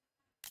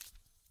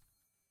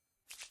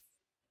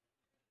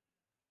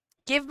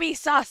 Give me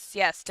sus.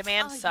 Yes,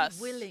 demand Are sus.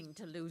 you willing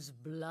to lose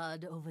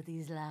blood over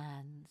these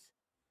lands?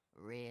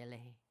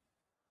 Really?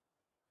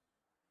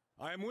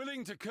 I am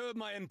willing to curb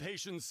my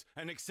impatience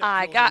and accept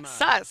I your got demands.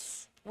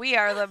 sus. We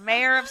are the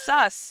mayor of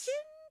sus.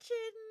 Chin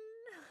chin.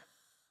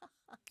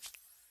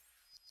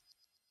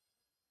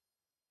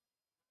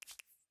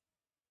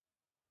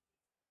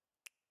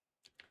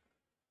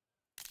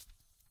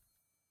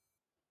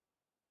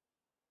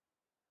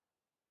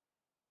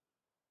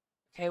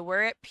 Okay,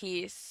 we're at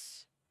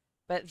peace,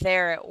 but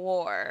they're at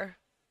war.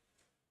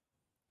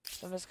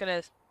 So I'm just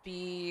gonna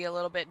be a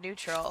little bit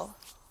neutral.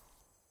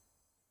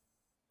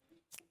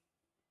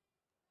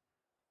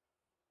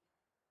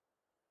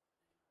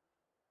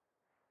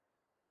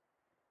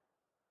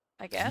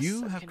 I guess.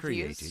 You I'm have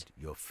confused. created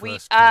your We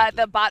first the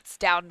total. bot's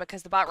down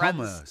because the bot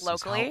Commerce runs is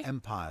locally. how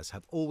empires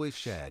have always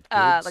shared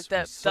Like goods, the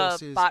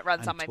resources, bot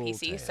runs and on my tall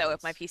PC, so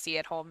if my tales. PC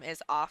at home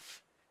is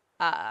off,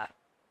 I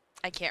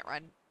can't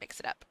run Mix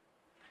It Up.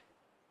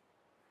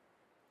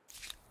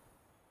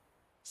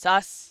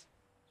 Sus.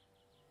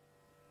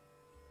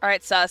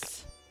 Alright,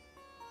 sus.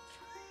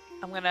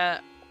 I'm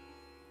gonna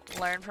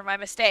learn from my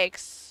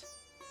mistakes.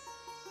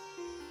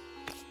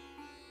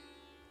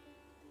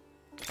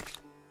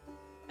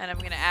 And I'm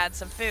gonna add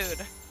some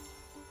food.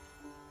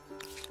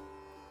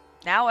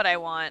 Now what I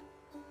want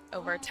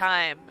over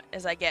time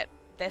is I get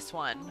this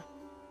one.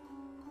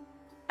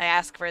 I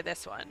ask for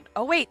this one.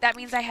 Oh wait, that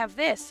means I have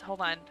this.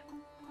 Hold on.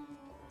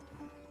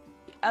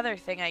 The other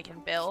thing I can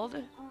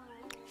build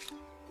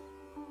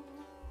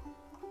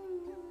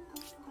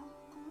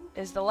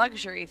is the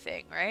luxury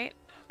thing, right?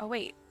 Oh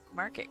wait,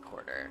 market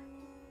quarter.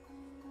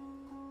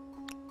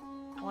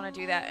 I want to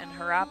do that in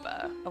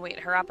Harappa. Oh wait,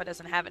 Harappa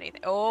doesn't have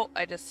anything. Oh,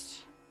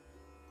 this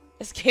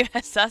game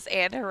has sus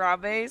and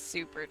Harambe.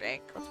 Super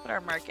dank. Let's put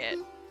our market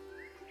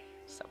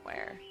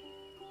somewhere.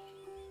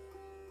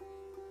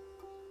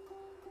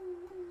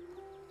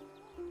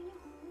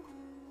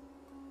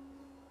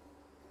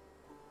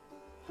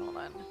 Hold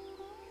on.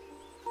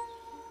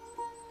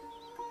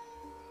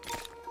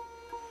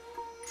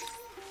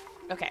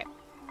 Okay.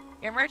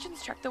 Your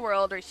merchants trek the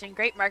world, reaching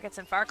great markets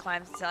in far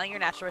climes and selling your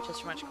natural riches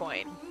for much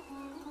coin.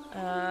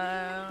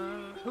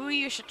 Who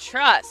you should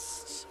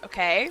trust.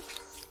 Okay.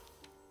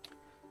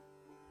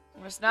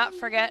 We must not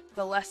forget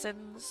the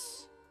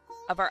lessons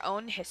of our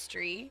own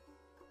history.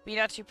 Be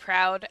not too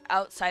proud.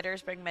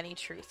 Outsiders bring many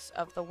truths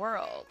of the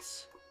world.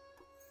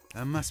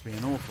 There must be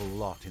an awful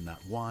lot in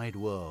that wide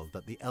world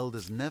that the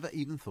elders never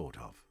even thought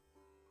of.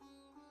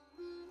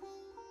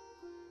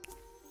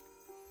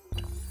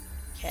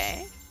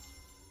 Okay.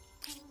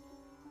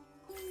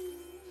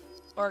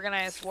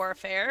 Organized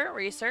warfare,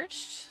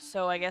 researched.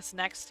 So I guess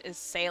next is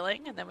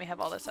sailing, and then we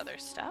have all this other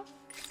stuff.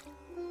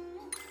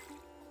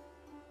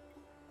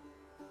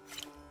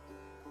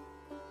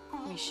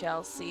 We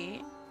shall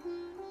see.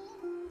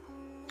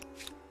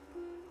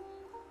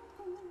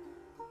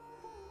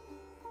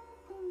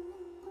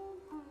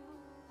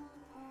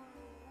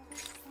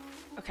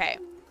 Okay.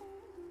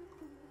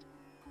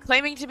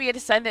 Claiming to be a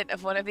descendant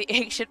of one of the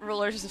ancient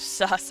rulers of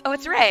Sus. Oh,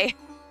 it's Ray!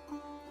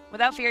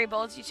 Without fear, he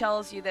boldly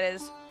tells you that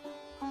his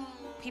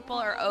people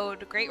are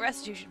owed great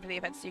restitution for the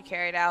offenses you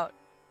carried out.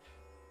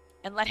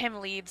 And let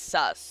him lead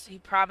Sus. He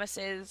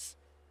promises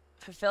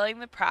fulfilling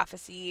the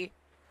prophecy.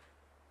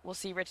 We'll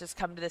see riches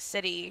come to the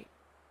city.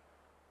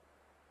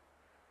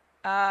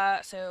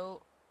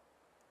 So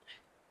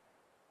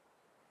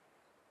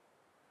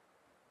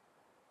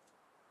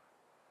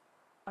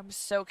I'm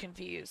so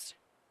confused.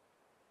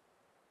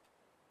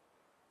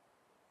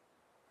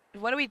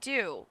 What do we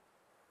do?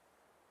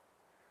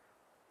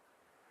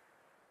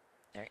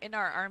 They're in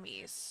our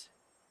armies.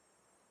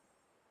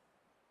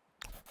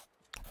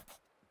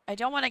 I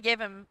don't want to give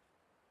him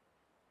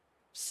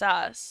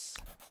sus.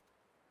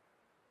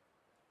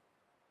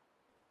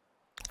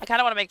 I kind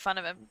of want to make fun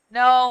of him.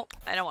 No,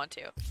 I don't want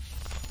to.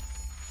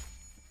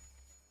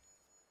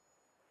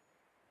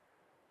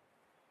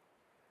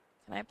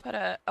 Can I put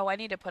a... Oh, I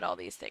need to put all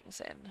these things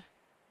in.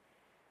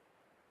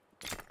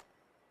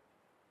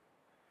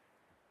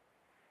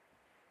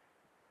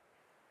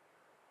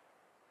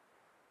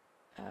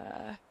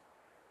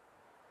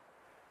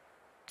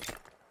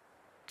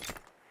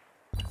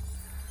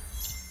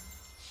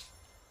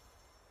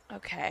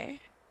 Okay.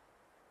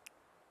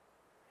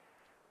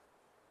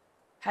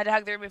 Had to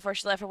hug the room before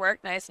she left for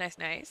work. Nice, nice,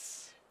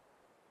 nice.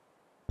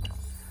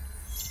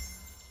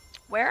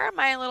 Where are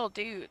my little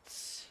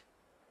dudes?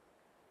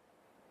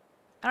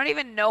 I don't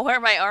even know where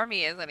my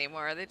army is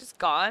anymore. Are they just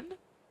gone?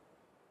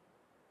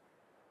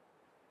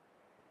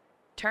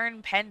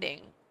 Turn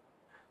pending.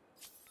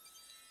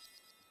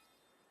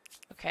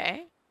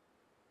 Okay.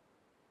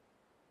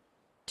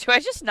 Do I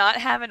just not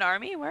have an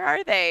army? Where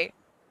are they?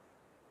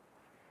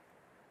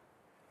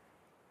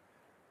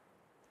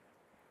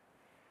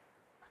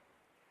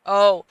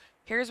 Oh,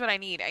 here's what I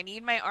need. I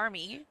need my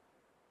army.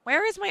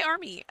 Where is my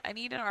army? I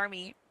need an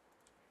army.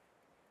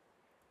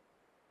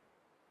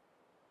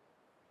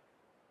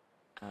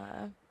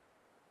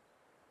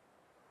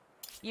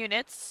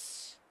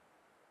 Units.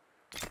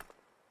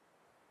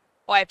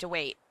 Oh, I have to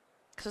wait.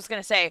 Because I was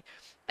going to say,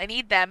 I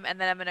need them, and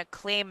then I'm going to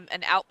claim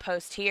an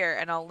outpost here,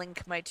 and I'll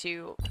link my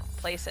two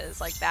places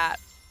like that.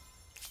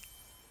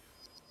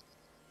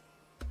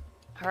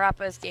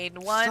 Harappa's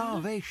gained 1.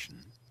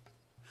 Starvation.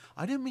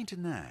 I don't mean to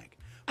nag.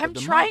 I'm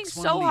but the trying marks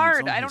one so leaves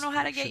hard. on I don't know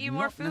how to history get you should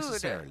more not food.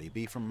 necessarily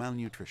be from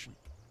malnutrition.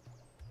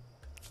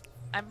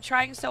 I'm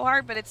trying so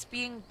hard, but it's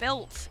being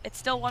built. It's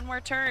still one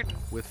more turn.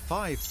 With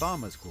 5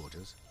 farmers'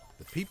 quarters,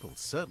 the people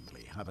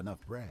certainly have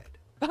enough bread.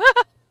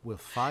 Will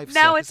 5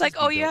 Now it's circuses like, be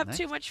oh, you built have next?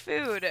 too much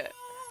food.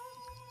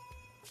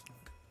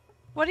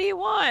 What do you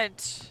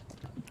want?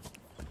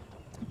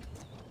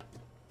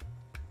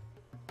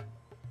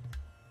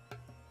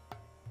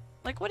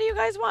 Like, what do you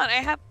guys want?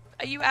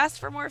 You asked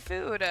for more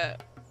food.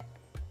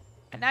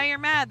 And now you're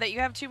mad that you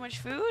have too much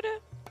food?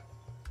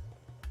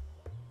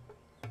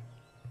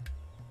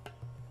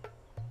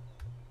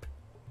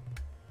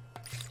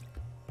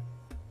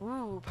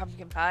 Ooh,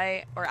 pumpkin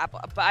pie or apple.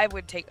 But I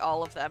would take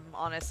all of them,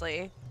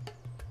 honestly.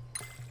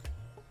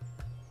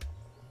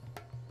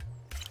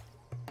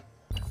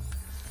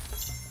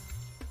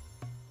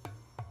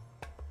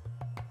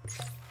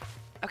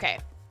 Okay.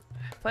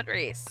 Foot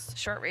race.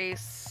 Short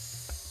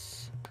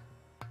race.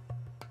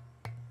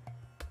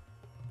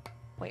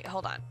 Wait,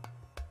 hold on.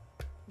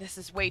 This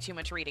is way too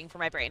much reading for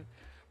my brain.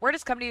 Word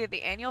has come to you that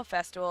the annual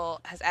festival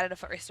has added a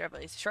foot race to our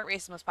release. Short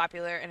race is most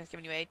popular and has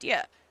given you an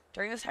idea.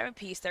 During this time of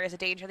peace, there is a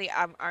danger the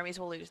armies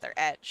will lose their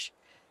edge.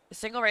 The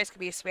single race can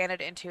be expanded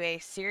into a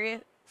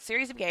series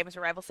of games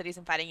where rival cities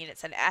and fighting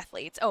units send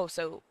athletes. Oh,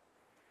 so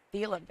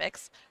the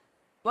Olympics.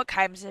 What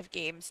kinds of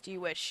games do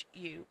you wish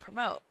you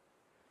promote?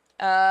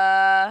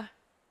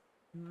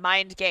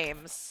 Mind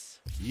games.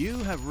 You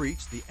have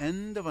reached the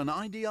end of an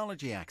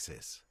ideology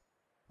axis.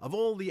 Of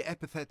all the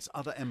epithets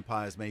other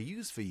empires may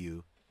use for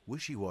you,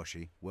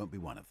 wishy-washy won't be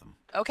one of them.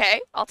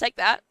 Okay, I'll take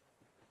that.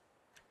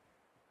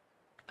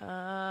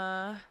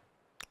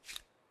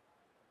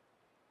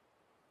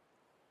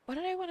 What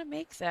did I want to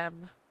make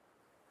them?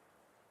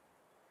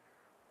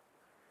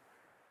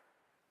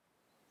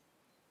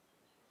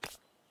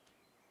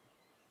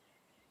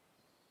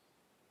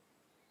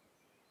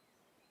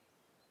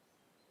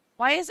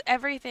 Why does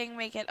everything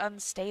make it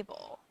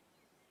unstable?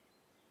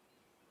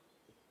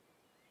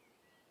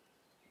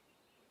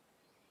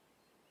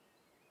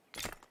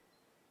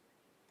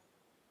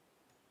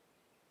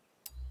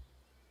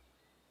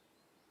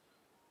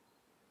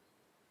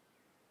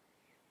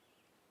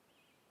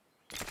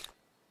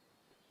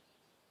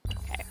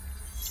 Okay.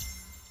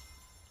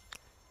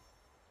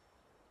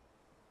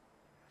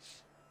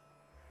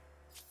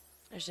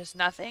 There's just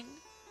nothing.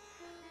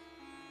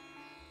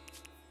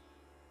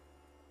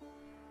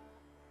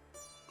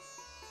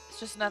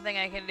 Just nothing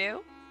I can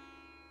do.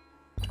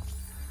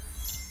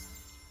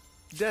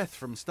 Death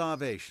from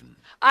starvation.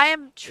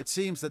 It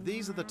seems that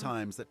these are the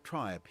times that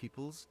try a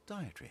people's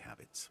dietary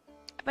habits.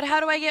 But how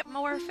do I get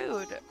more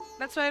food?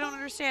 That's what I don't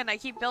understand. I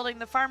keep building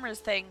the farmers'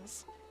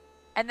 things,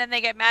 and then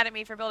they get mad at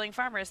me for building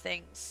farmers'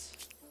 things.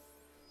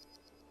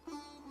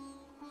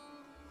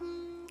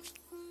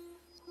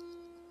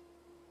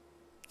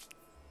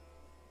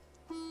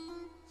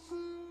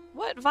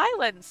 What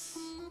violence?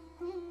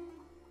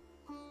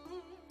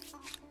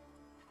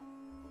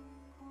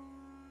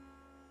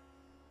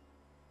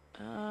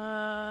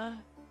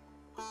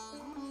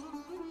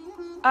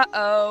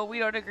 Uh-oh, we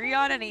don't agree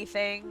on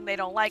anything. They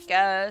don't like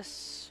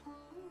us.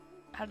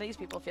 How do these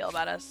people feel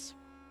about us?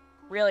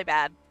 Really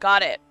bad.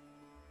 Got it.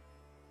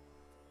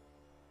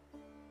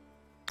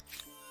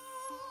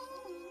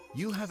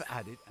 You have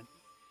added an...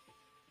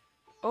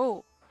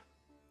 Oh.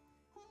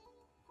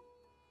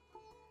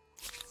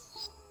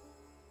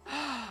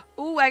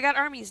 I got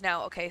armies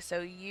now. Okay,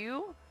 so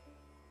you...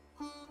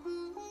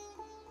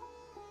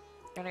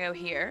 gonna go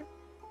here.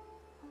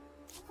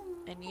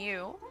 And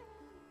you...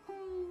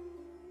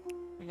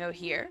 gonna go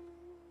here.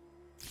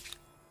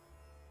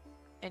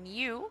 And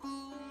you...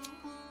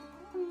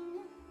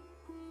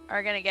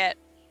 are gonna get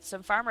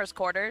some farmer's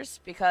quarters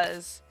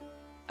because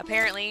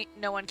apparently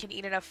no one can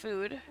eat enough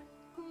food.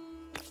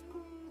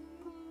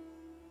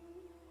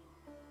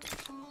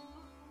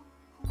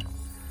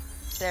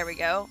 There we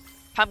go.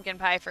 Pumpkin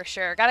pie for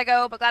sure. Gotta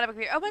go, but glad I'm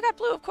here. Oh my god,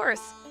 Blue, of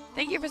course.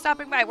 Thank you for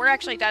stopping by. We're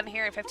actually done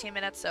here in 15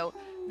 minutes, so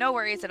no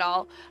worries at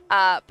all.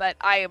 But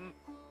I am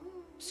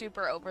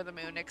super over the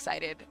moon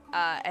excited.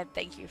 And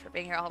thank you for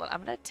being here. Hold on, I'm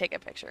gonna take a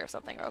picture of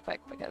something real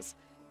quick because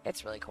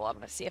it's really cool. I'm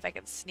gonna see if I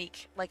can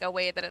sneak like a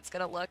way that it's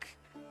gonna look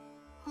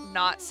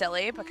not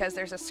silly because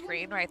there's a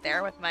screen right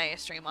there with my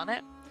stream on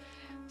it.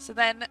 So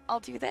then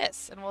I'll do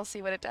this and we'll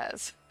see what it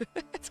does.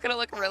 It's gonna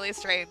look really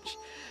strange.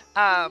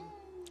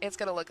 It's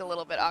gonna look a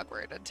little bit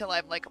awkward until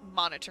I'm like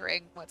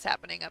monitoring what's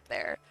happening up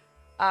there.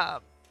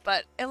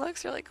 But it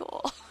looks really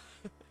cool.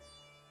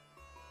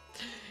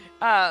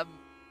 I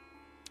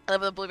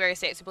live in the blueberry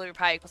state, so blueberry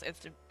pie equals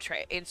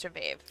instant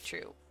wave.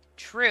 True.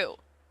 True.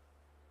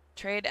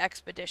 Trade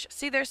expedition.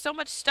 See, there's so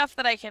much stuff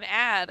that I can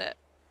add,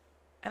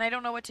 and I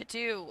don't know what to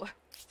do.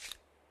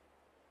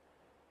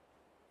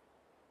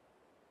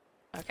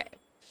 Okay.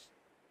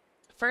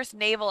 First,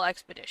 naval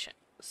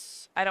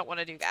expeditions. I don't want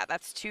to do that.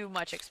 That's too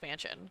much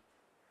expansion.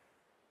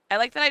 I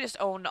like that I just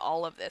own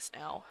all of this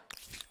now.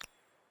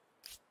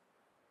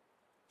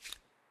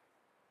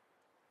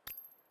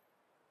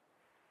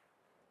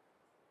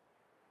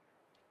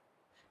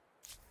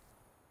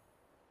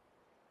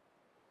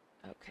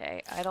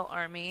 Okay, idle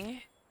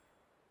army.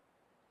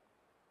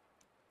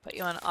 Put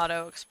you on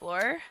auto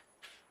explore.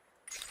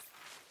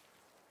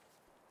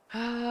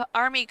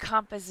 Army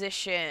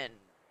composition.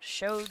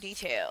 Show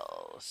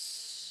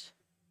details.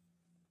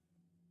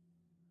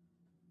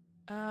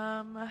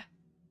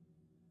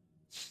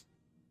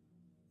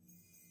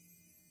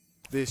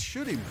 This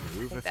should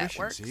improve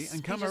efficiency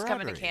and camaraderie. Just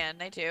come in a can,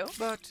 they do.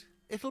 But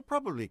it'll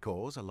probably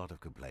cause a lot of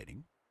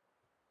complaining.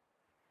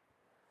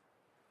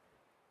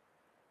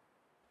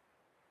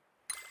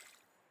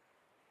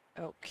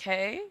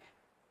 Okay.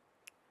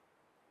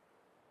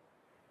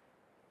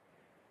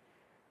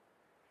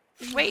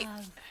 Wait.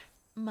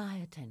 My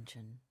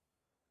attention.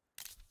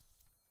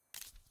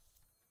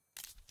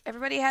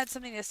 Everybody had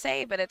something to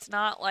say, but it's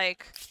not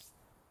like...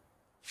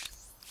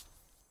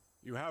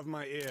 You have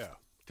my ear.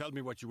 Tell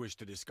me what you wish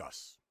to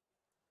discuss.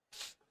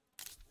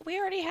 We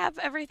already have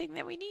everything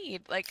that we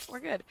need. Like, we're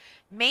good.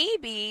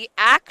 Maybe,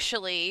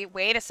 actually,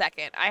 wait a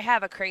second. I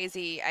have a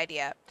crazy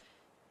idea.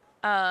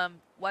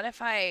 What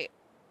if I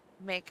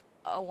make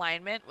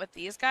alignment with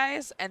these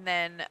guys and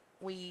then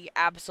we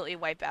absolutely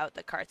wipe out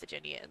the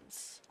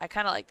Carthaginians? I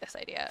kind of like this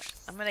idea.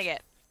 I'm gonna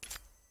get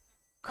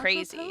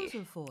crazy. A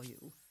proposal for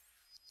you.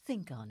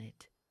 Think on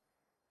it.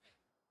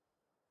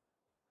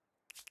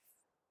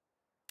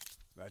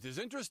 That is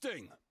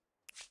interesting.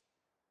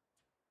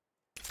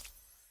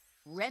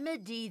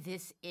 Remedy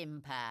this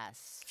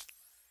impasse,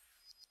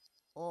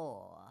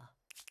 or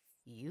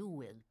you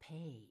will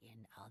pay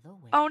in other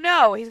ways. Oh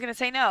no, he's gonna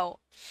say no.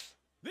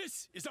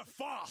 This is a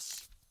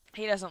farce.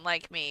 He doesn't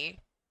like me.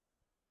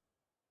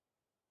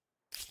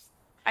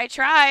 I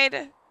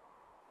tried.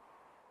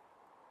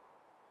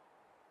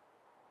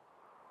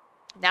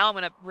 Now I'm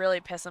gonna really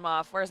piss him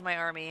off. Where's my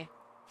army?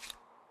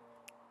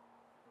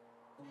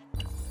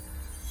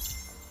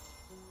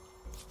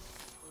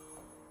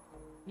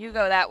 You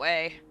go that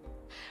way.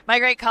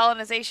 Migrate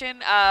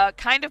colonization?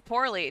 Kind of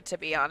poorly, to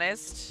be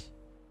honest.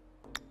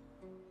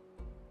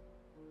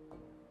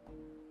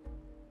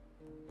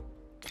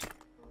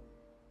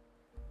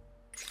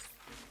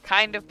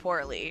 Kind of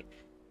poorly.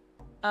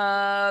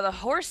 The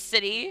horse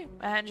city,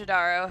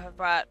 Mohenjo-Daro, have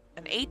brought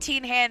an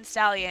 18-hand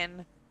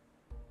stallion.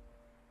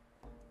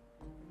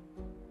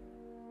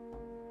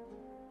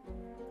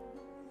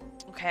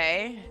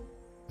 Okay.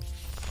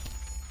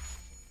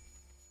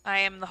 I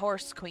am the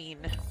horse queen.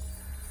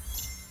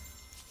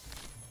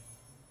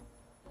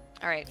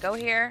 Alright, go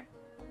here.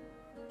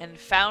 And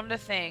found a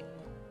thing.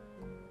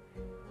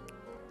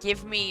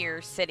 Give me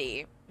your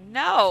city.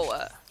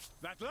 No!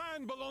 That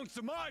land belongs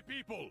to my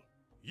people.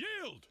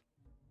 Yield!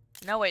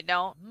 No, it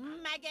don't.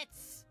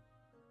 Maggots!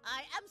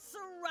 I am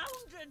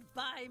surrounded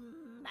by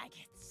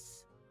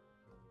maggots.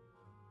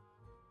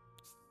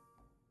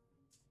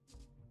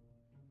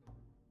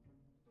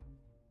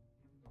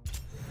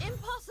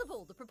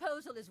 Impossible! The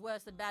proposal is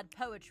worse than bad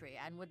poetry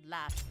and would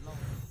last long.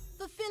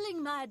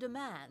 Fulfilling my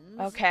demands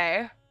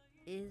Okay.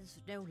 is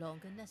no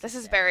longer necessary. This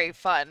is very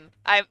fun.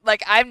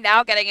 I'm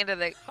now getting into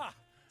the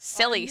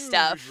silly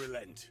stuff.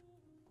 Relent.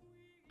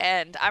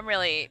 And I'm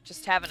really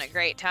just having a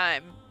great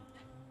time.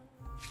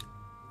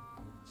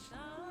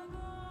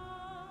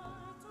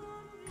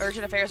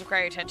 Urgent affairs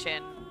require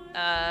attention.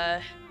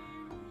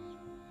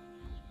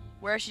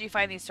 Where should you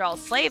find these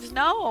thralls? Slaves?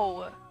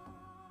 No!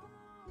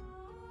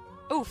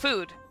 Ooh,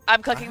 food.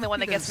 I'm clicking the one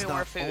that I hope gets you me don't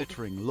more start food.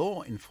 altering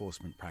law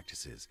enforcement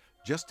practices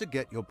just to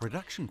get your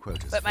production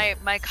quotas. But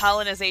my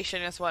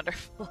colonization is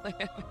wonderful.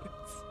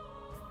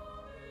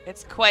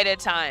 It's quite a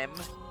time.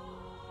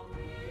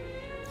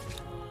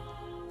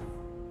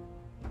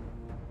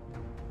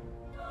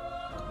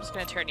 I'm just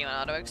gonna turn you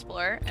on auto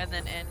explore and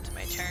then end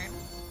my turn.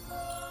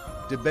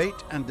 Debate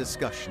and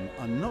discussion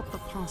are not the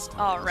pastimes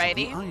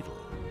Alrighty. of the idle,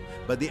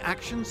 but the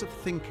actions of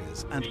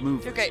thinkers and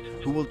movers Okay.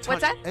 who will What's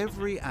touch that?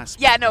 every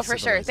aspect Yeah, no, of for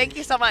sure. Thank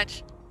you so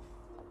much.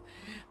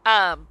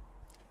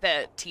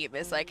 The team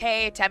is like,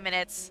 hey, 10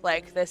 minutes,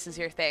 like, this is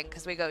your thing,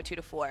 because we go 2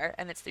 to 4,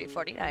 and it's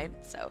 3:49,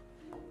 so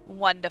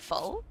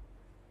wonderful.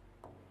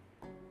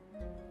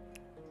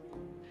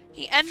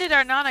 He ended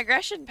our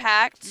non-aggression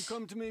pact. You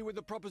come to me with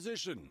a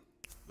proposition.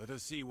 Let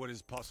us see what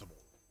is possible.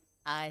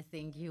 I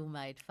think you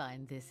might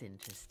find this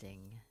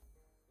interesting.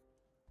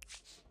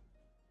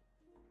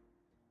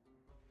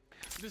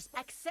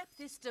 Accept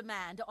this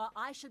demand, or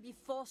I shall be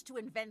forced to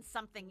invent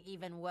something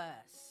even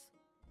worse.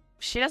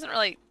 She doesn't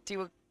really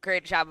do a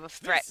great job of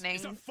threatening.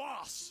 This is a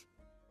farce.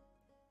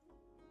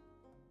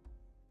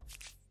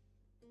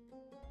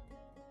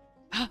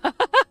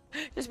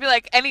 Just be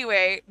like,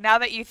 anyway, now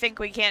that you think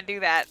we can't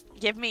do that,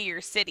 give me your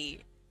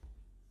city.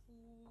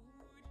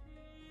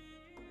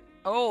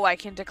 Oh, I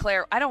can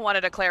declare. I don't want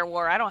to declare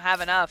war. I don't have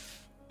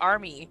enough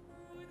army.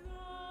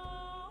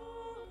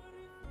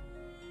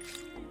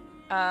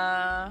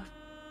 We'll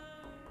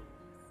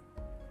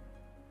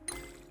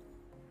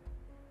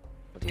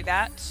do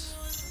that.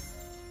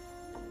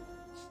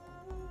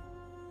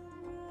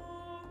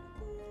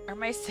 Are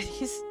my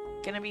cities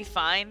gonna be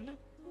fine?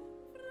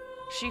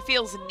 She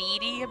feels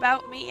needy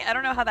about me? I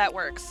don't know how that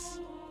works.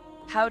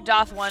 How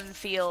doth one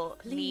feel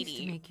Pleased to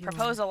needy? make you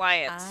Propose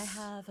alliance. I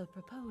have a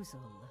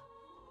proposal.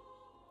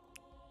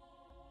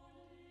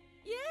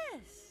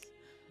 Yes,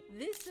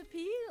 this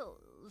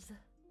appeals.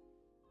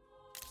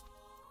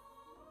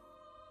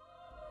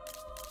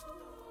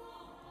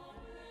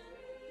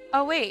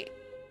 Oh, wait.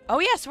 Oh,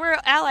 yes, we're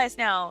allies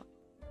now.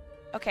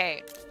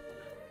 Okay.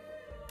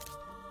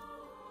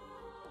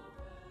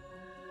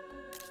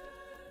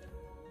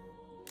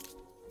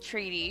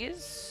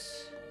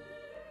 Treaties.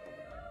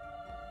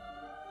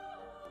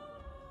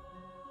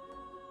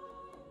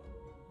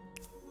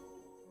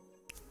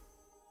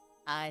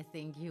 I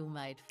think you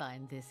might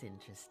find this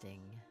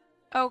interesting.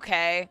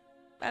 Okay.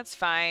 That's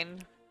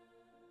fine.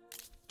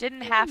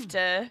 Didn't have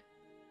to.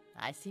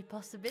 I see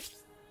possibilities.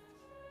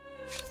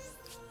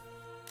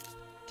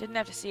 Didn't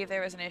have to see if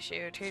there was an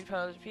issue. Treaty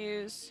proposed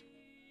views.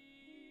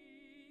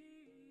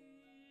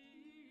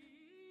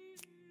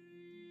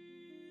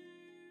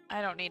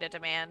 I don't need a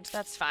demand.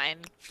 That's fine.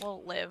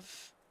 We'll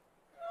live.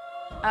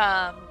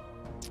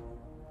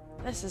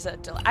 This is a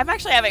I'm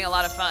actually having a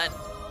lot of fun.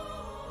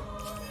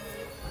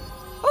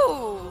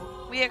 Ooh,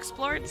 we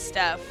explored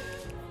stuff.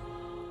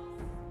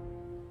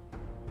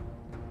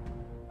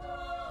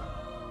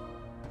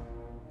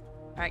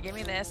 Alright, give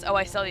me this. Oh,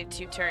 I still need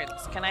 2 turns.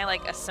 Can I,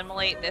 like,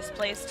 assimilate this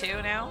place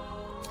too now?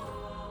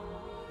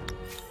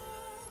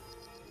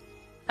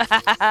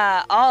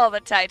 All the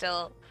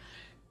title.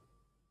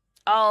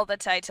 All the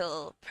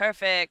title.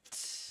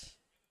 Perfect.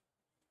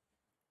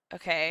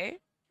 Okay.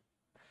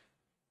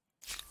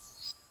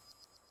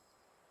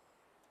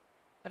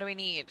 What do we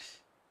need?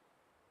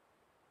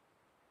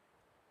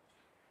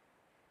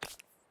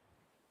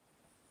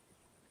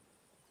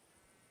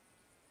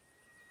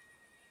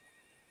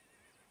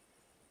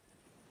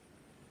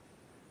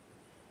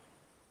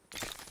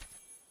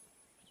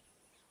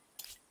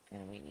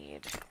 And we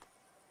need...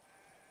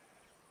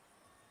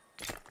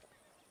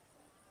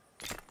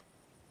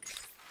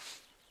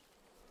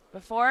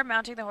 Before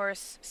mounting the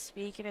horse,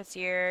 speak in its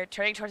ear,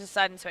 turning towards the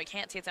sun so it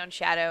can't see its own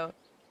shadow.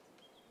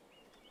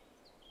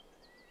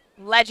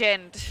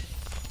 Legend.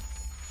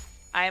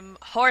 I'm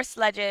horse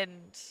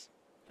legend.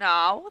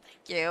 Oh,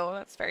 thank you.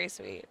 That's very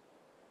sweet.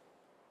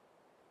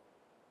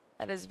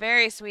 That is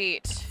very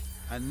sweet.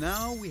 And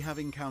now we have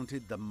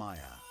encountered the Maya.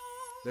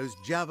 Those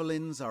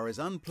javelins are as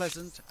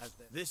unpleasant as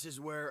This is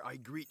where I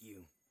greet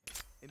you.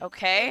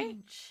 Okay.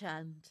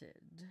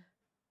 Enchanted.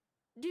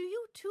 Do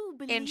you too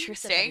believe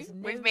Interesting. that there is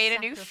no We've made a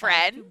new sacrifice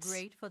friend. too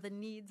great for the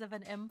needs of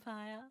an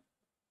empire?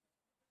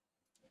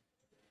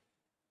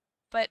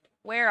 But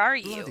where are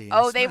you? Bloody and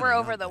Oh, they were smelly,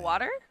 over aren't the they?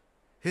 water?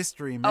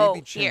 history may Oh,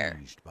 be here.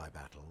 changed by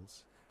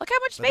battles. Look how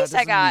much But that space I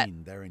doesn't got.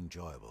 mean they're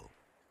enjoyable.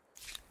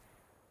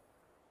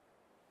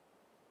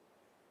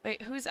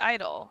 Wait, who's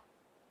idle?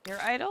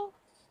 You're idle?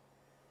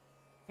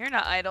 You're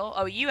not idle.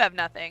 Oh, you have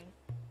nothing.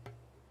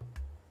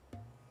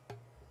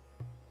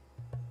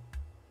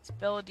 Let's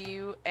build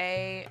you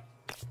a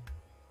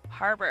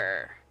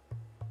harbor.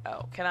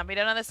 Oh, cannot be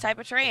done on this type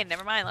of terrain.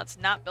 Never mind. Let's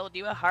not build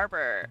you a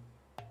harbor.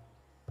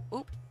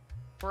 Oop.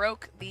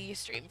 Broke the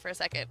stream for a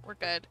second. We're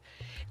good.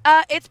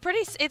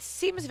 It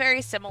seems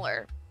very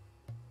similar.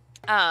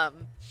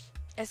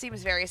 It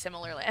seems very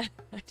similar land.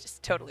 I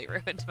just totally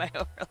ruined my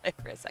overlay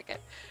for a second.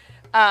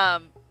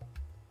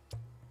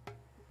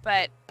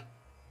 But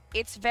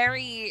it's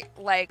very,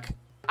 like,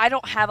 I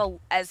don't have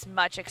as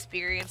much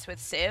experience with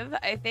Civ,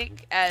 I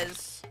think,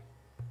 as,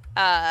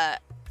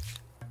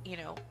 you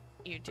know,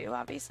 you do,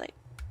 obviously.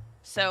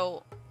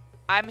 So,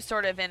 I'm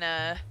sort of in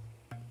a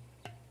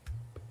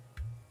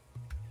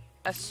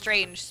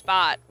strange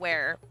spot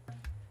where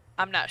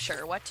I'm not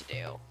sure what to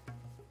do.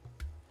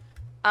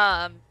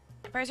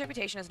 Empire's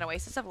reputation as an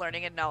oasis of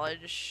learning and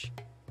knowledge.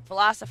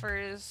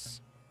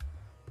 Philosophers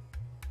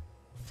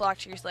flock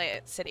to your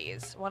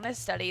cities. One has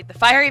studied the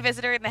fiery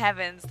visitor in the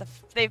heavens.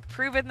 They've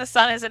proven the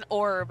sun is an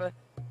orb.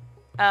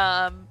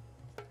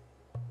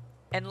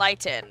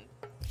 Enlighten.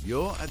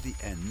 You're at the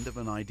end of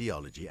an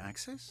ideology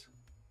axis?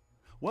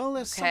 Well,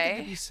 there's something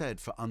to be said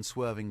for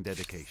unswerving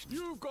dedication.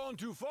 You've gone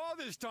too far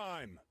this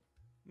time.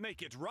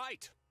 Make it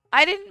right.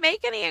 I didn't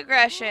make any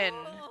aggression.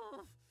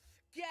 Oh,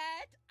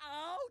 get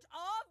out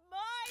of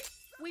my...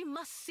 We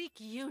must seek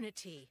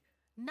unity,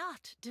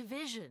 not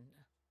division.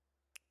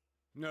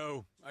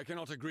 No, I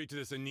cannot agree to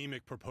this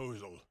anemic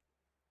proposal.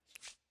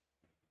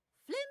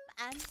 Flim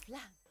and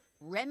flam.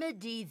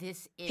 Remedy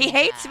this He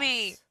hates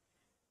me.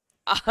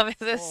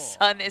 The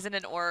sun isn't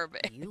an orb.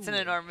 It's an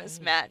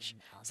enormous match.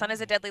 Sun is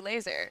a deadly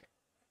laser.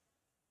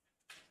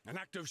 An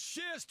act of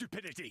sheer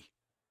stupidity.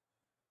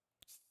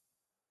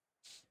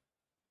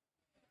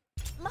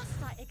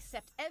 Must I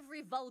accept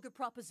every vulgar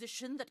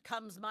proposition that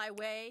comes my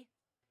way?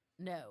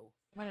 No.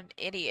 What an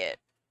idiot.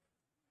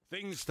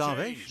 Things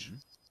Starvation?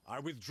 change. I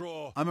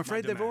withdraw. I'm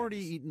afraid my they've demands. already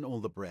eaten all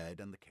the bread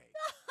and the cake.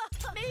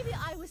 Maybe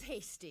I was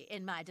hasty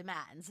in my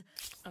demands.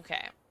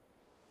 Okay.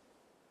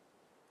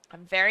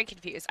 I'm very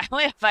confused. I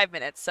only have 5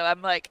 minutes, so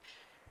I'm like...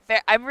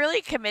 I'm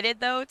really committed,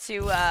 though,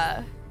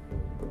 to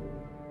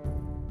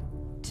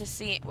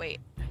see... Wait.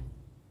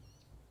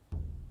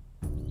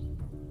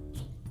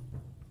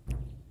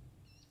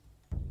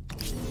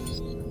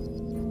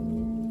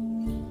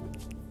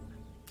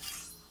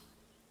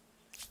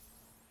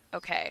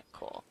 Okay,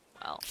 cool.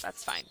 Well,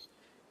 that's fine.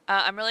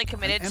 I'm really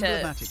committed An to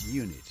emblematic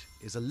unit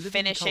is a living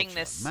finishing culture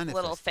this little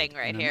manifested thing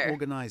right in here. An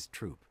organized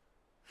troop.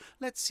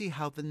 Let's see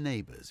how the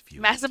neighbors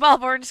view Massive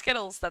ball-born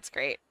Skittles. That's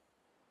great.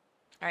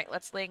 All right,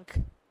 let's link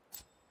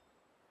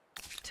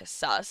to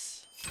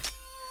sus.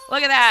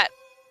 Look at that.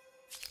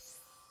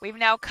 We've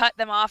now cut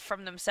them off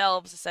from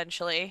themselves,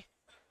 essentially.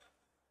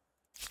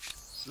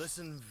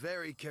 Listen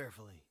very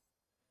carefully.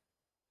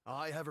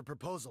 I have a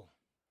proposal.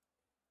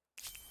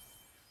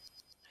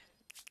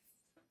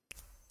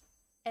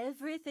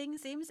 Everything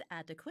seems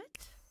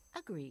adequate.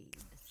 Agreed.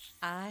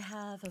 I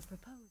have a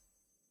proposal.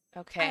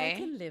 Okay. I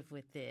can live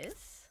with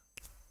this.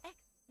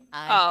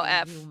 Oh,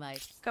 I think F. you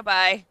might.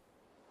 Goodbye.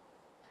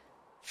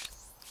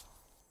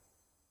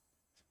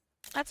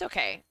 That's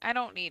okay. I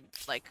don't need,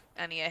 like,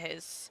 any of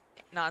his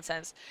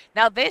nonsense.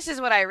 Now, this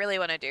is what I really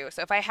want to do.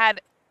 So if I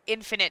had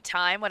infinite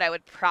time, what I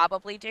would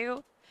probably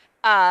do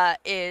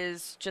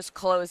is just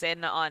close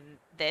in on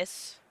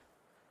this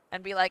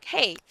and be like,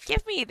 hey,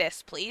 give me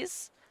this,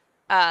 please.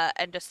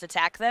 And just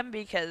attack them,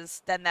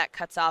 because then that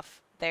cuts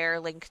off their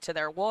link to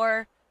their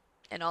war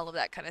and all of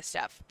that kind of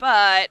stuff.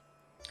 But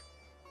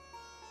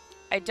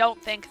I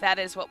don't think that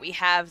is what we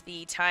have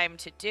the time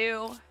to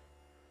do,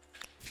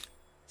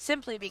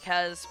 simply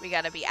because we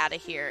got to be out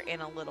of here in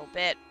a little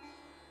bit.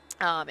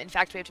 In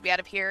fact, we have to be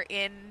out of here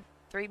in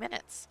 3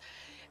 minutes.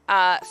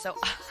 So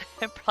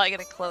I'm probably going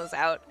to close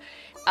out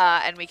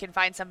and we can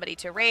find somebody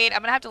to raid. I'm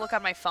going to have to look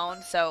on my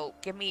phone, so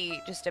give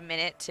me just a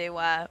minute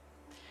to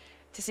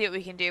see what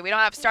we can do. We don't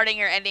have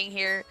starting or ending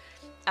here.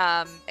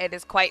 It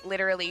is quite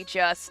literally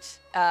just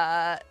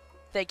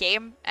the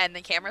game and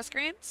the camera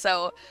screen.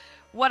 So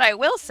what I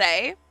will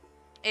say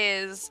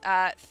is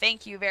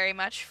thank you very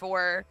much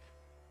for...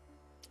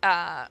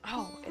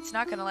 oh, it's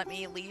not going to let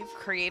me leave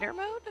creator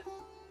mode?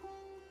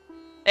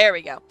 There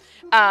we go.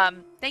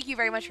 Thank you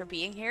very much for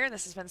being here.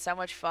 This has been so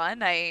much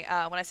fun. I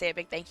want to say a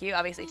big thank you,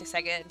 obviously, to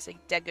SEGA and to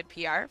Dead Good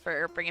PR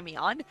for bringing me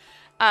on.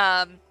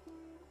 And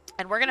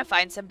we're going to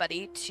find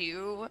somebody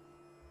to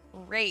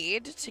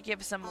raid to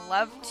give some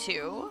love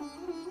to.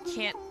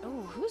 Can't...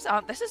 Oh, who's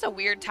on? This is a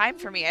weird time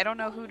for me. I don't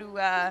know who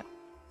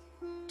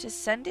to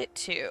send it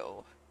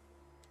to.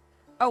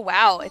 Oh,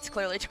 wow. It's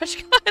clearly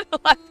TwitchCon. A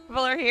lot of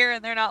people are here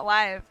and they're not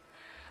live.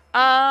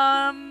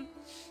 I'm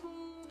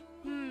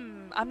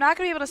not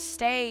going to be able to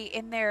stay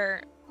in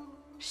their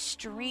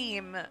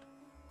stream,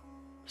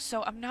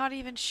 so I'm not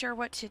even sure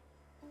what to...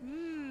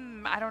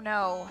 I don't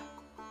know.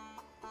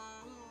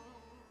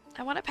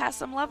 I want to pass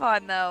some love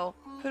on, though.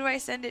 Who do I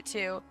send it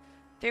to?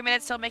 3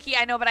 minutes till Mickey?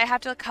 I know, but I have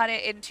to cut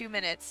it in 2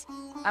 minutes.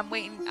 I'm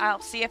waiting.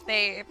 I'll see if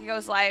it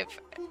goes live.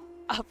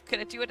 I'm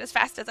going to do it as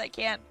fast as I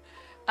can.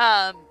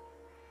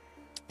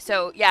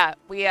 So, yeah,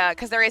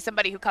 because there is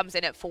somebody who comes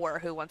in at 4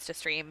 who wants to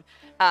stream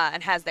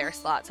and has their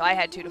slot. So I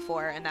had 2 to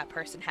 4, and that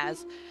person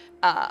has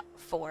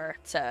 4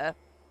 to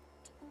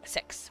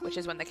 6, which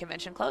is when the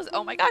convention closed.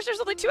 Oh my gosh, there's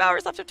only 2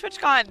 hours left of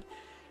TwitchCon.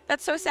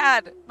 That's so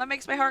sad. That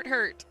makes my heart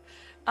hurt.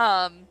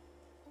 I'm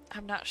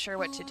not sure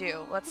what to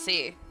do. Let's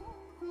see.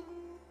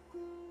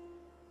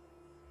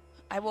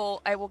 I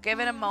will give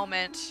it a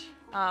moment.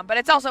 But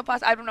it's also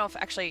possible. I don't know if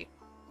actually...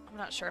 I'm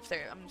not sure if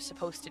I'm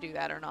supposed to do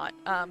that or not.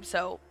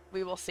 So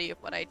we will see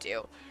what I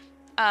do.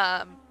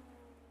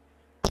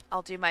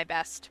 I'll do my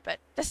best, but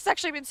this has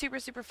actually been super,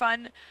 super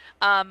fun.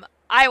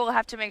 I will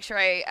have to make sure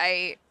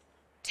I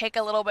take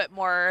a little bit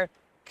more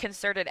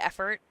concerted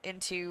effort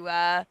into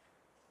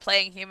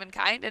playing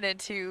Humankind and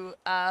into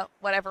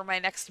whatever my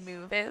next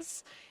move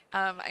is.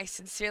 I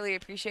sincerely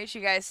appreciate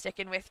you guys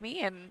sticking with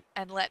me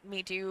and letting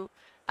me do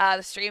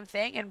the stream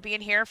thing and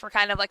being here for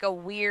kind of like a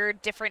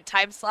weird different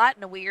time slot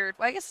and a weird,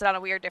 well, I guess it's not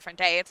a weird different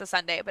day. It's a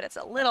Sunday, but it's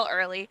a little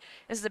early.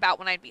 This is about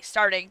when I'd be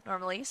starting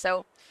normally.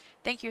 So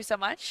thank you so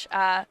much.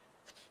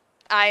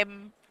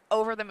 I'm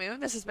over the moon.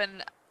 This has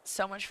been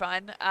so much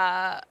fun.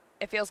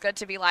 It feels good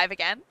to be live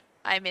again.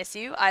 I miss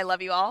you. I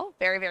love you all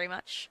very, very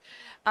much.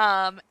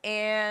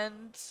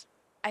 And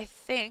I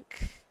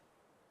think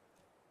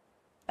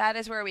that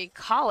is where we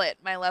call it,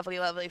 my lovely,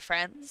 lovely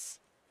friends.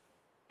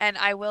 And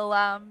I will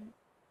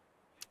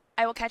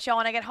catch y'all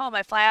when I get home.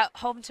 I fly out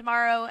home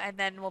tomorrow, and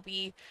then we'll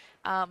be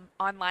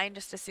online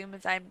just as soon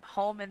as I'm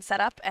home and set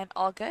up and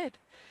all good.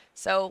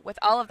 So with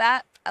all of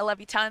that, I love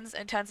you tons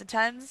and tons and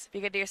tons.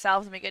 Be good to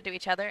yourselves and be good to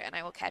each other, and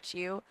I will catch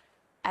you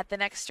at the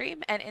next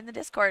stream and in the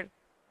Discord.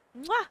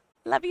 Mwah!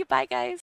 Love you. Bye, guys.